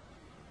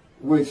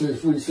 which,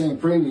 as we've seen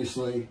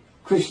previously,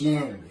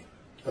 Christianity,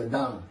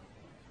 Edom,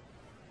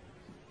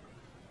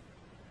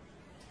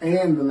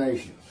 and the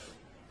nations.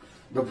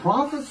 The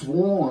prophets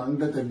warn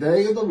that the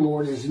day of the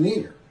Lord is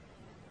near,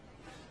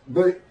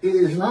 but it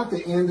is not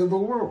the end of the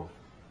world.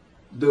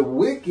 The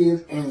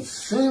wicked and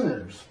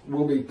sinners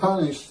will be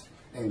punished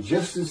and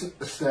justice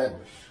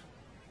established.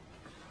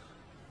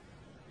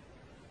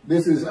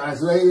 This is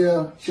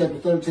Isaiah chapter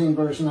 13,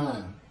 verse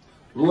 9.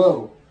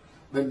 Lo,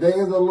 the day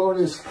of the Lord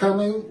is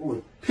coming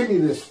with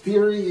pitiless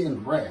fury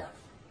and wrath,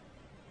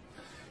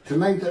 to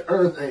make the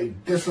earth a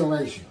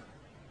desolation,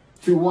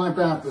 to wipe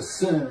out the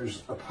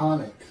sinners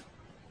upon it.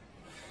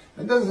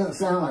 It doesn't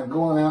sound like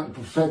going out and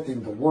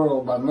perfecting the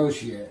world by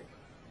Moshiach,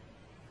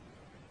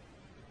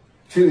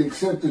 to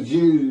accept the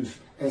Jews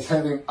as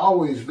having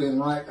always been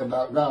right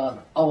about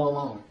God all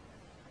along.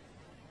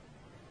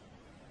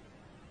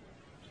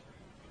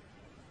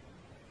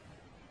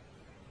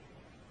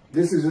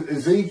 This is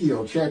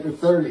Ezekiel chapter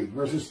 30,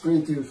 verses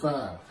 3 through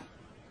 5.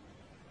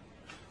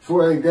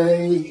 For a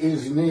day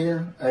is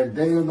near, a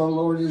day of the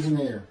Lord is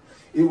near.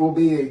 It will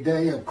be a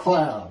day of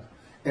cloud,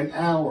 an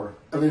hour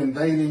of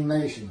invading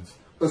nations.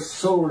 A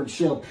sword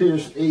shall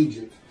pierce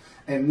Egypt,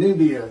 and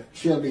Nubia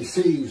shall be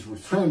seized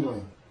with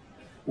trembling.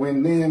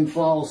 When men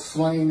fall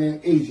slain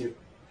in Egypt,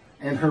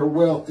 and her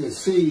wealth is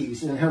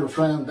seized, and her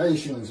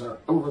foundations are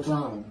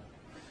overthrown.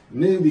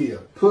 Nubia,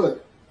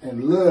 Put,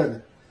 and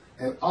Lud,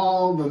 and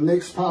all the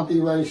mixed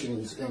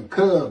populations, and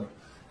Cub,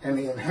 and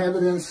the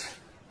inhabitants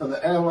of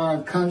the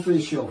allied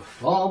countries shall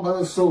fall by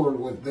the sword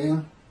with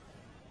them.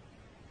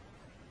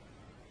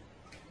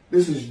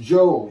 This is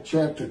Joel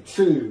chapter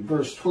 2,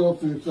 verse 12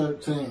 through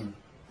 13.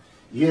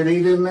 Yet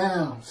even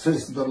now,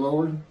 says the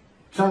Lord,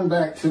 turn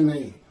back to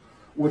me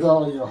with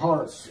all your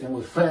hearts, and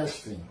with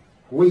fasting,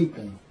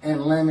 weeping,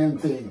 and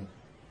lamenting.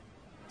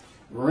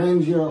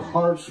 Rend your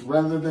hearts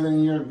rather than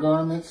in your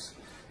garments,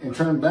 and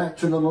turn back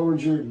to the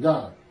Lord your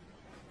God.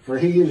 For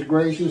he is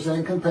gracious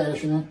and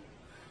compassionate,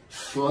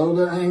 slow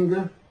to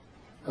anger,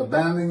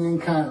 abounding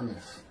in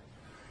kindness,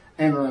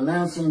 and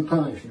renouncing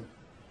punishment.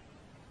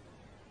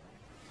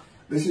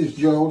 This is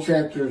Joel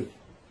chapter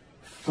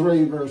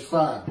 3, verse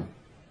 5.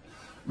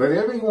 But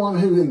everyone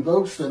who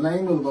invokes the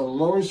name of the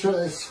Lord shall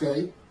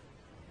escape,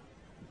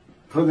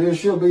 for there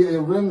shall be a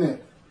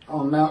remnant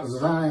on Mount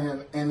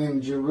Zion and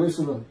in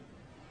Jerusalem,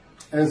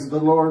 as the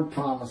Lord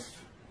promised.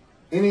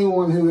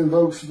 Anyone who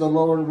invokes the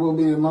Lord will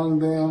be among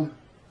them,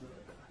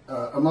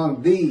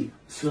 among the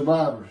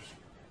survivors.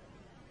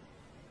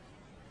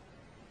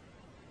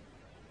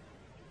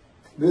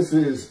 This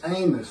is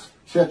Amos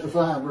chapter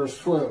 5, verse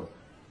 12.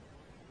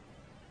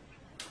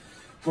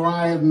 For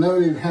I have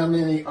noted how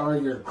many are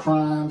your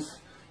crimes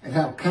and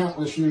how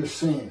countless your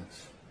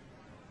sins.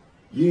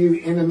 You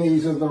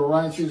enemies of the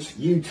righteous,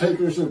 you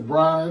takers of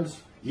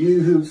bribes,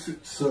 you who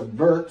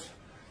subvert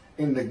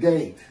in the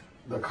gate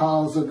the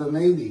cause of the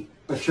needy.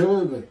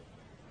 Assuredly,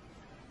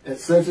 at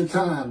such a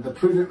time the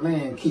prudent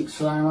man keeps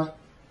silent,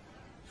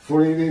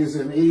 for it is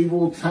an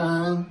evil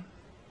time.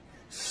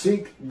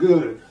 Seek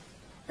good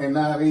and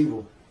not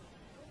evil,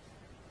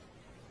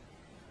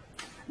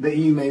 that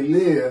ye may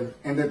live,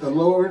 and that the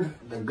Lord,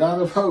 the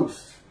God of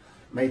hosts,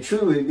 may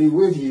truly be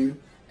with you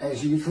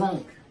as you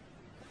think.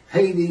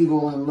 Hate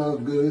evil and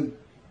love good,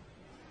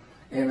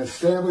 and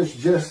establish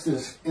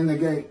justice in the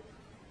gate.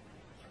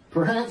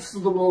 Perhaps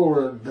the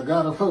Lord, the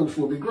God of hosts,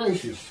 will be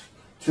gracious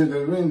to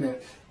the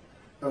remnant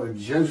of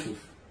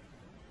Joseph.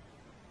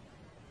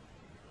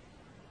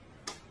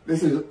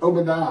 This is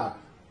Obadiah,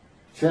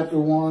 chapter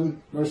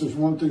 1, verses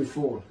 1 through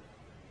 4.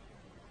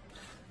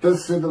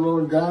 Thus said the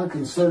Lord God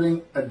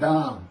concerning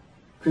Adam,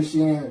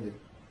 Christianity.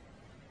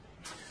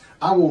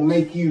 I will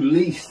make you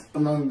least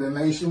among the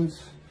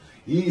nations.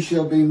 Ye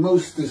shall be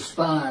most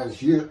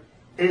despised. Your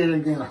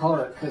arrogant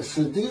heart has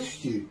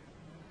seduced you.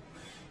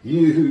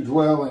 You who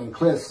dwell in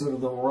clefts of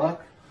the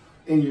rock,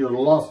 in your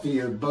lofty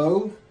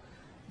abode,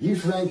 you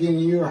think in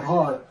your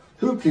heart,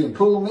 who can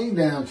pull me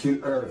down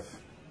to earth?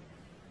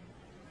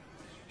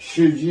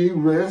 Should you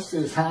rest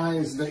as high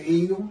as the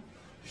eagle?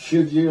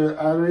 Should your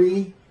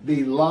eyrie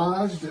be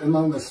lodged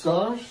among the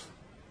stars?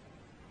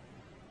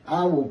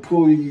 I will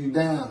pull you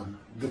down,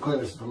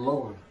 declares the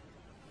Lord.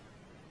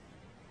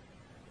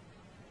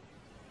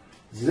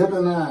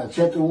 Zephaniah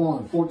chapter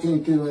 1,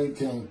 14 through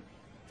 18.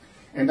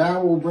 And I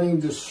will bring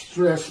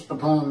distress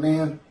upon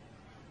men,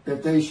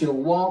 that they shall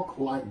walk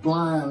like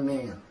blind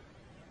men,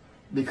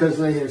 because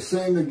they have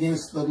sinned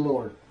against the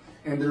Lord,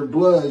 and their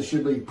blood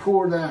shall be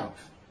poured out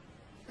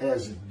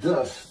as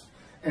dust,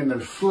 and their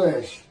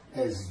flesh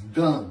as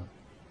dung.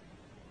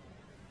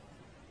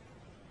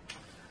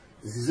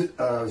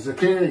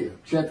 Zechariah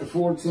chapter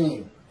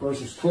 14,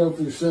 verses 12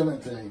 through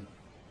 17.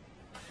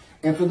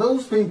 And for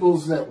those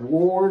peoples that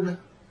warred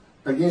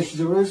against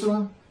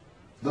Jerusalem,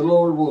 the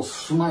Lord will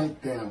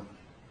smite them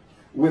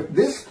with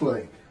this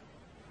plague.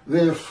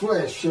 Their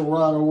flesh shall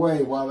rot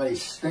away while they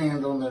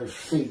stand on their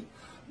feet.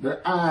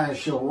 Their eyes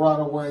shall rot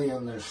away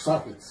in their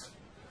sockets,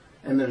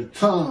 and their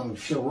tongue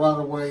shall rot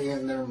away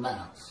in their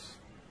mouths.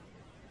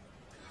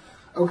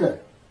 Okay.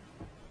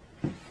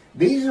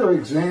 These are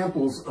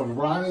examples of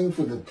writing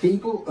for the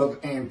people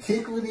of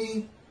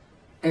antiquity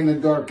and the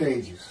Dark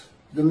Ages,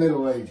 the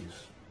Middle Ages,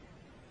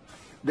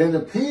 that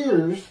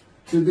appears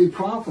to be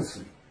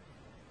prophecy.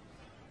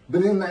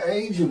 But in the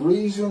age of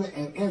reason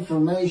and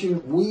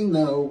information, we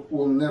know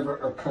will never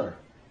occur.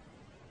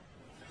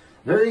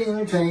 Very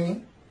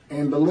entertaining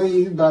and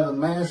believed by the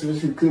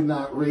masses who could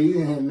not read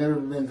and had never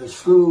been to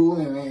school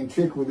in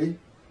antiquity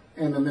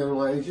and the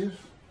Middle Ages.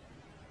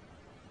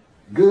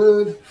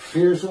 Good,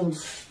 fearsome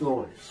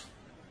stories.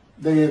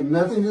 They have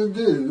nothing to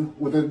do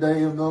with the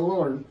day of the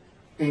Lord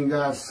in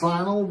God's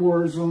final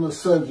words on the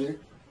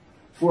subject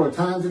for a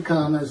time to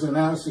come, as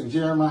announced in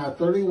Jeremiah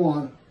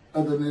 31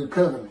 of the New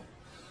Covenant.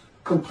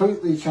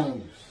 Completely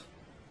changes.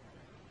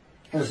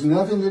 Has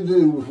nothing to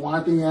do with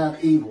wiping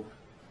out evil,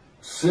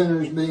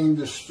 sinners being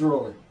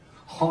destroyed,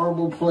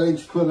 horrible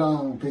plagues put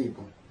on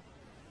people.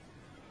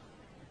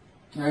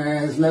 And it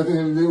has nothing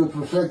to do with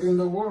perfecting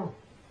the world.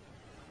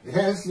 It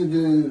has to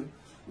do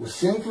with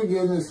sin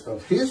forgiveness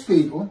of his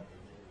people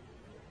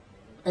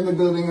and the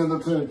building of the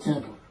third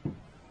temple. It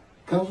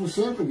comes with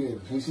sin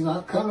forgiveness. He's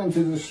not coming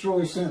to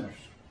destroy sinners.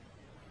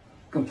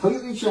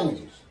 Completely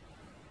changes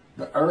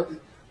the earth.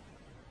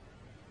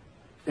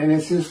 And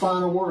it's his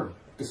final word.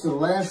 It's the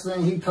last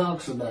thing he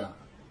talks about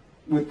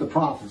with the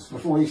prophets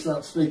before he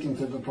stops speaking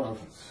to the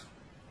prophets.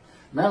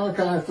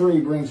 Malachi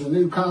 3 brings a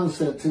new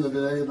concept to the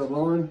day of the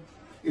Lord.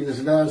 It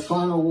is God's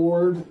final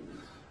word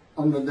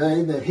on the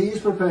day that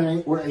he's preparing,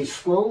 where a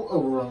scroll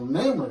of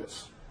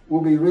remembrance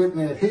will be written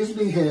at his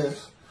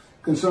behest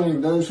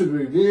concerning those who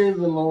revere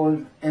the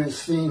Lord and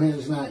esteem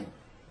his name.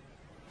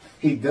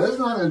 He does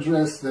not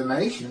address the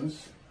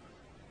nations,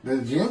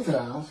 the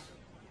Gentiles,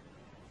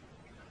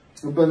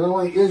 but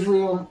only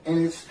Israel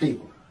and its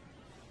people.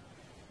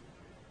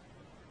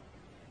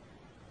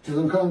 Because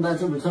I'm coming back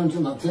to return to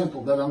my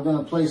temple that I'm going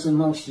to place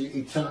amongst you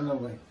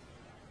eternally.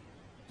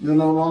 You'll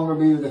no longer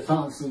be the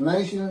taunts of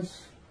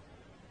nations.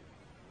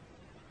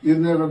 You'll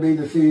never be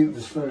defeated,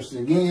 dispersed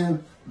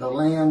again. The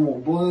land will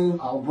bloom.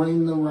 I'll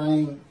bring the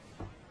rain.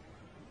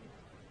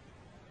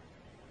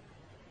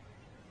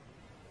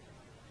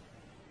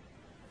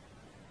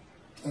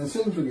 and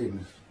sin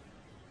forgiveness.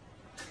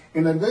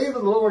 In the day of the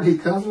Lord, he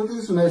comes with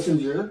his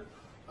messenger,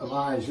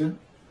 Elijah,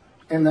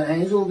 and the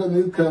angel of the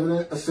new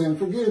covenant of sin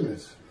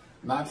forgiveness,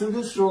 not to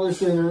destroy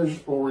sinners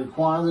or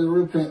require their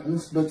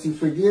repentance, but to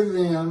forgive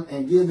them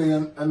and give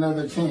them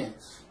another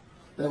chance.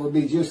 That would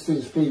be just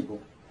his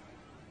people.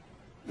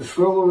 The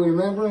scroll of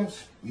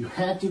remembrance, you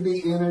have to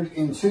be entered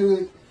into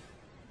it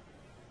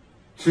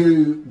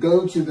to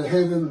go to the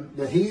heaven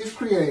that he is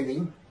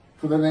creating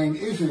for the name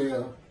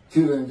Israel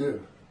to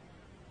endure.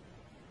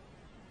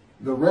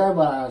 The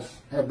rabbis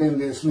have been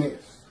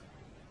dismissed.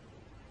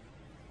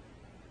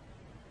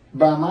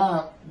 By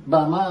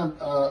my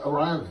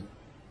arriving,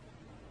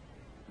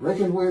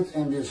 reckoned with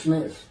and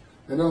dismissed.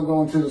 They don't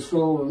go into the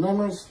scroll of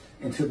remembrance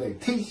until they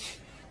teach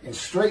and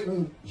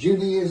straighten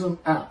Judaism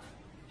out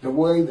the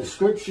way the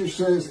scripture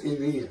says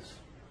it is.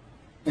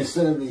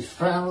 Instead of these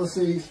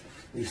fallacies,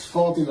 these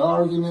faulty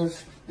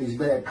arguments, these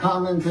bad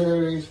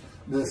commentaries,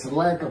 this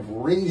lack of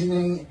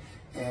reasoning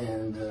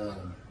and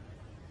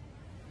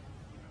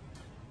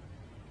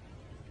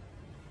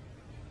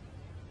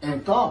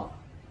thought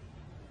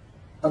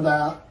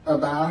about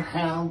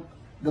how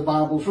the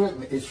Bible's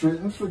written. It's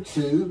written for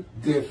two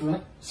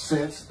different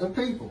sets of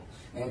people.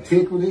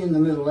 Antiquity in the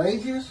Middle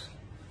Ages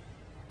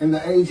and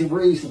the age of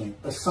reasoning,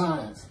 of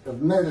science,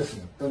 of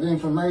medicine, of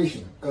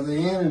information, of the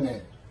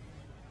internet.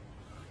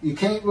 You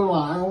can't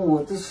rely on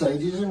what the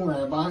sages and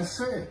rabbis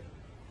said.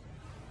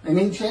 And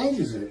he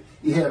changes it.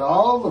 You had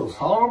all those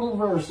horrible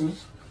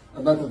verses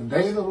about the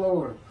day of the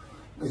Lord,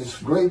 this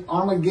great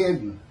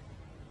Armageddon.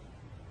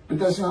 But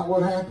that's not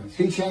what happens.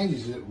 He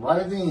changes it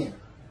right at the end.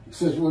 He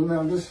says, well,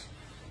 now this,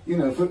 you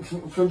know,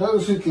 for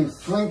those who can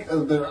think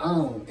of their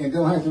own and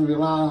don't have to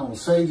rely on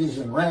sages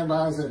and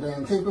rabbis of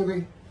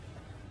antiquity,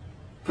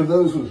 for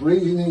those with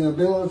reasoning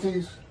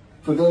abilities,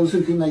 for those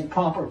who can make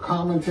proper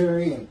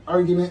commentary and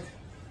argument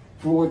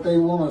for what they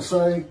want to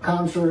say,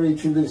 contrary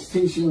to this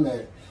teaching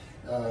that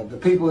the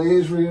people of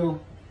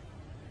Israel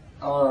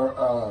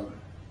are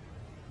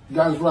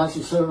God's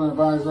righteous servant of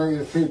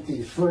Isaiah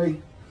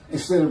 53,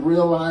 instead of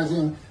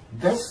realizing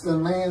that's the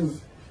man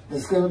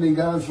that's going to be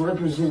God's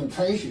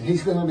representation.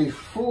 He's going to be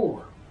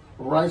for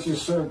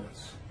righteous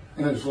servants.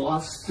 And there's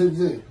lots to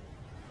do.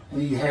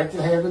 And you have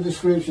to have a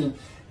description.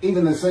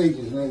 Even the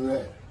sages knew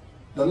that.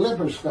 The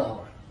leper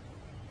scholar,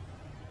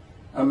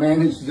 a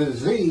man who's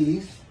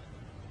diseased,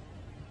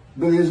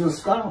 but is a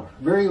scholar,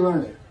 very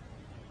learned.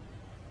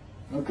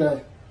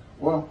 Okay,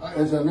 well,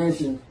 as I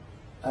mentioned,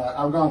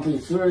 I've gone through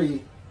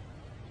 3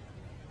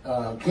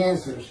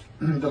 cancers.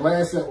 The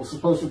last that was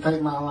supposed to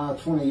take my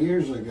life 20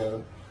 years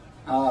ago.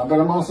 But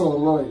I'm also a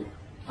lawyer.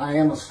 I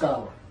am a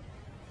scholar.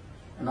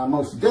 And I'm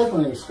most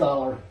definitely a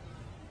scholar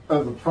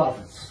of the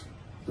prophets,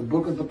 the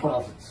book of the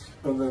prophets,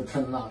 of the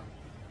Tanakh.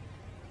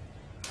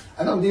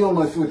 I don't deal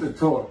much with the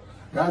Torah.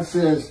 God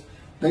says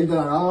they've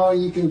done all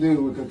you can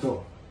do with the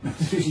Torah.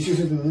 There's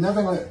just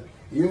nothing left.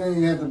 You don't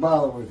even have to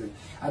bother with it.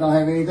 I don't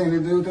have anything to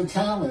do with the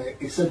Talmud,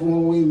 except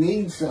when we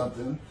need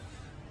something,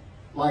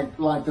 like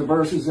the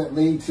verses that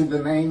lead to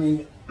the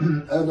naming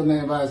of the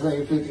man of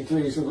Isaiah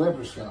 53 as a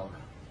leper scholar.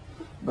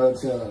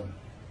 But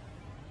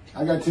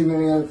I got too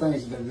many other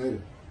things to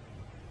do.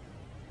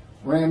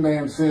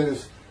 Rambam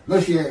says,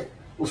 Moshiach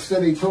will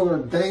study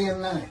Torah day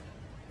and night.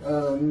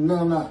 No,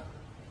 I'm not.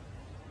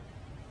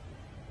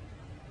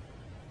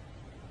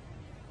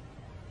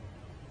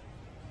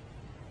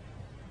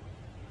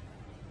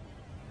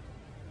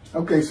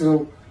 Okay,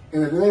 so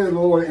in the day of the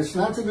Lord, it's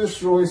not to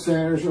destroy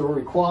sinners or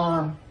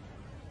require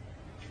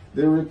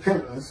their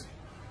repentance,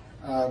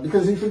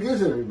 because he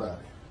forgives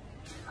everybody.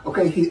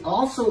 Okay, he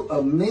also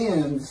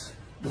amends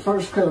the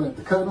first covenant,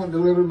 the covenant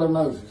delivered by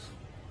Moses.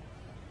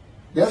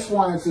 That's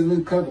why it's a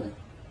new covenant.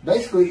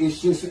 Basically,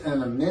 it's just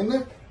an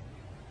amendment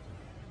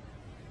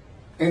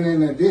and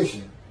an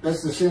addition.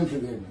 That's the sin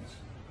forgiveness.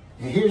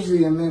 And here's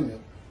the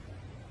amendment.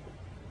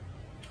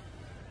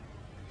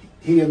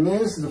 He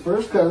amends the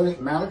first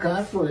covenant,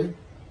 Malachi 3,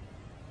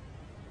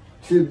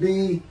 to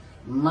be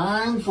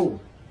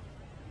mindful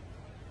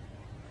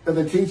of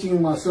the teaching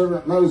of my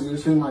servant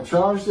Moses, whom I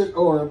charged at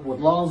Oreb with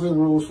laws and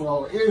rules for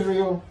all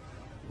Israel,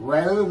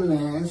 rather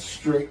than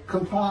strict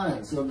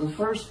compliance of the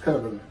first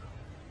covenant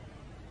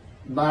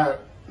by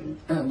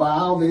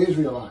all the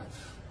Israelites.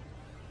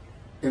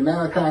 In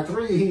Malachi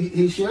 3,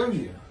 he shows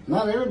you,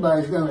 not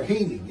everybody's going to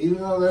heed him, even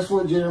though that's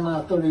what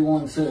Jeremiah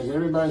 31 says,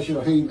 everybody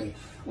shall heed me.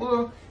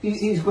 Well,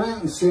 he's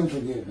granting sin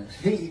forgiveness.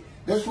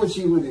 That's what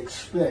you would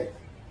expect.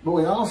 But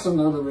we also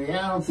know the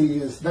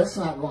reality is that's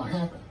not going to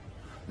happen.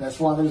 That's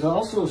why there's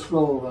also a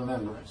scroll of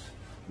remembrance.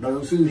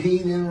 Those who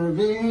heed and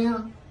revere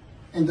him,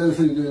 and those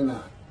who do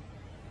not.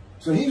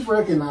 So he's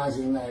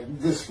recognizing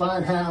that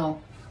despite how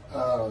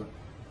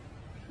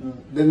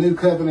the new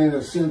covenant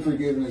of sin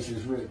forgiveness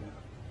is written,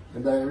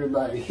 about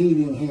everybody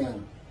heeding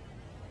him,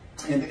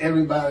 and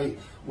everybody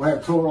will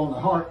have Torah on the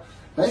heart.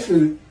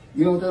 Basically,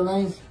 you know what that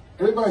means?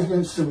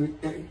 Everybody's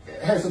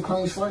has a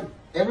clean slate.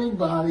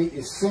 Everybody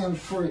is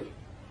sin-free.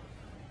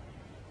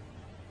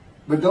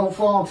 But don't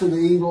fall to the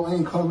evil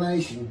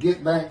inclination.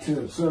 Get back to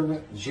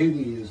observant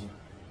Judaism.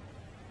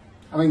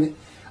 I mean,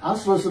 I'm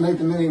supposed to make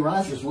the many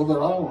righteous. Well, they're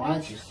all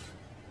righteous.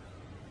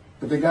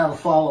 But they got to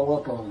follow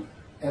up on it.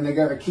 And they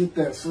got to keep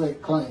that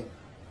slate clean.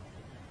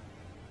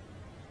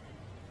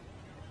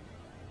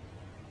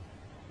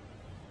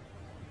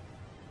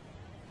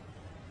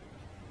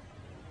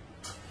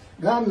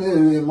 God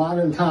knew in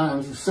modern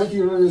times of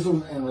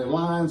secularism and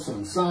reliance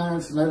on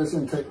science,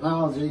 medicine,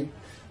 technology,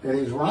 that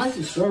his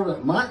righteous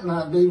servant might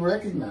not be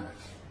recognized,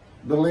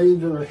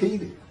 believed, or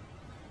heeded.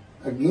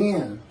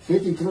 Again,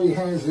 53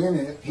 has in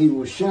it, he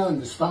was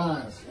shunned,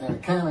 despised, and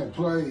accounted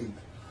plagued.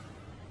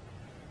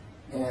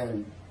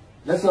 And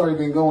that's already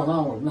been going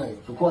on with me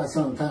for quite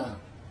some time.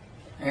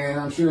 And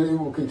I'm sure it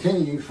will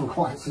continue for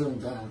quite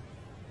some time.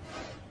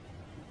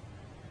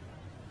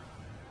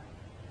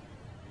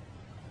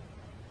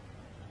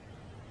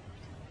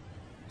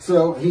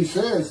 So he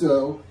says,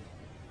 though,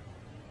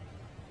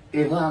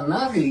 if I'm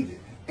not heeded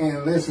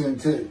and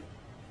listened to,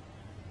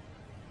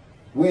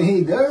 when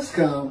he does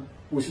come,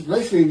 which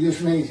basically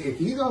just means if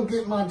you don't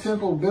get my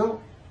temple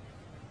built,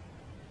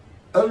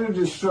 utter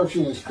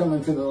destruction is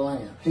coming to the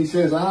land. He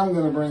says, I'm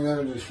going to bring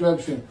utter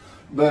destruction,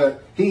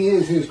 but he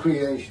is his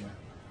creation.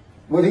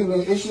 What he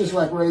means, it's just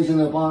like raising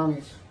up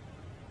armies.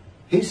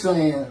 He's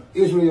saying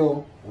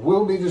Israel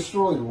will be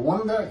destroyed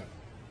one day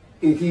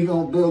if you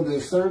don't build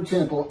this third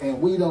temple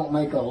and we don't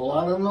make a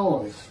lot of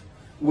noise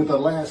with the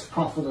last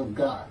prophet of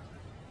God,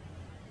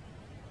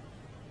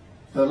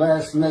 the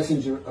last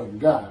messenger of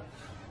God.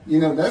 You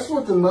know, that's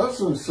what the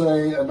Muslims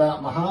say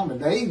about Muhammad.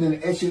 They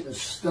even etch it in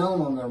stone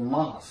on their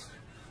mosque.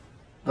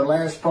 The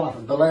last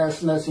prophet, the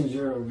last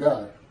messenger of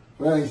God.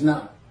 Well, he's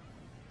not.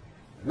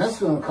 And that's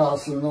going to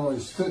cause some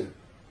noise too.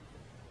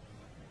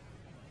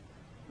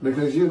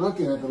 Because you're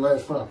looking at the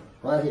last prophet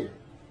right here.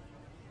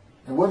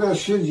 And what else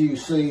should you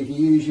see if you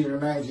use your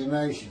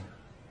imagination?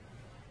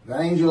 The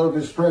angel of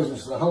his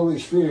presence, the Holy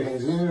Spirit,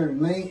 has entered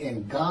me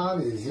and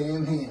God is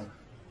in him.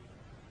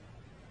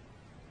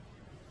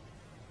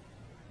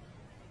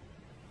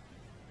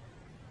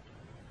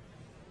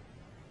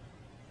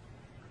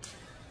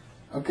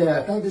 Okay,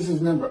 I think this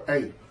is number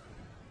 8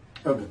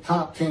 of the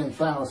top 10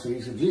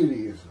 fallacies of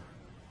Judaism.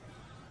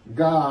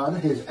 God,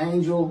 his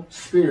angel,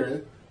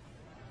 spirit,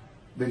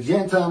 the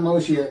Gentile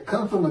Moshiach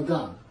come from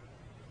Adam.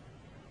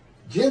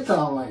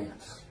 Gentile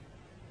lands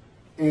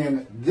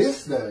in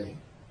this day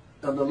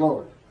of the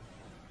Lord.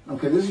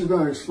 Okay, this is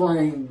going to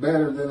explain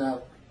better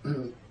than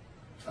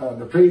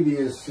the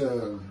previous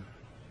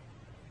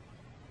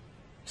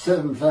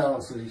 7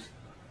 fallacies.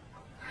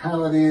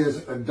 How it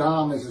is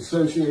Adam is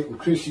associated with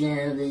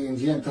Christianity and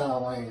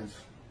Gentile lands.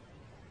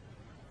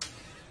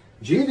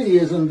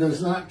 Judaism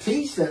does not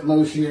teach that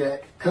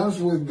Moshiach comes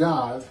with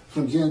God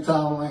from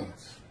Gentile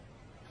lands,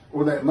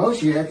 or that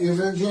Moshiach is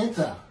a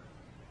Gentile.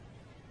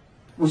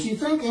 Which you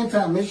think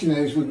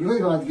anti-missionaries would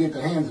really like to get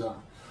their hands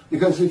on.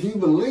 Because if you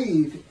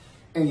believe,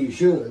 and you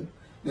should,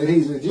 that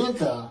he's a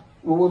Gentile,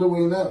 well, what do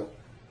we know?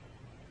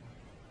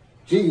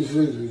 Jesus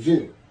is a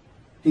Jew.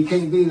 He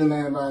can't be the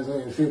man of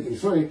Isaiah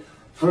 53.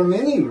 For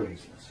many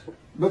reasons.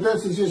 But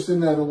that's just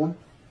another one.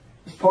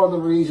 It's part of the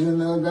reason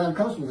God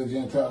comes with the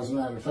Gentiles, as a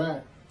matter of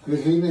fact.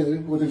 Because he knew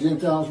what the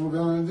Gentiles were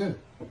going to do.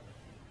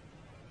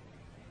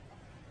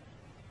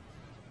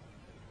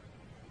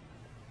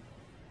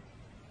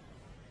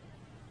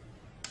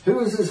 Who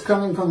is this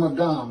coming from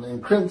Adam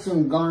in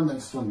crimson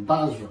garments from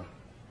Basra?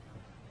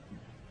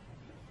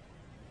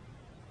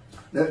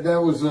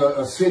 That was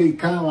a city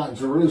kind of like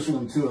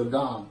Jerusalem to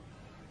Adam.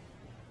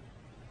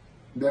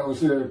 That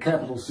was their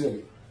capital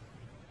city.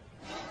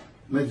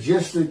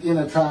 Majestic in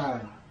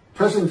attire,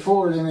 pressing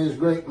forward in his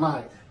great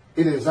might.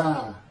 It is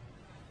I,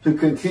 who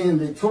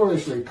contend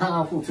victoriously,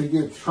 powerful to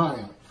give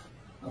triumph.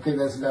 Okay,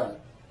 that's God.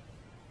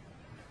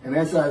 And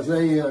that's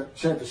Isaiah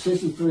chapter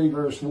 63,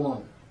 verse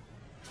 1.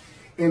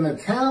 In the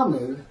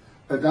Talmud,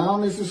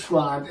 Adam is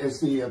described as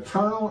the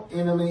eternal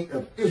enemy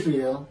of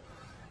Israel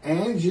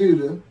and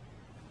Judah,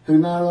 who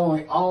not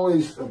only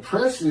always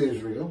oppressed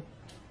Israel,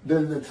 but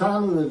at the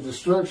time of the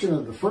destruction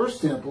of the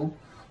first temple,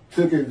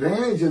 took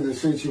advantage of the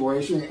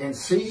situation and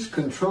seized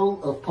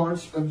control of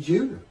parts of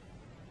Judah.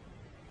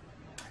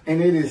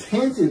 And it is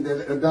hinted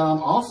that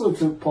Adam also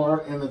took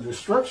part in the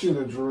destruction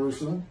of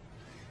Jerusalem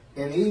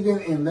and even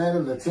in that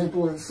of the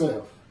temple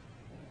itself.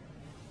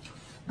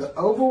 The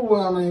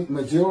overwhelming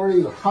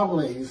majority of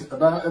homilies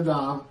about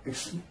Adam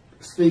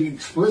speak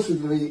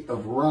explicitly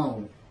of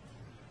Rome,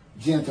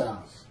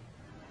 Gentiles.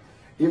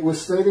 It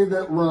was stated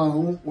that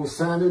Rome was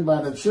founded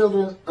by the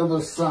children of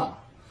Esau,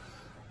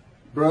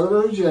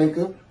 brother of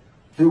Jacob,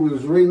 who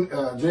was,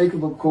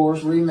 Jacob, of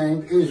course,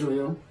 renamed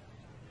Israel,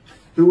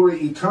 who were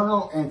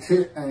eternal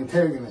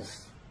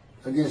antagonists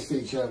against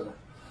each other.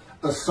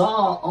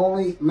 Esau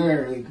only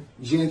married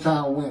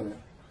Gentile women.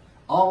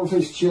 All of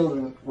his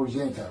children were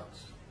Gentiles.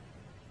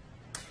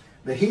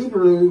 The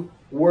Hebrew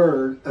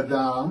word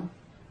Adam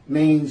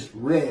means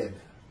red,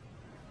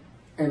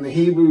 and the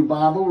Hebrew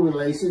Bible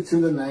relates it to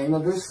the name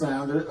of its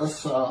founder,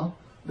 Esau,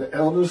 the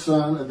elder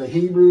son of the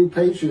Hebrew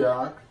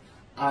patriarch,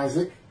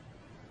 Isaac,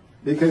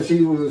 because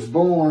he was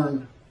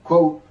born,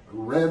 quote,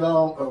 red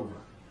all over.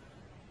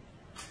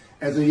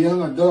 As a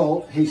young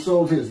adult, he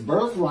sold his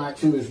birthright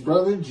to his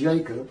brother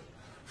Jacob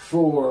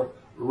for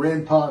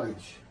red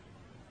pottage.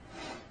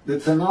 The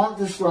Tanakh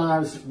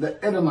describes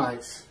the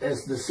Edomites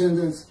as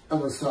descendants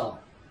of Esau.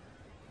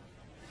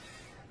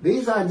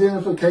 These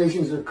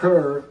identifications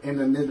occur in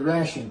the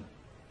Midrashim,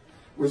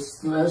 which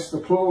that's the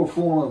plural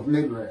form of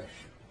Midrash,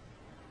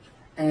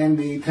 and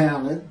the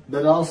Talmud,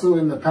 but also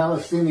in the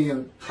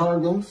Palestinian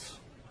Targums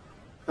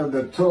of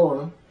the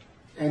Torah,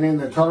 and in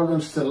the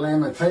Targums to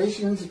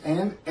Lamentations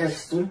and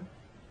Esther.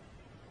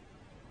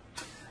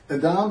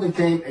 Edom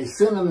became a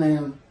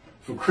synonym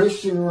for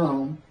Christian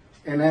Rome,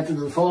 and after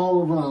the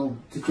fall of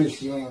Rome, to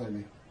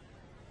Christianity.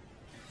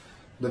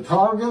 The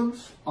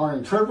Targums are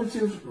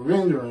interpretive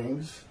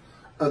renderings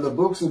of the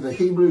books of the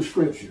Hebrew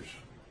Scriptures,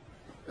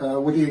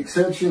 with the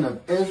exception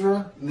of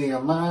Ezra,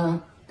 Nehemiah,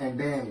 and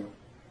Daniel,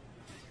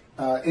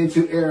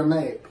 into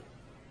Aramaic.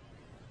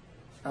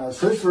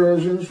 Such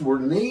versions were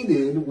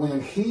needed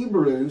when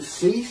Hebrew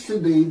ceased to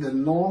be the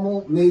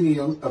normal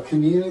medium of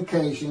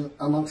communication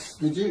amongst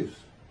the Jews.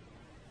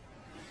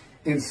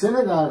 In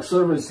synagogue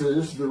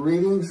services, the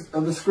readings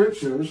of the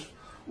Scriptures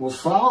was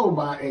followed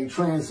by a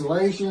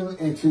translation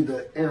into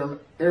the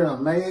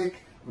Aramaic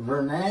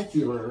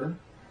vernacular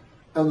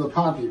of the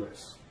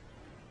populace.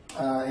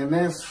 And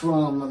that's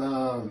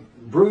from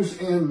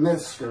Bruce M.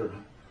 Metzger,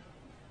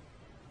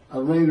 a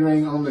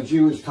rendering on the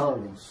Jewish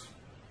Targums.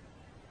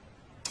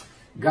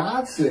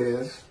 God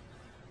says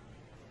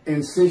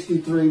in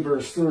 63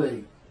 verse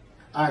 3,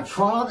 I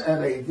trod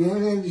at a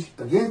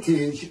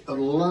vintage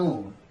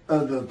alone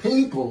of the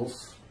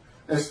peoples,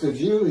 that's the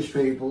Jewish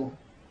people,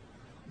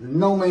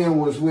 no man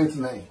was with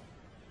me.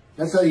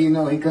 That's how you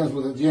know he comes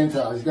with a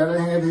Gentile. He's got to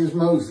have his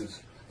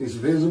Moses, his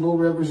visible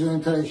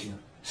representation,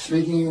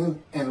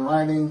 speaking and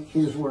writing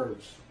his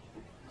words.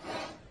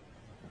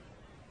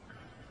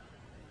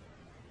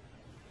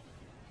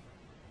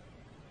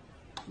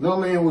 No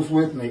man was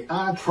with me.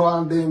 I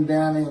trod them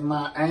down in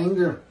my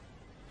anger,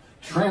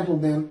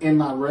 trampled them in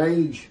my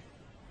rage.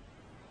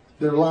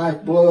 Their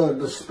lifeblood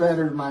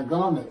bespattered my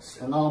garments,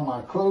 and all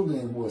my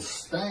clothing was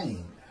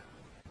stained.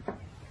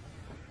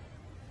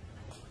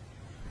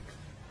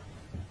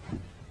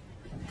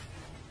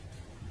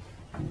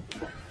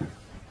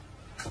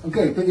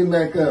 Okay, picking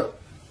back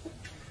up.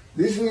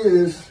 This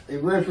is a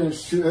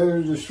reference to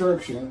utter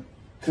destruction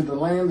to the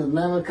land of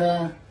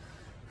Malachi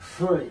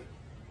 3.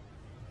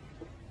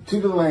 To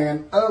the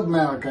land of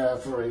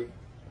Malachi 3.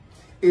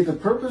 If the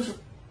purpose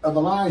of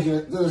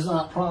Elijah does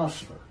not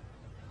prosper,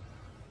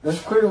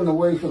 that's clearing the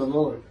way for the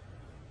Lord.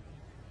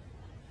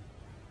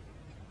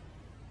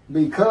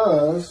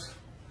 Because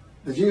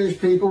the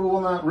Jewish people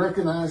will not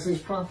recognize his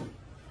prophet.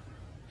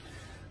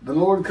 The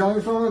Lord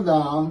coming from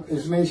Edom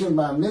is mentioned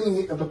by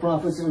many of the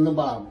prophets in the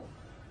Bible.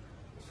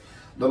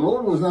 The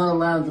Lord was not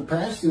allowed to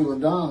pass through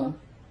Edom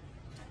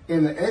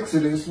in the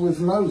Exodus with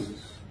Moses.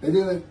 They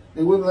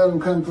wouldn't let him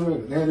come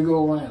through. They had to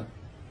go around.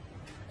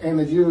 And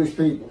the Jewish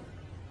people.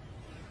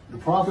 The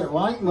prophet,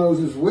 like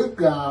Moses, with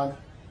God,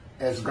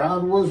 as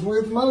God was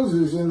with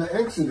Moses in the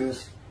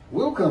Exodus,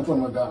 will come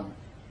from Edom.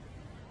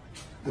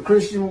 The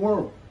Christian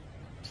world,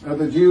 or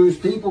the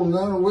Jewish people,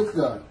 none are with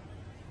God.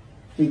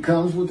 He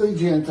comes with a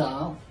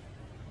Gentile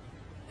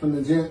from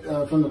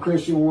the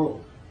Christian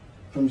world,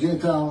 from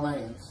Gentile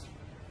lands,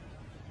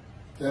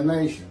 the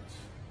nations.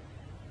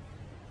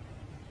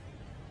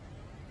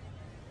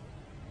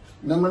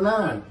 Number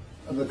 9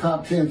 of the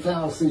top 10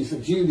 fallacies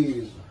of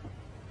Judaism.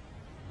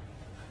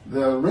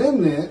 The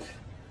remnant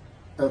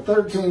of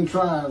 13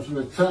 tribes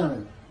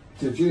returned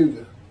to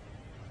Judah.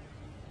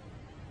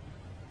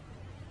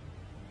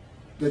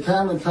 The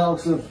Talmud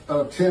talks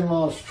of 10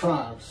 lost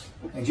tribes,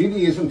 and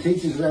Judaism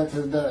teaches that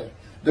today.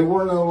 There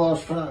were no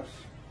lost tribes.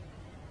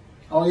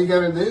 All you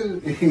got to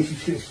do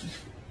is just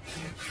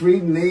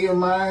read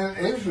Nehemiah and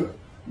Ezra.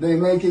 They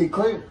make it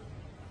clear.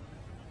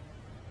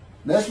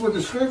 That's what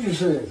the Scripture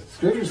says.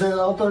 Scripture says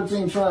all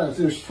 13 tribes.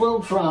 There's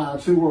 12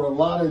 tribes who were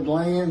allotted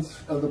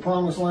lands of the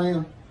Promised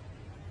Land.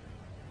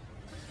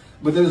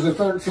 But there's a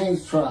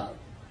 13th tribe,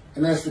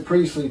 and that's the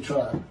priestly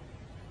tribe.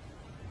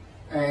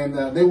 And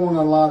they weren't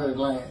allotted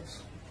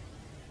lands.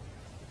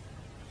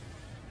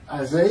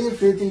 Isaiah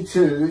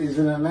 52 is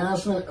an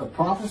announcement of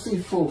prophecy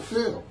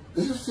fulfilled.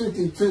 This is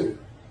 52.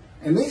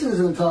 And this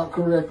isn't taught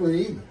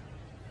correctly either.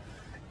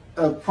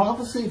 A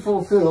prophecy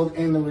fulfilled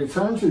in the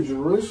return to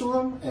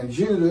Jerusalem and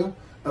Judah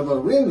of a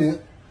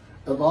remnant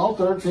of all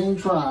 13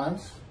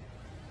 tribes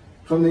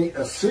from the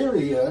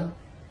Assyria,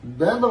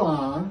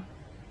 Babylon,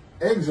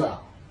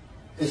 exile.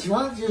 It's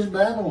not just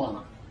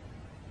Babylon.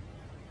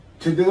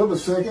 To build a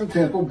second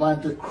temple by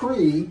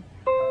decree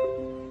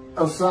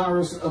of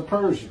Cyrus of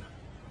Persia,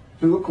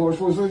 who of course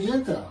was a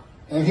Gentile.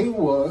 And he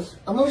was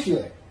a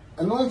Moshiach,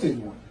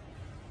 anointed one.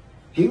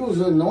 He was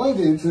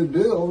anointed to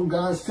build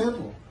God's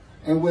temple.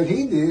 And what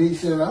he did, he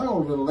said, I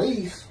don't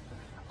release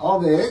all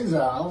the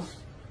exiles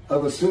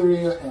of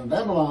Assyria and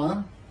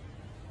Babylon.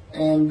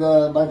 And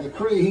by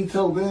decree, he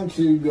told them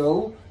to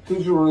go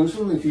to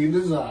Jerusalem, if you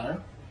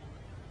desire,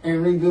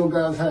 and rebuild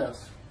God's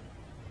house.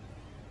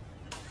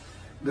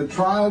 the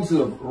tribes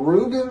of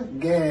Reuben,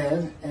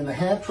 Gad, and the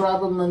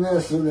half-tribe of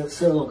Manasseh that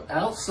settled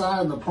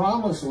outside the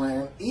promised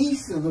land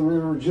east of the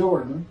river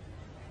Jordan,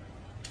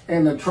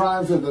 and the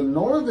tribes of the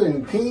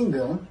northern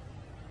kingdom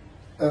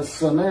of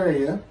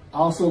Samaria,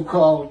 also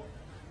called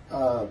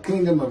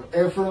kingdom of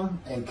Ephraim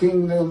and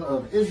kingdom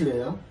of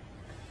Israel,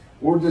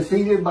 were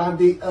defeated by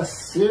the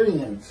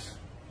Assyrians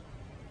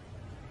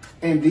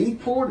and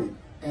deported,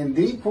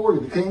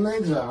 became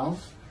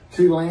exiles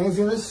to lands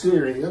in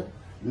Assyria,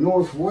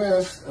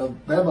 northwest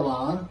of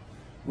Babylon,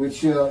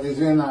 which is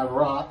in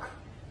Iraq,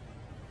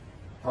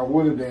 or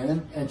would have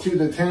been, and to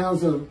the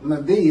towns of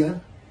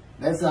Media,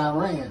 that's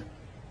Iran.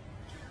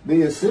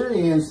 The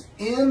Assyrians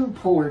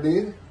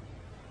imported,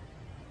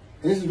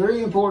 this is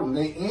very important,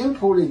 they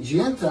imported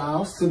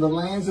Gentiles to the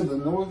lands of the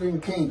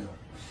northern kingdom.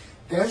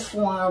 That's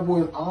why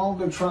when all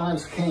the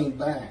tribes came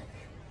back,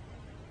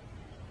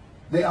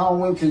 they all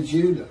went to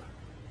Judah.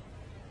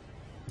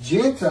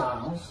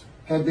 Gentiles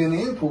had been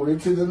imported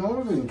to the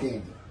northern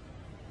kingdom.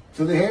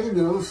 So they had to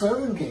go to the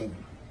southern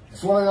kingdom.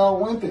 That's why they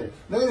all went there.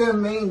 That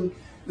doesn't mean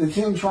the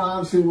 10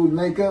 tribes who would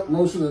make up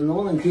most of the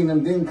northern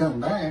kingdom didn't come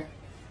back.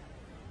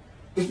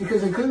 It's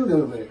because they couldn't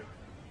go there.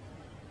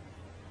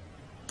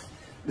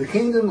 The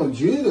kingdom of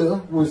Judah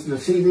was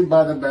defeated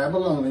by the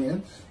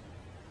Babylonians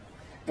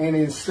and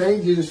in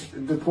stages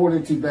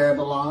deported to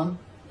Babylon,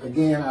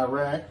 again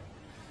Iraq.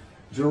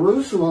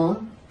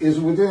 Jerusalem is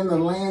within the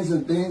lands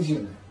of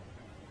Benjamin,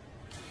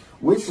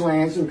 which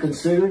lands are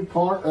considered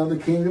part of the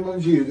kingdom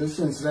of Judah,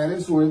 since that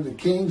is where the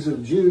kings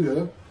of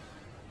Judah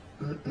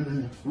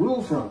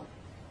rule from.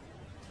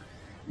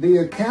 The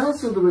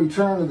accounts of the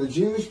return of the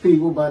Jewish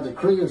people by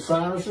decree of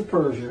Cyrus of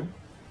Persia,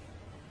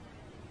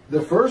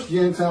 the first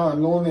Gentile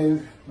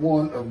anointed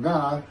one of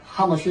God,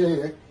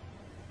 Moshiach,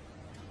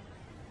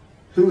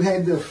 who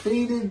had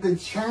defeated the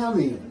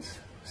Chaldeans.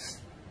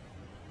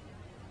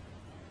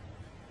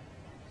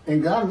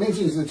 And God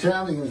mentions the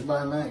Chaldeans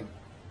by name,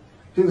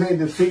 who had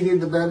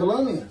defeated the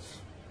Babylonians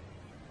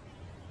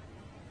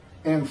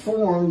and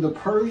formed the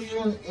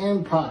Persian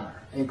Empire,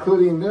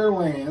 including their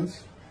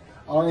lands,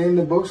 are in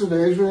the books of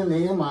Ezra and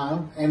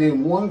Nehemiah, and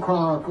in 1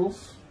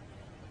 Chronicles.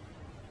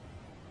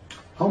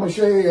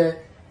 Moshiach,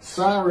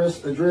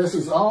 Cyrus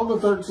addresses all the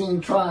 13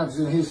 tribes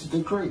in his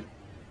decree.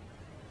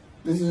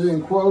 This is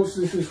in quotes.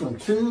 This is from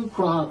 2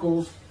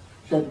 Chronicles,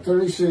 chapter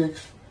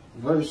 36,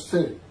 verse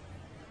 2.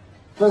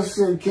 Thus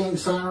said King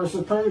Cyrus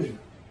of Persia,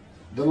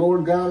 the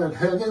Lord God of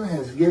heaven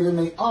has given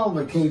me all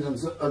the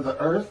kingdoms of the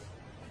earth,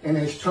 and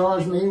has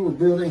charged me with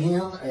building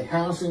him a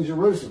house in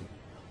Jerusalem,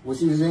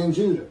 which is in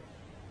Judah.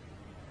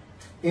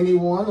 Any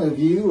one of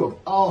you of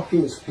all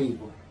his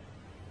people,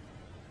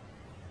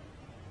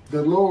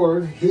 the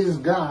Lord his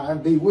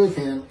God be with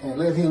him, and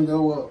let him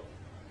go up.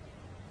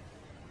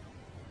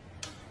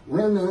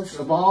 Remnants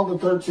of all the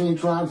 13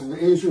 tribes of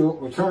Israel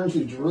returned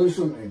to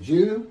Jerusalem and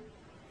Judah.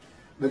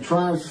 The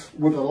tribes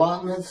with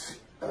allotments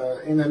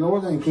in the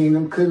northern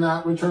kingdom could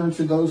not return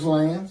to those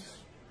lands.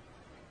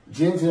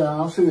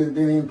 Gentiles who had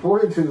been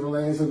imported to the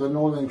lands of the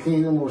northern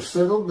kingdom were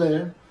settled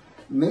there,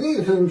 many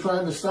of whom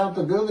tried to stop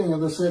the building of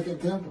the second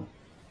temple.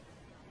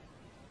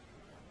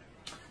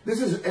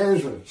 This is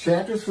Ezra,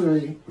 chapter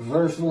 3,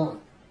 verse 1.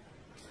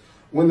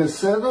 When the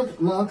 7th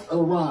month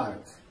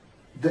arrived,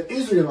 the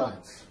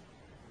Israelites,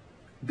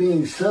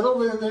 being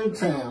settled in their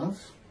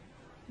towns,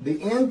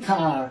 the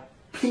entire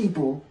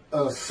people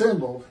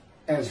assembled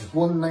as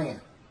one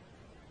man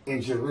in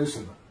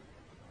Jerusalem.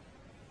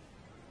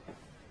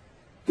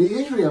 The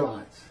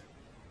Israelites.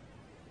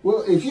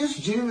 Well, if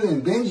just Judah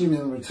and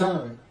Benjamin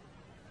returned,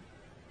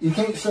 you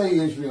can't say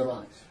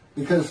Israelites,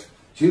 because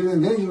Judah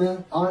and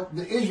Benjamin aren't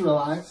the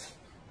Israelites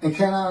and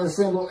cannot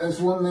assemble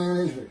as one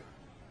man Israel.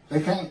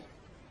 They can't.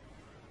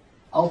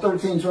 All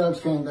 13 tribes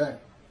came back.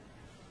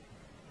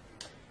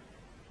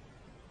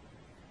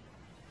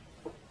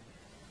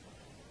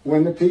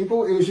 When the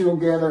people Israel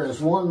gather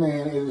as one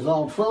man, it is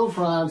all 12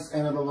 tribes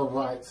and the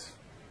Levites.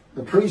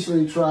 The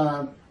priestly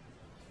tribe,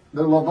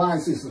 the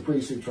Levites is the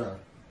priestly tribe.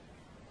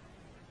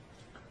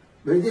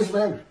 But it gets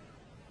better.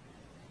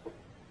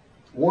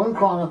 1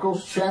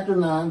 Chronicles chapter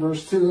 9,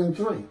 verse 2 and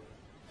 3.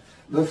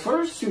 The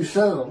first to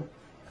settle,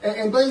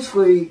 and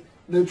basically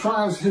the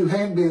tribes who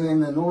had been in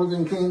the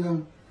northern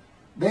kingdom,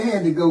 they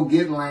had to go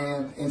get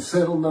land and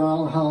settle their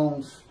own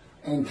homes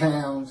and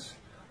towns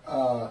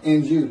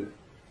in Judah.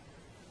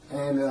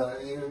 And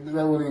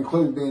that would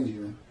include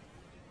Benjamin.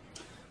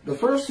 The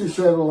first to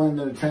settle in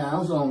their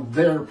towns on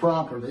their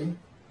property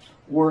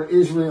were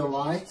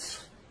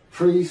Israelites,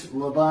 priests,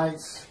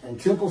 Levites, and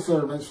temple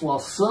servants, while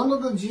some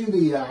of the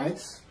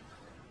Judaites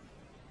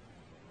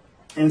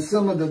and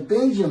some of the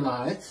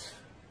Benjamites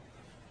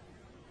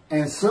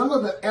and some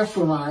of the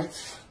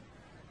Ephraimites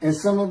and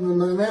some of the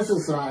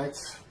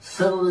Manassesites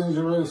settled in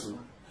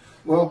Jerusalem.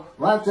 Well,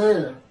 right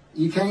there,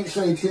 you can't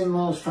say 10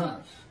 lost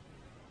tribes,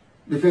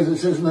 because it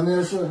says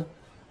Manasseh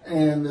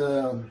and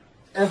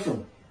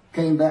Ephraim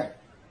came back.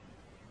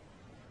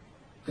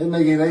 They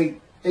make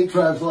it eight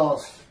tribes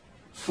lost,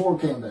 4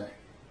 came back.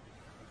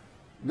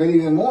 But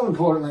even more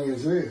importantly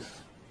is this: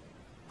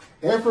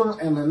 Ephraim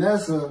and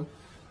Manasseh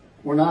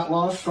were not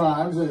lost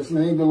tribes, as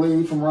many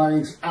believe from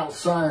writings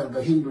outside of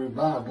the Hebrew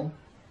Bible.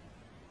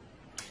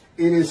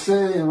 It is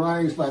said in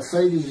writings by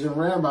sages and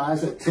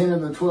rabbis that 10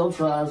 of the 12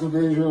 tribes of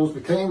Israel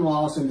became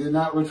lost and did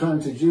not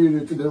return to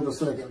Judah to build a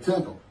second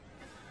temple.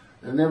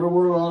 There never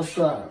were lost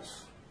tribes.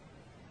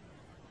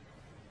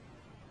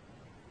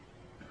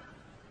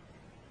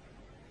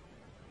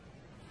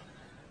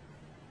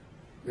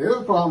 The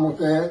other problem with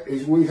that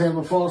is we have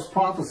a false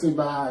prophecy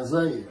by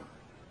Isaiah.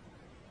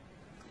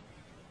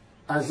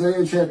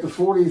 Isaiah chapter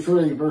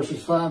 43,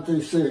 verses 5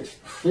 through 6.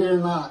 Fear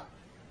not,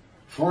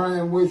 for I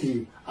am with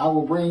you. I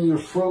will bring your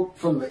folk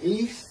from the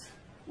east,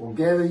 will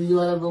gather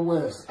you out of the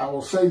west. I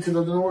will say to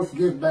the north,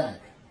 give back.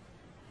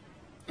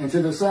 And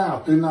to the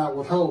south, do not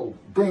withhold.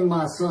 Bring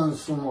my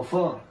sons from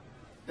afar,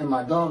 and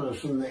my daughters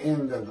from the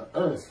end of the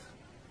earth.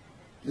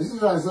 This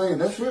is Isaiah.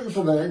 That's written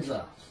for the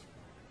exiles.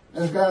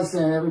 That's God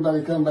saying,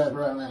 everybody come back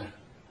right now.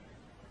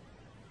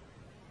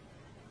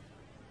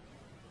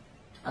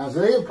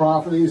 Isaiah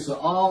prophesies to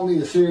all the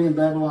Assyrian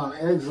Babylon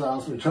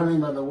exiles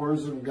returning by the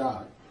words of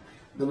God.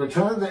 The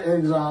return of the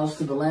exiles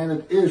to the land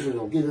of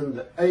Israel, given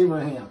to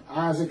Abraham,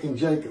 Isaac, and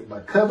Jacob by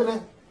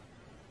covenant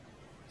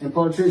and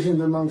partitioned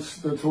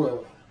amongst the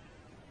 12.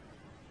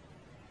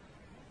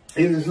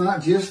 It is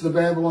not just the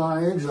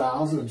Babylon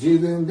exiles of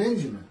Judah and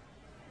Benjamin.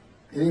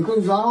 It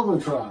includes all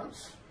the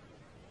tribes.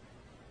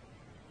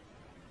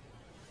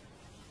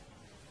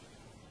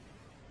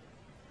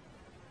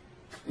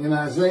 In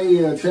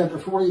Isaiah chapter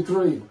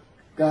 43,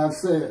 God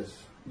says,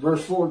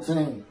 verse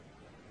 14,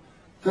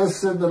 Thus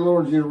said the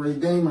Lord your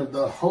Redeemer,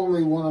 the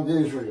Holy One of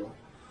Israel,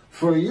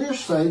 for your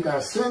sake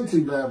I send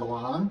to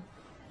Babylon,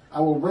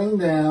 I will bring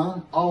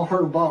down all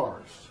her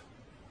bars,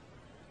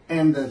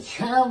 and the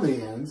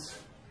Chaldeans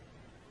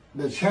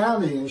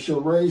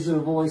shall raise their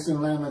voice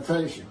in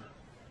lamentation.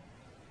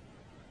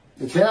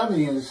 The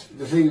Chaldeans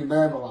defeated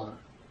Babylon.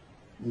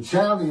 The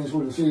Chaldeans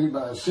were defeated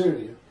by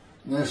Assyria,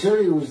 and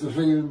Assyria was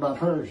defeated by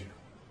Persia.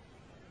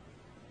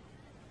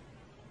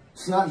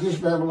 It's not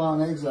just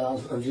Babylon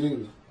exiles of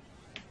Judah.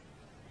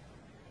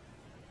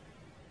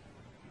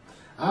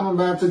 I'm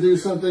about to do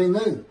something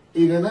new.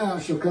 Even now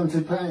it shall come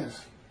to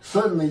pass.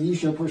 Suddenly you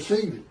shall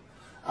perceive it.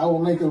 I will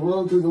make a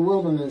road through the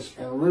wilderness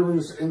and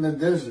rivers in the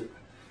desert.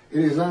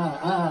 It is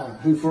I,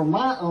 who for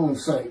my own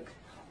sake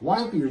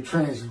wipe your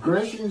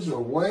transgressions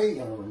away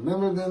and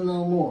remember them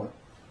no more.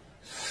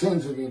 Sin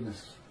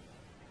forgiveness.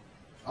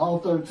 All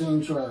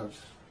 13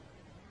 tribes.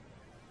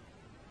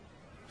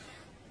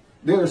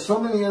 There are so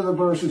many other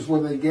verses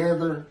where they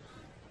gather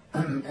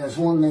as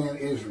one man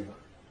Israel.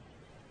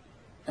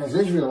 As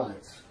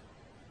Israelites.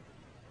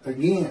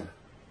 Again.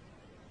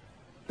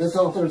 That's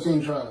all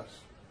 13 tribes.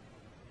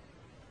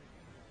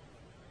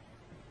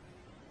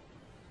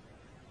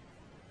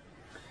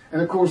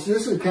 And of course,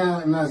 this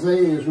account in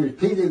Isaiah is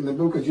repeated in the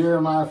book of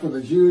Jeremiah for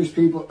the Jewish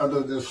people of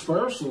the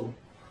dispersal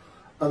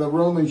of the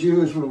Roman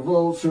Jewish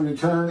revolts to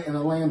return and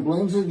the land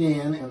blooms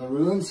again and the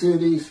ruined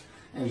cities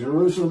and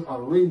Jerusalem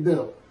are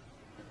rebuilt.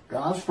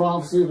 God's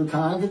prophecy of the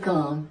time to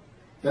come,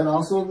 that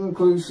also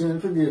includes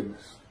sin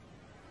forgiveness.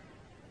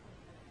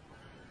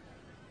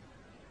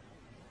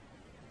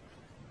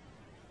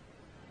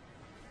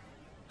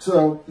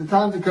 So, the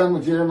time to come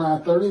with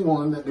Jeremiah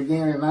 31 that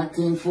began in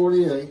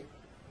 1948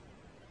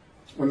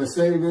 when the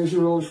state of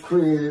Israel was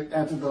created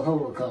after the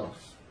Holocaust.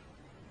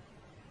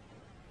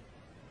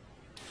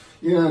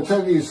 You know,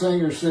 Toby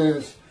Singer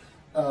says,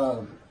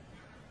 the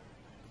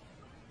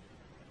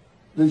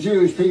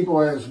Jewish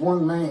people as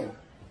one man,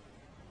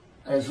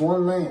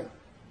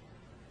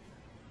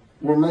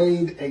 were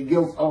made a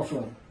guilt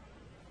offering.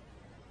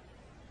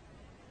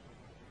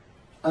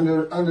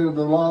 Under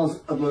the laws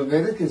of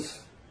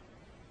Leviticus.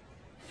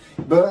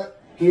 But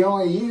he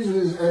only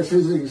uses as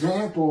his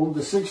example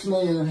the 6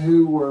 million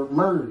who were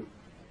murdered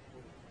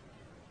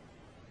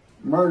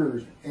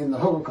in the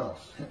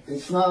Holocaust.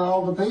 It's not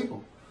all the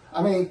people.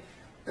 I mean,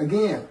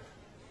 again,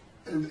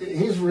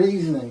 his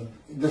reasoning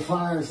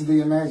defies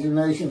the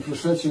imagination for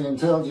such an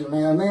intelligent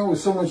man. A man with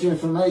so much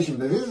information,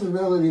 but his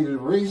ability to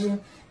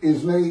reason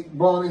is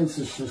brought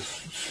into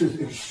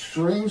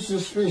extreme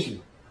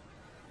suspicion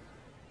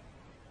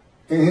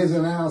in his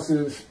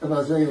analysis of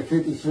Isaiah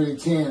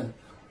 53:10.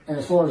 And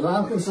as far as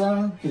I'm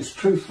concerned, his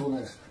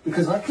truthfulness.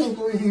 Because I can't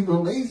believe he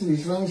believes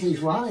these things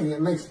he's writing.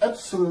 It makes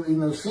absolutely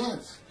no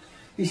sense.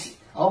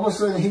 All of a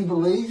sudden he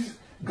believes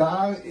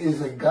God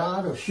is a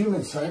God of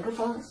human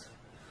sacrifice.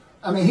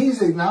 I mean,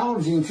 he's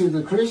acknowledging to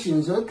the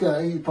Christians,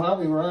 okay, you're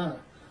probably right.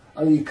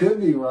 Or you could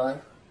be right.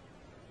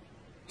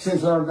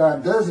 Since our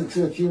God does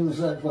accept human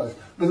sacrifice.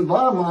 But the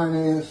bottom line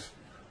is,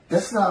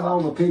 that's not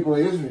all the people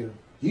of Israel.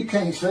 You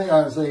can't say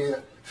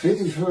Isaiah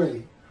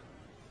 53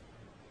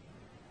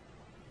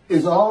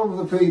 is all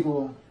of the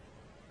people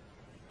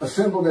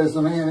assembled as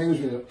the man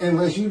Israel,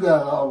 unless you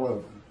got all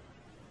of them.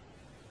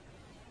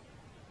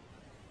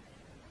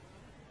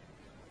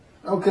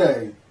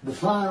 Okay, the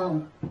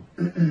final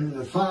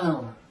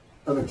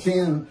of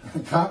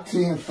the top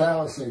 10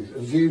 fallacies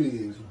of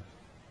Judaism.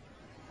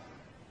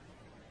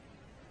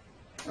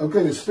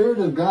 Okay, the Spirit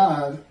of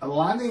God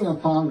alighting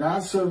upon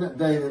God's servant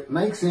David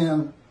makes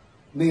him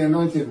the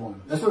anointed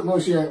one. That's what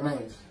Moshiach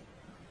means.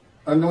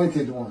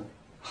 Anointed one.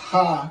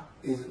 Ha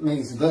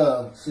means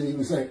the, so you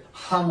can say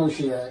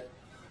Ha-Moshiach,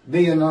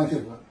 the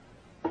anointed one.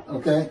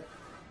 Okay?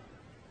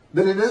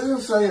 But it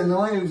doesn't say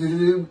anointed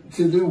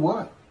to do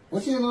what?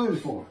 What's he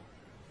anointed for?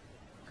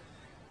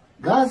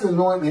 God's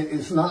anointment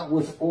is not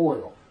with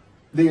oil.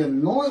 The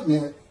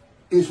anointment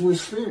is with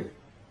spirit.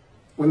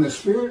 When the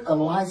spirit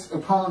alights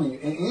upon you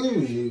and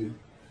enters you,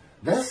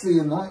 that's the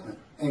anointment.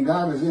 And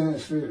God is in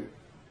his spirit.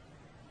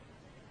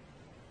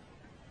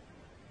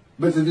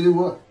 But to do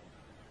what?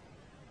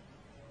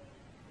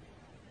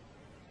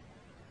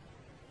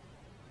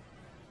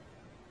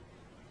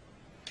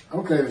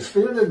 Okay, the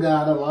Spirit of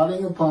God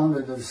alighting upon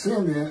the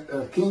descendant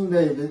of King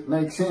David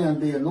makes him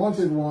the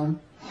anointed one.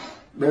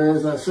 But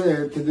as I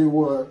said, to do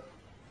what?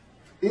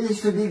 It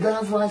is to be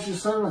God's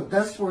righteous servant.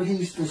 That's where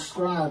he's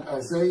described,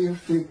 Isaiah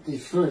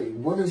 53.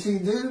 What does he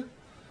do?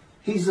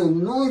 He's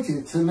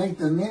anointed to make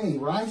the many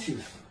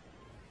righteous.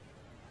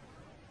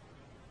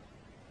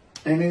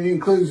 And it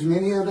includes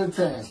many other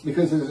tasks,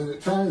 because as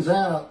it turns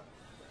out,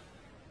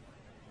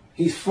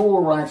 he's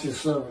for righteous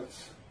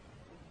servants.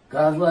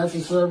 God's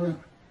righteous servant,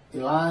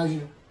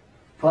 Elijah,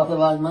 prophet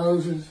like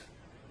Moses,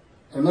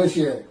 and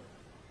Moshiach,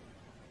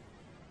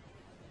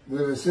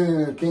 the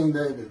descendant of King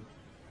David.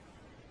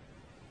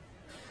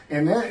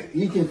 And that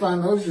you can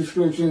find those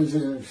descriptions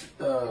in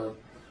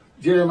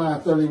Jeremiah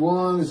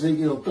 31,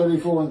 Ezekiel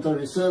 34 and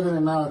 37,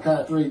 and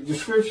Malachi 3.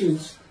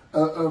 Descriptions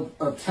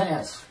of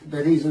tasks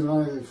that he's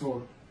anointed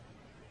for.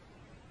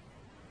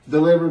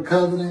 Deliver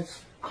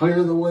covenants,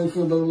 clear the way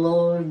for the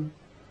Lord.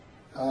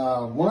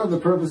 One of the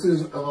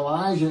purposes of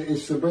Elijah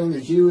is to bring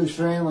the Jewish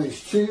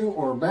families to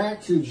or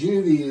back to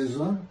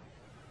Judaism,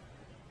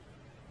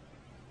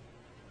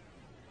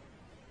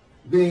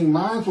 being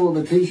mindful of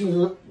the teachings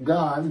of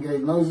God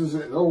gave Moses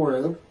at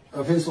Horeb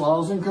of his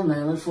laws and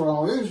commandments for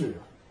all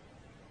Israel,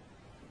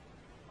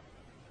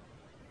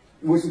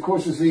 which of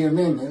course is the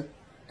amendment,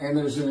 and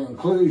there's an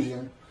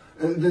inclusion.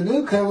 The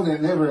new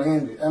covenant never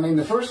ended. I mean,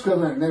 the first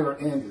covenant never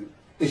ended.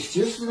 It's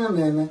just an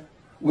amendment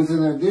with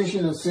an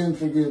addition of sin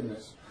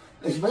forgiveness.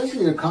 It's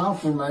basically a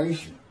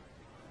confirmation.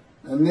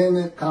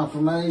 Amendment,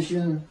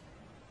 confirmation,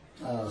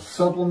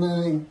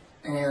 supplementing,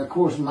 and of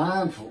course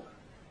mindful.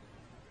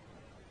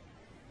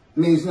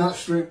 Means not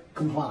strict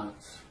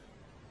compliance.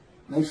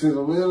 Makes it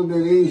a little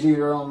bit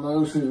easier on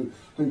those who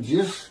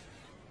just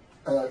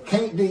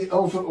can't be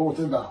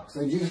ultra-orthodox.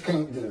 They just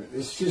can't do it.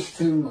 It's just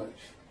too much.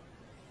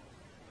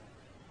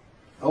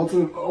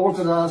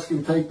 Ultra-Orthodox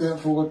can take that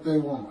for what they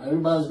want.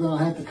 Everybody's going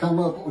to have to come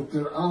up with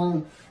their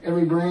own,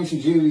 every branch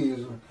of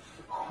Judaism.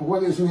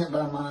 What is meant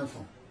by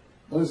mindful?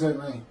 What does that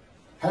mean?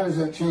 How does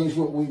that change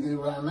what we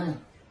do right now?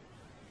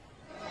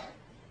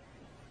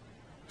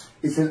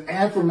 It's an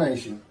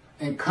affirmation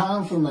and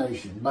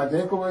confirmation by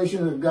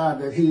declaration of God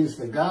that he is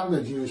the God of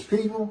the Jewish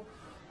people,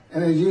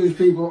 and the Jewish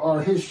people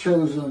are his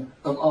chosen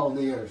of all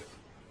the earth.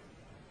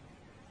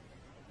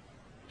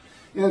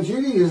 You know,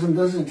 Judaism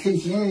doesn't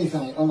teach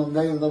anything on the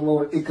day of the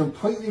Lord. It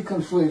completely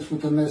conflicts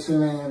with the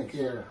Messianic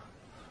era.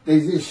 They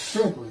just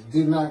simply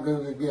do not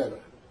go together.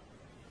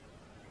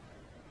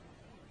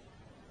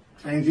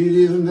 And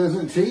Judaism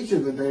doesn't teach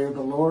of the day of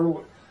the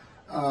Lord,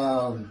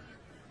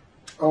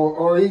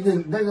 or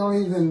even, they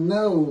don't even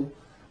know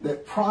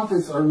that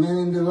prophets are men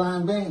and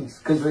divine beings,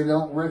 because they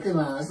don't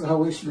recognize the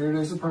Holy Spirit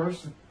as a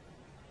person.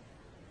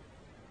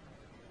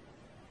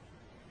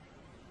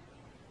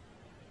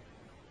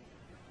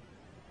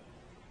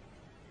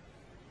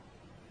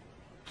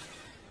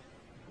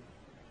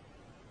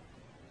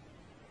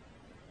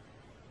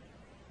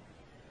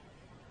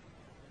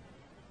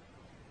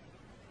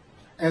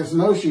 As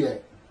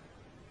Moshiach,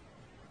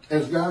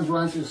 as God's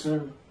righteous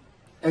servant,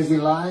 as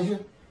Elijah,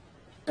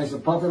 as a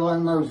prophet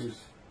like Moses,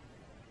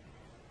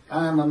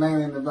 I am a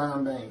man in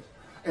divine beings.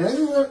 And this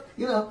is what,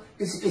 you know,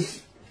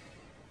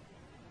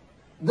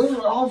 those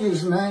are all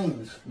just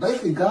names.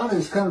 Basically, God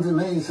has come to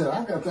me and said,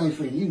 I've got things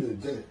for you to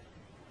do.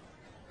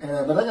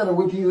 But I got to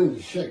whip you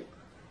into shape.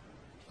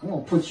 I'm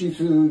going to put you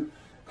through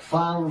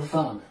fire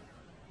refinement,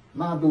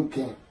 my boot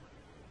camp.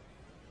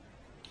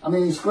 I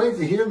mean, it's great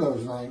to hear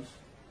those names,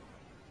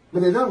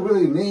 but they don't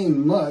really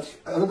mean much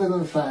other than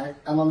the fact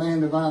I'm a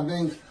man of divine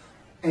beings,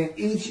 and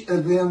each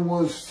of them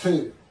was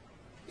too.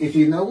 If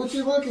you know what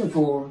you're looking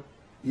for,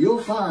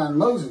 you'll find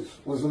Moses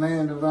was a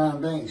man of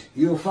divine beings.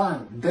 You'll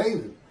find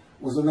David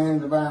was a man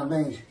of divine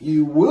beings.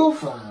 You will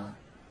find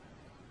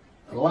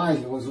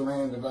Elijah was a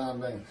man of divine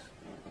beings.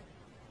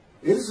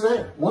 It's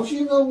there. Once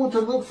you know what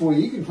to look for,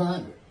 you can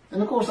find it.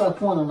 And of course, I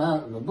point them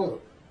out in the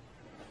book.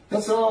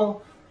 That's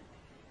all.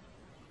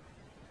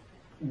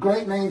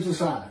 Great names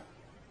aside,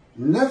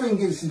 nothing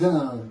gets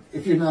done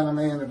if you're not a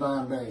man of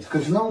divine beings,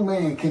 because no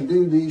man can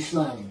do these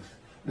things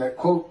that,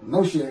 quote,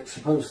 Moshiach's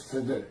supposed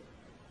to do.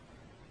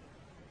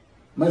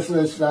 Much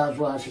less God's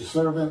righteous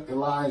servant,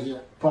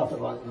 Elijah,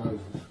 prophet like Moses.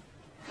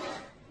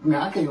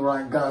 Now, I can't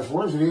write God's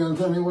words if he doesn't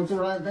tell me what to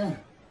write down.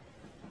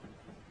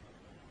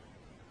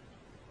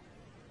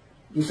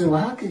 You say,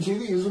 well, how could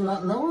Judaism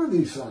not know of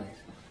these things?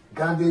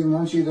 God didn't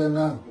want you to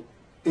know.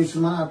 It's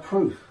my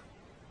proof.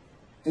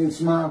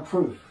 It's my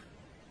proof.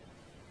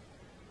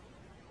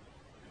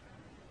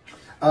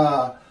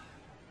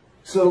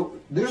 So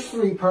there's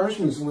three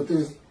persons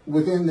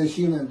within this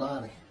human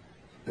body.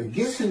 But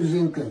guess who's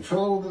in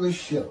control of the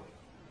show?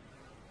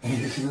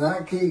 It's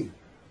not Keith.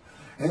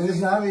 And it's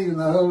not even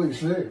the Holy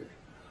Spirit.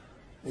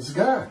 It's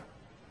God.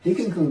 He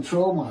can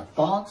control my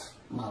thoughts,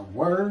 my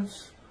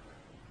words,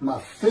 my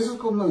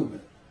physical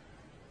movement.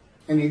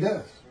 And he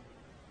does.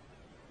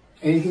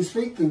 And he can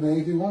speak to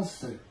me if he wants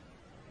to.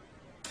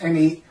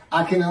 And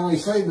I can only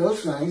say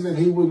those things that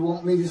he would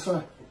want me to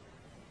say.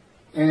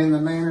 And in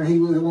the manner he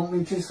would want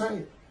me to say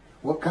it.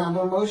 What kind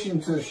of emotion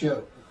to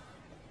show.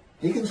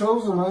 He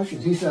controls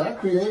emotions. He said, I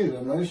created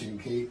emotion,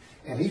 Keith,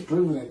 and he's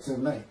proven it to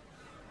me.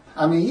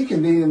 I mean, you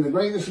can be in the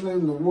greatest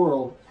mood in the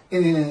world,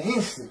 and in an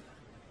instant,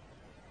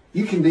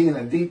 you can be in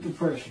a deep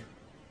depression.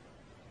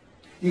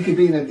 You can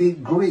be in a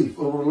deep grief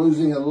over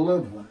losing a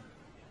loved one.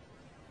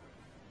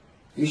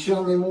 He's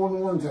shown me more than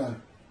one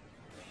time.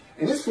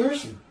 And it's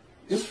fearsome.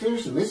 It's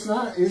fearsome.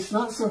 It's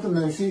not something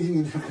that's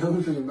easy to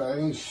go through by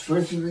any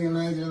stretch of the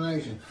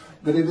imagination.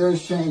 But it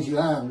does change you.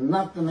 I am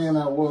not the man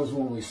I was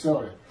when we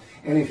started.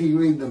 And if you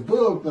read the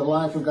book, The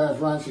Life of God's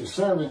Righteous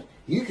Servant,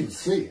 you can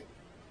see it.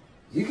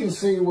 You can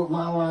see what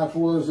my life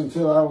was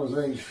until I was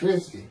age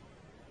 50.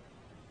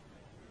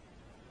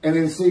 And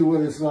then see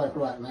what it's like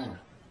right now.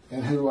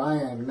 And who I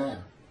am now.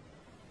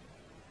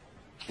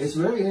 It's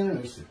very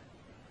interesting.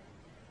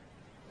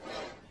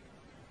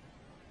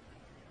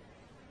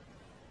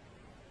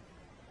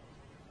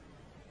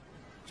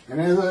 And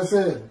as I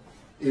said,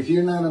 if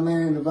you're not a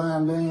man in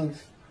divine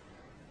beings,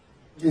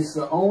 it's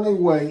the only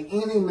way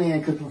any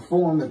man could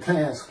perform the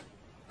task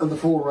of the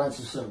four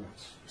righteous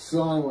servants. It's the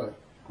only way.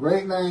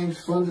 Great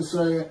names, fun to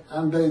say it.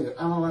 I'm David.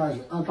 I'm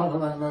Elijah. I'm talking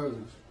about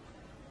Moses.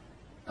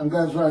 I'm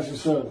God's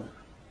righteous servant.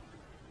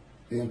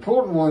 The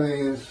important one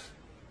is,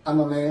 I'm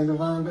a man in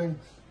divine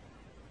beings.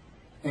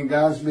 And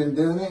God's been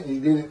doing it. He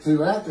did it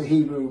throughout the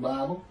Hebrew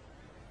Bible.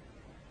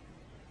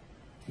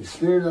 His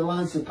Spirit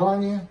alights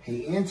upon you.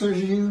 He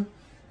enters you.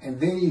 And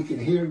then you can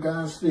hear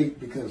God speak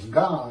because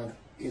God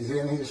is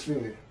in his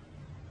Spirit.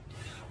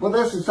 Well,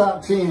 that's the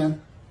top 10.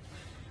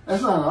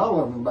 That's not all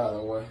of them, by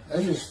the way.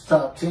 That's just the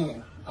top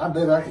 10. I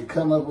bet I could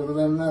come up with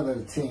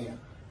another 10.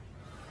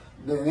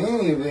 But in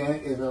any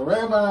event, if the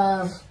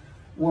rabbis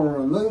want to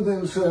remove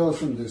themselves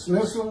from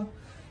dismissal,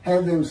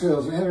 have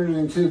themselves entered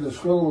into the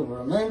scroll of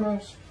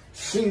remembrance,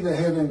 see the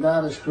heaven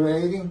God is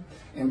creating,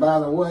 and by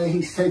the way,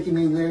 he's taken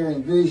me there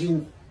in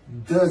vision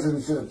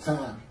dozens of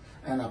times.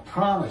 And I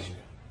promise you,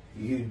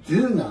 you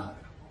do not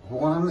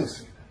want to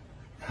miss it.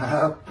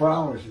 I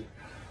promise you.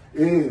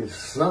 It is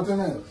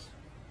something else.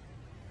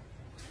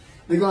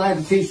 They're going to have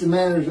to teach the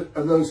manners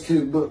of those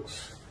two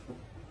books.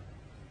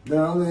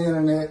 They're on the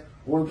internet,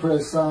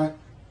 WordPress site,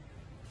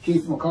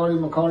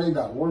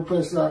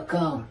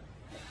 KeithMcCarty.wordpress.com.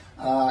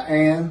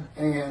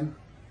 And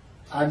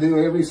I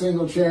do every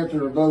single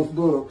chapter of both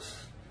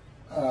books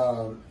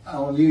on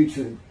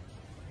YouTube.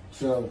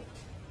 So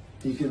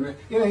you can,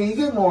 you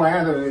get more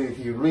out of it if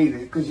you read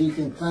it, because you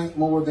can think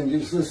more than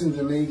just listen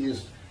to me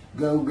just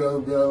go,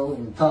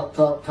 and talk.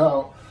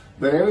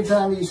 But every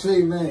time you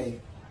see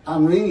me,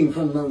 I'm reading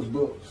from those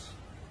books.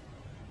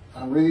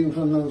 I'm reading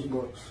from those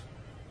books.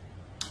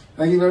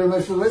 Thank you very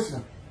much for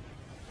listening.